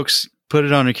 so folks, put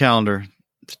it on your calendar.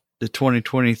 The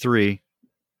 2023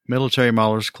 Military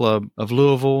Modelers Club of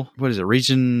Louisville. What is it?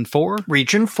 Region 4?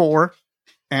 Region 4.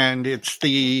 And it's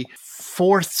the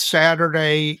 4th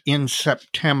Saturday in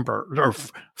September, or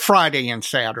Friday and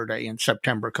Saturday in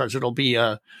September, because it'll be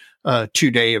a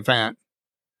 2-day event.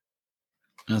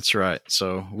 That's right.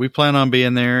 So we plan on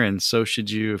being there, and so should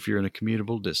you if you're in a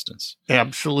commutable distance.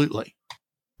 Absolutely.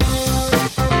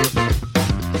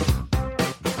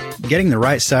 Getting the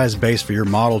right size base for your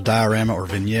model, diorama, or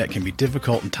vignette can be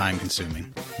difficult and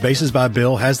time-consuming. Bases by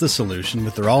Bill has the solution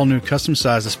with their all-new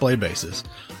custom-size display bases,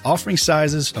 offering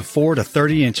sizes of 4 to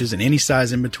 30 inches and any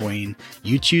size in between.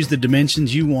 You choose the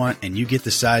dimensions you want and you get the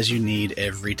size you need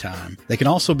every time. They can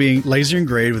also be laser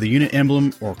engraved with a unit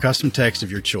emblem or custom text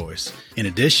of your choice. In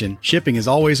addition, shipping is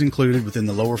always included within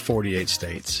the lower 48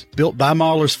 states. Built by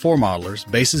modelers for modelers,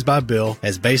 Bases by Bill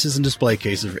has bases and display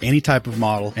cases for any type of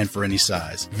model and for any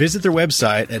size. Visit their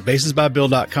website at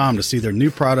basesbybill.com to see their new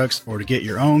products or to get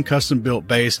your own custom-built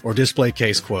base or display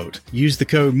case quote. Use the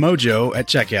code MOJO at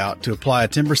checkout to apply a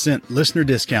 10% listener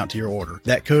discount to your order.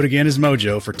 That code again is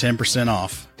MOJO for 10%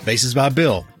 off. Bases by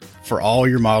Bill for all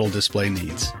your model display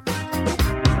needs.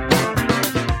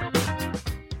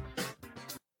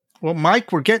 Well,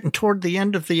 Mike, we're getting toward the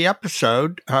end of the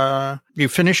episode. You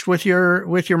finished with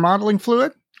your modeling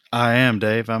fluid? I am,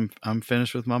 Dave. I'm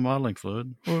finished with my modeling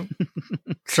fluid.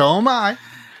 So am I.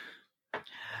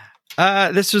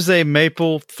 This was a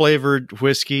maple flavored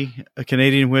whiskey, a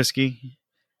Canadian whiskey.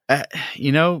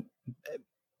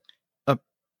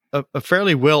 A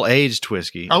fairly well aged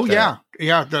whiskey. Oh yeah.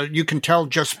 You can tell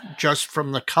just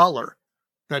from the color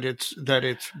that it's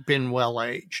been well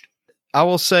aged. I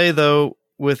will say though,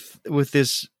 with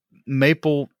this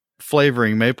maple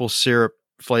flavoring, maple syrup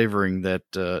flavoring, that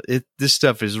this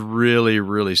stuff is really,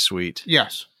 really sweet.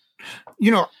 Yes.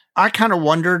 I kind of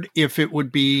wondered if it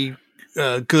would be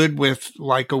good with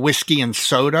like a whiskey and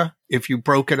soda. If you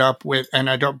broke it up with,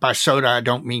 and by soda, I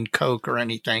don't mean Coke or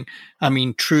anything. I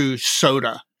mean true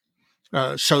soda,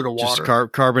 soda water.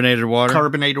 Just carbonated water.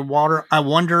 Carbonated water. I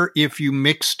wonder if you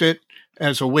mixed it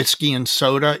as a whiskey and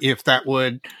soda, if that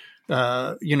would,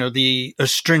 the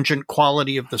astringent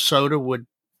quality of the soda would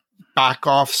back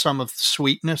off some of the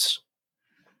sweetness.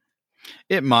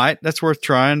 It might. That's worth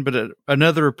trying. But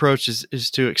another approach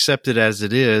is to accept it as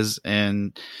it is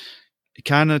and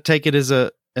kind of take it as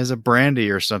a brandy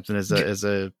or something, as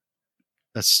a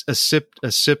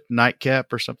sip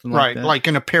nightcap or something like that. Right, like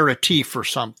an aperitif or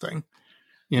something.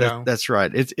 That's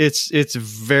right. It's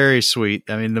very sweet.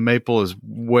 I mean, the maple is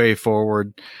way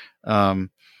forward.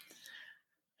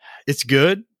 It's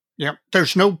good. Yep.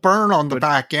 There's no burn on the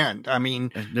back end. I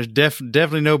mean, there's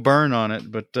definitely no burn on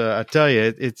it, but I tell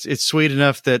you, it's sweet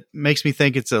enough that makes me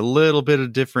think it's a little bit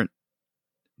of different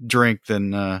drink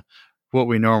than what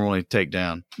we normally take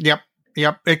down. Yep.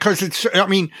 Because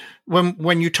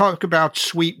when you talk about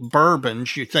sweet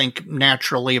bourbons, you think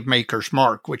naturally of Maker's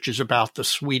Mark, which is about the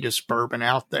sweetest bourbon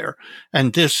out there.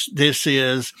 And this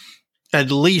is at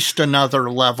least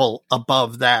another level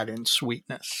above that in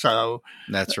sweetness. So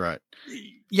that's right.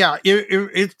 Yeah,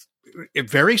 it's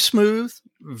very smooth,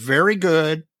 very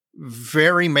good,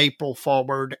 very maple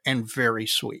forward, and very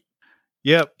sweet.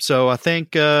 Yep. So I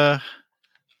think I'm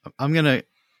going to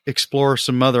explore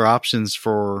some other options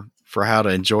for how to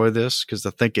enjoy this, because I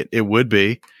think it would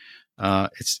be.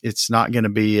 It's not going to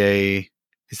be a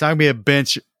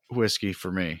bench whiskey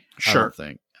for me. Sure.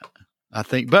 I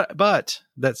think, but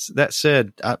that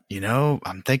said,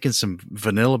 I'm thinking some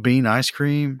vanilla bean ice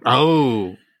cream.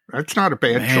 Oh. That's not a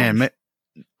bad choice.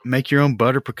 Make your own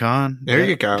butter pecan. There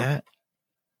you go.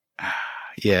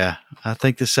 Yeah, I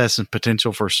think this has some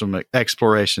potential for some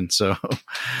exploration. So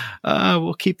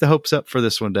we'll keep the hopes up for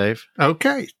this one, Dave.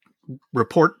 Okay.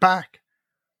 Report back.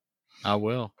 I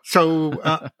will.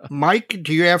 So, Mike,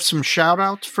 do you have some shout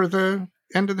outs for the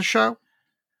end of the show?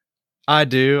 I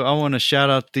do. I want to shout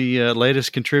out the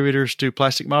latest contributors to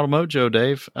Plastic Model Mojo,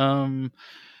 Dave.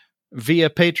 Via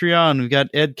Patreon, we've got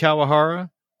Ed Kawahara,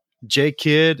 Jay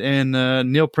Kidd, and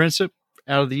Neil Princip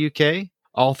out of the UK.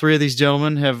 All three of these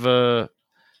gentlemen have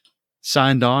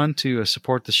signed on to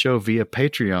support the show via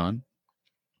Patreon.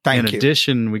 Thank you. In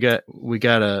addition, we got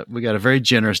a very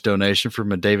generous donation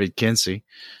from a David Kinsey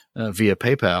via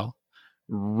PayPal.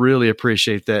 Really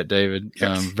appreciate that, David.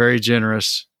 Yes. Very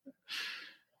generous.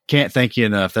 Can't thank you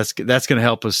enough. That's going to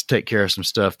help us take care of some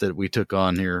stuff that we took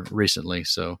on here recently.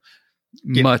 So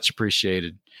much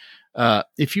appreciated.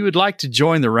 If you would like to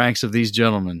join the ranks of these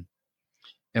gentlemen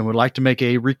and would like to make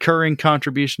a recurring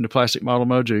contribution to Plastic Model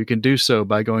Mojo, you can do so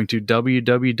by going to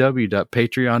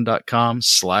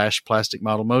www.patreon.com/Plastic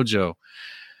Model Mojo.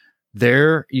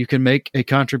 There you can make a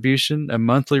contribution, a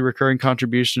monthly recurring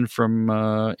contribution from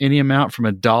any amount from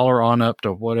 $1 on up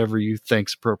to whatever you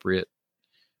think's appropriate.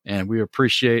 And we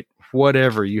appreciate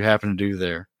whatever you happen to do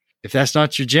there. If that's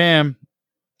not your jam,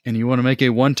 and you want to make a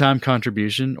one-time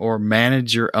contribution or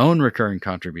manage your own recurring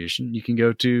contribution, you can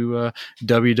go to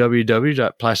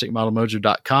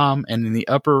www.plasticmodelmojo.com, and in the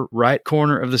upper right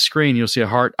corner of the screen, you'll see a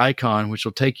heart icon, which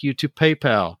will take you to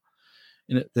PayPal.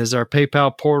 And there's our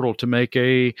PayPal portal to make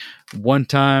a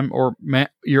one-time or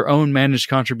your own managed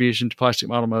contribution to Plastic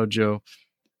Model Mojo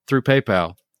through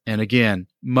PayPal. And again,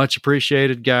 much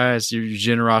appreciated, guys. Your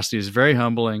generosity is very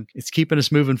humbling. It's keeping us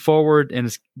moving forward, and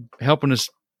it's helping us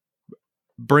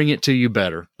bring it to you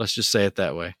better. Let's just say it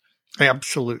that way.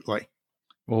 Absolutely.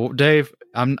 Well, Dave,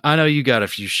 I know you got a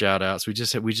few shout outs. We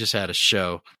just had a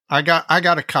show. I got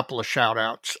a couple of shout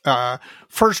outs.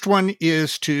 First one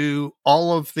is to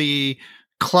all of the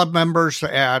club members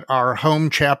at our home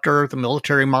chapter, the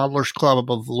Military Modelers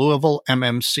Club of Louisville,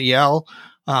 MMCL.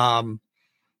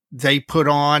 They put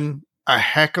on a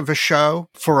heck of a show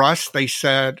for us. They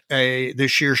said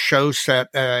this year's show set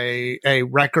a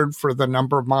record for the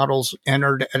number of models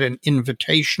entered at an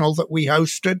invitational that we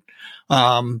hosted.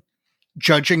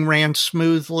 Judging ran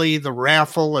smoothly. The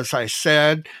raffle, as I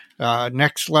said,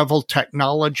 next level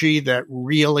technology that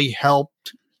really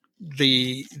helped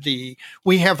we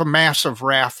have a massive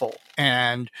raffle,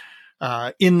 and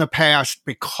in the past,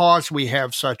 because we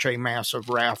have such a massive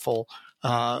raffle,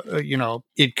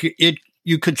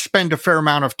 you could spend a fair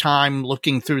amount of time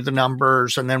looking through the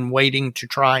numbers and then waiting to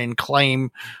try and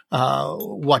claim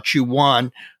what you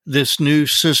won. This new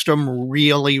system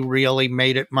really, really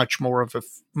made it much more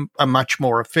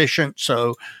efficient.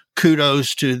 So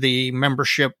kudos to the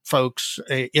membership folks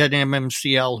at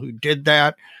MMCL who did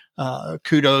that.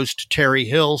 Kudos to Terry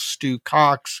Hill, Stu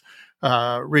Cox,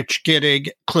 Rich Gittig,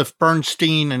 Cliff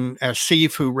Bernstein, and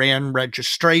Asif, who ran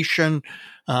registration.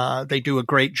 They do a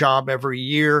great job every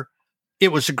year.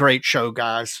 It was a great show,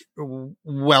 guys.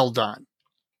 Well done.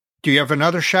 Do you have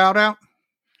another shout out?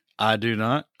 I do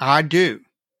not. I do.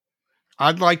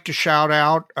 I'd like to shout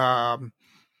out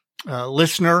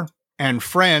listener and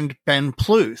friend Ben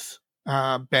Pluth.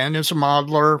 Ben is a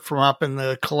modeler from up in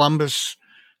the Columbus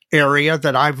area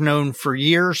that I've known for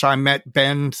years. I met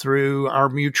Ben through our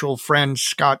mutual friend,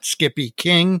 Scott Skippy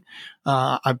King.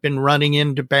 I've been running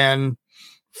into Ben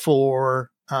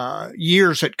for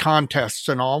years at contests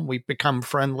and all. We've become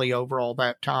friendly over all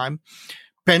that time.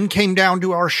 Ben came down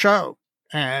to our show,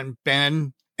 and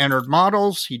Ben entered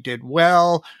models. He did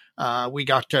well. We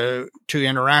got to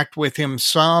interact with him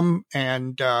some.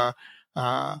 And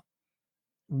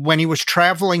when he was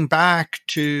traveling back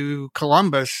to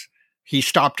Columbus, he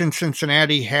stopped in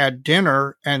Cincinnati, had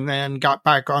dinner, and then got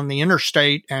back on the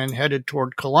interstate and headed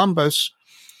toward Columbus,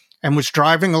 and was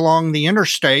driving along the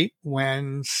interstate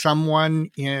when someone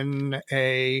in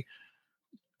a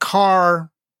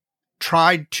car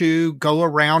tried to go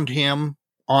around him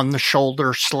on the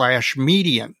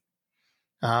shoulder/median,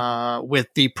 with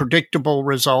the predictable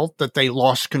result that they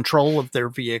lost control of their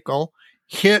vehicle,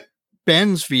 hit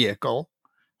Ben's vehicle,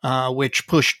 which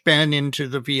pushed Ben into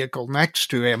the vehicle next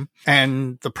to him.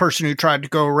 And the person who tried to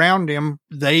go around him,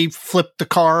 they flipped the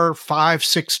car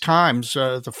 5-6 times.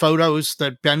 The photos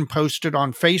that Ben posted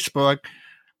on Facebook,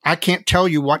 I can't tell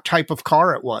you what type of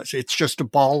car it was. It's just a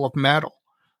ball of metal.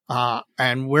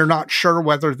 And we're not sure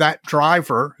whether that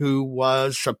driver, who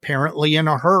was apparently in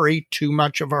a hurry, too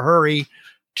much of a hurry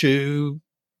to,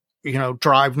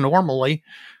 drive normally,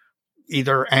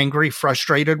 either angry,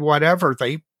 frustrated, whatever,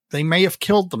 they may have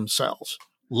killed themselves.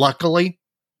 Luckily,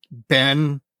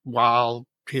 Ben, while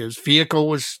his vehicle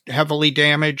was heavily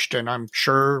damaged, and I'm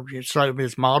sure some of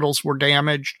his models were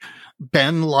damaged,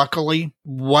 Ben, luckily,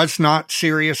 was not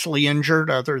seriously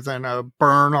injured other than a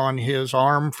burn on his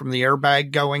arm from the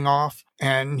airbag going off.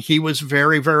 And he was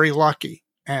very, very lucky.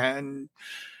 And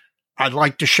I'd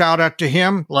like to shout out to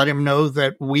him, let him know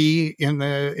that we in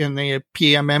the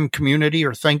PMM community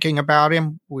are thinking about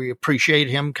him. We appreciate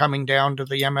him coming down to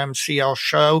the MMCL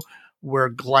show. We're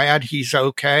glad he's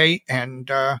okay.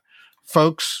 And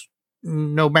folks,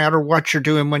 no matter what you're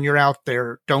doing when you're out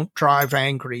there, don't drive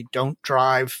angry. Don't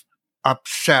drive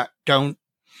upset.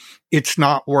 It's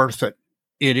not worth it.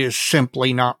 It is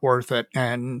simply not worth it.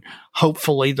 And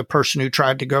hopefully the person who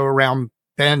tried to go around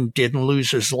Ben didn't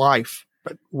lose his life.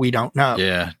 But we don't know.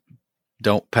 Yeah.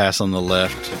 Don't pass on the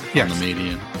left, yes. On the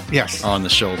median. Yes. On the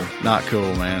shoulder. Not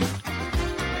cool, man.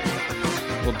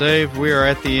 Well, Dave, we are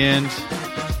at the end.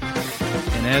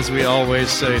 And as we always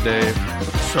say, Dave,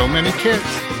 so many kids.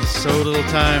 So little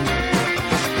time.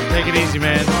 Take it easy,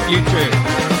 man. You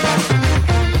too.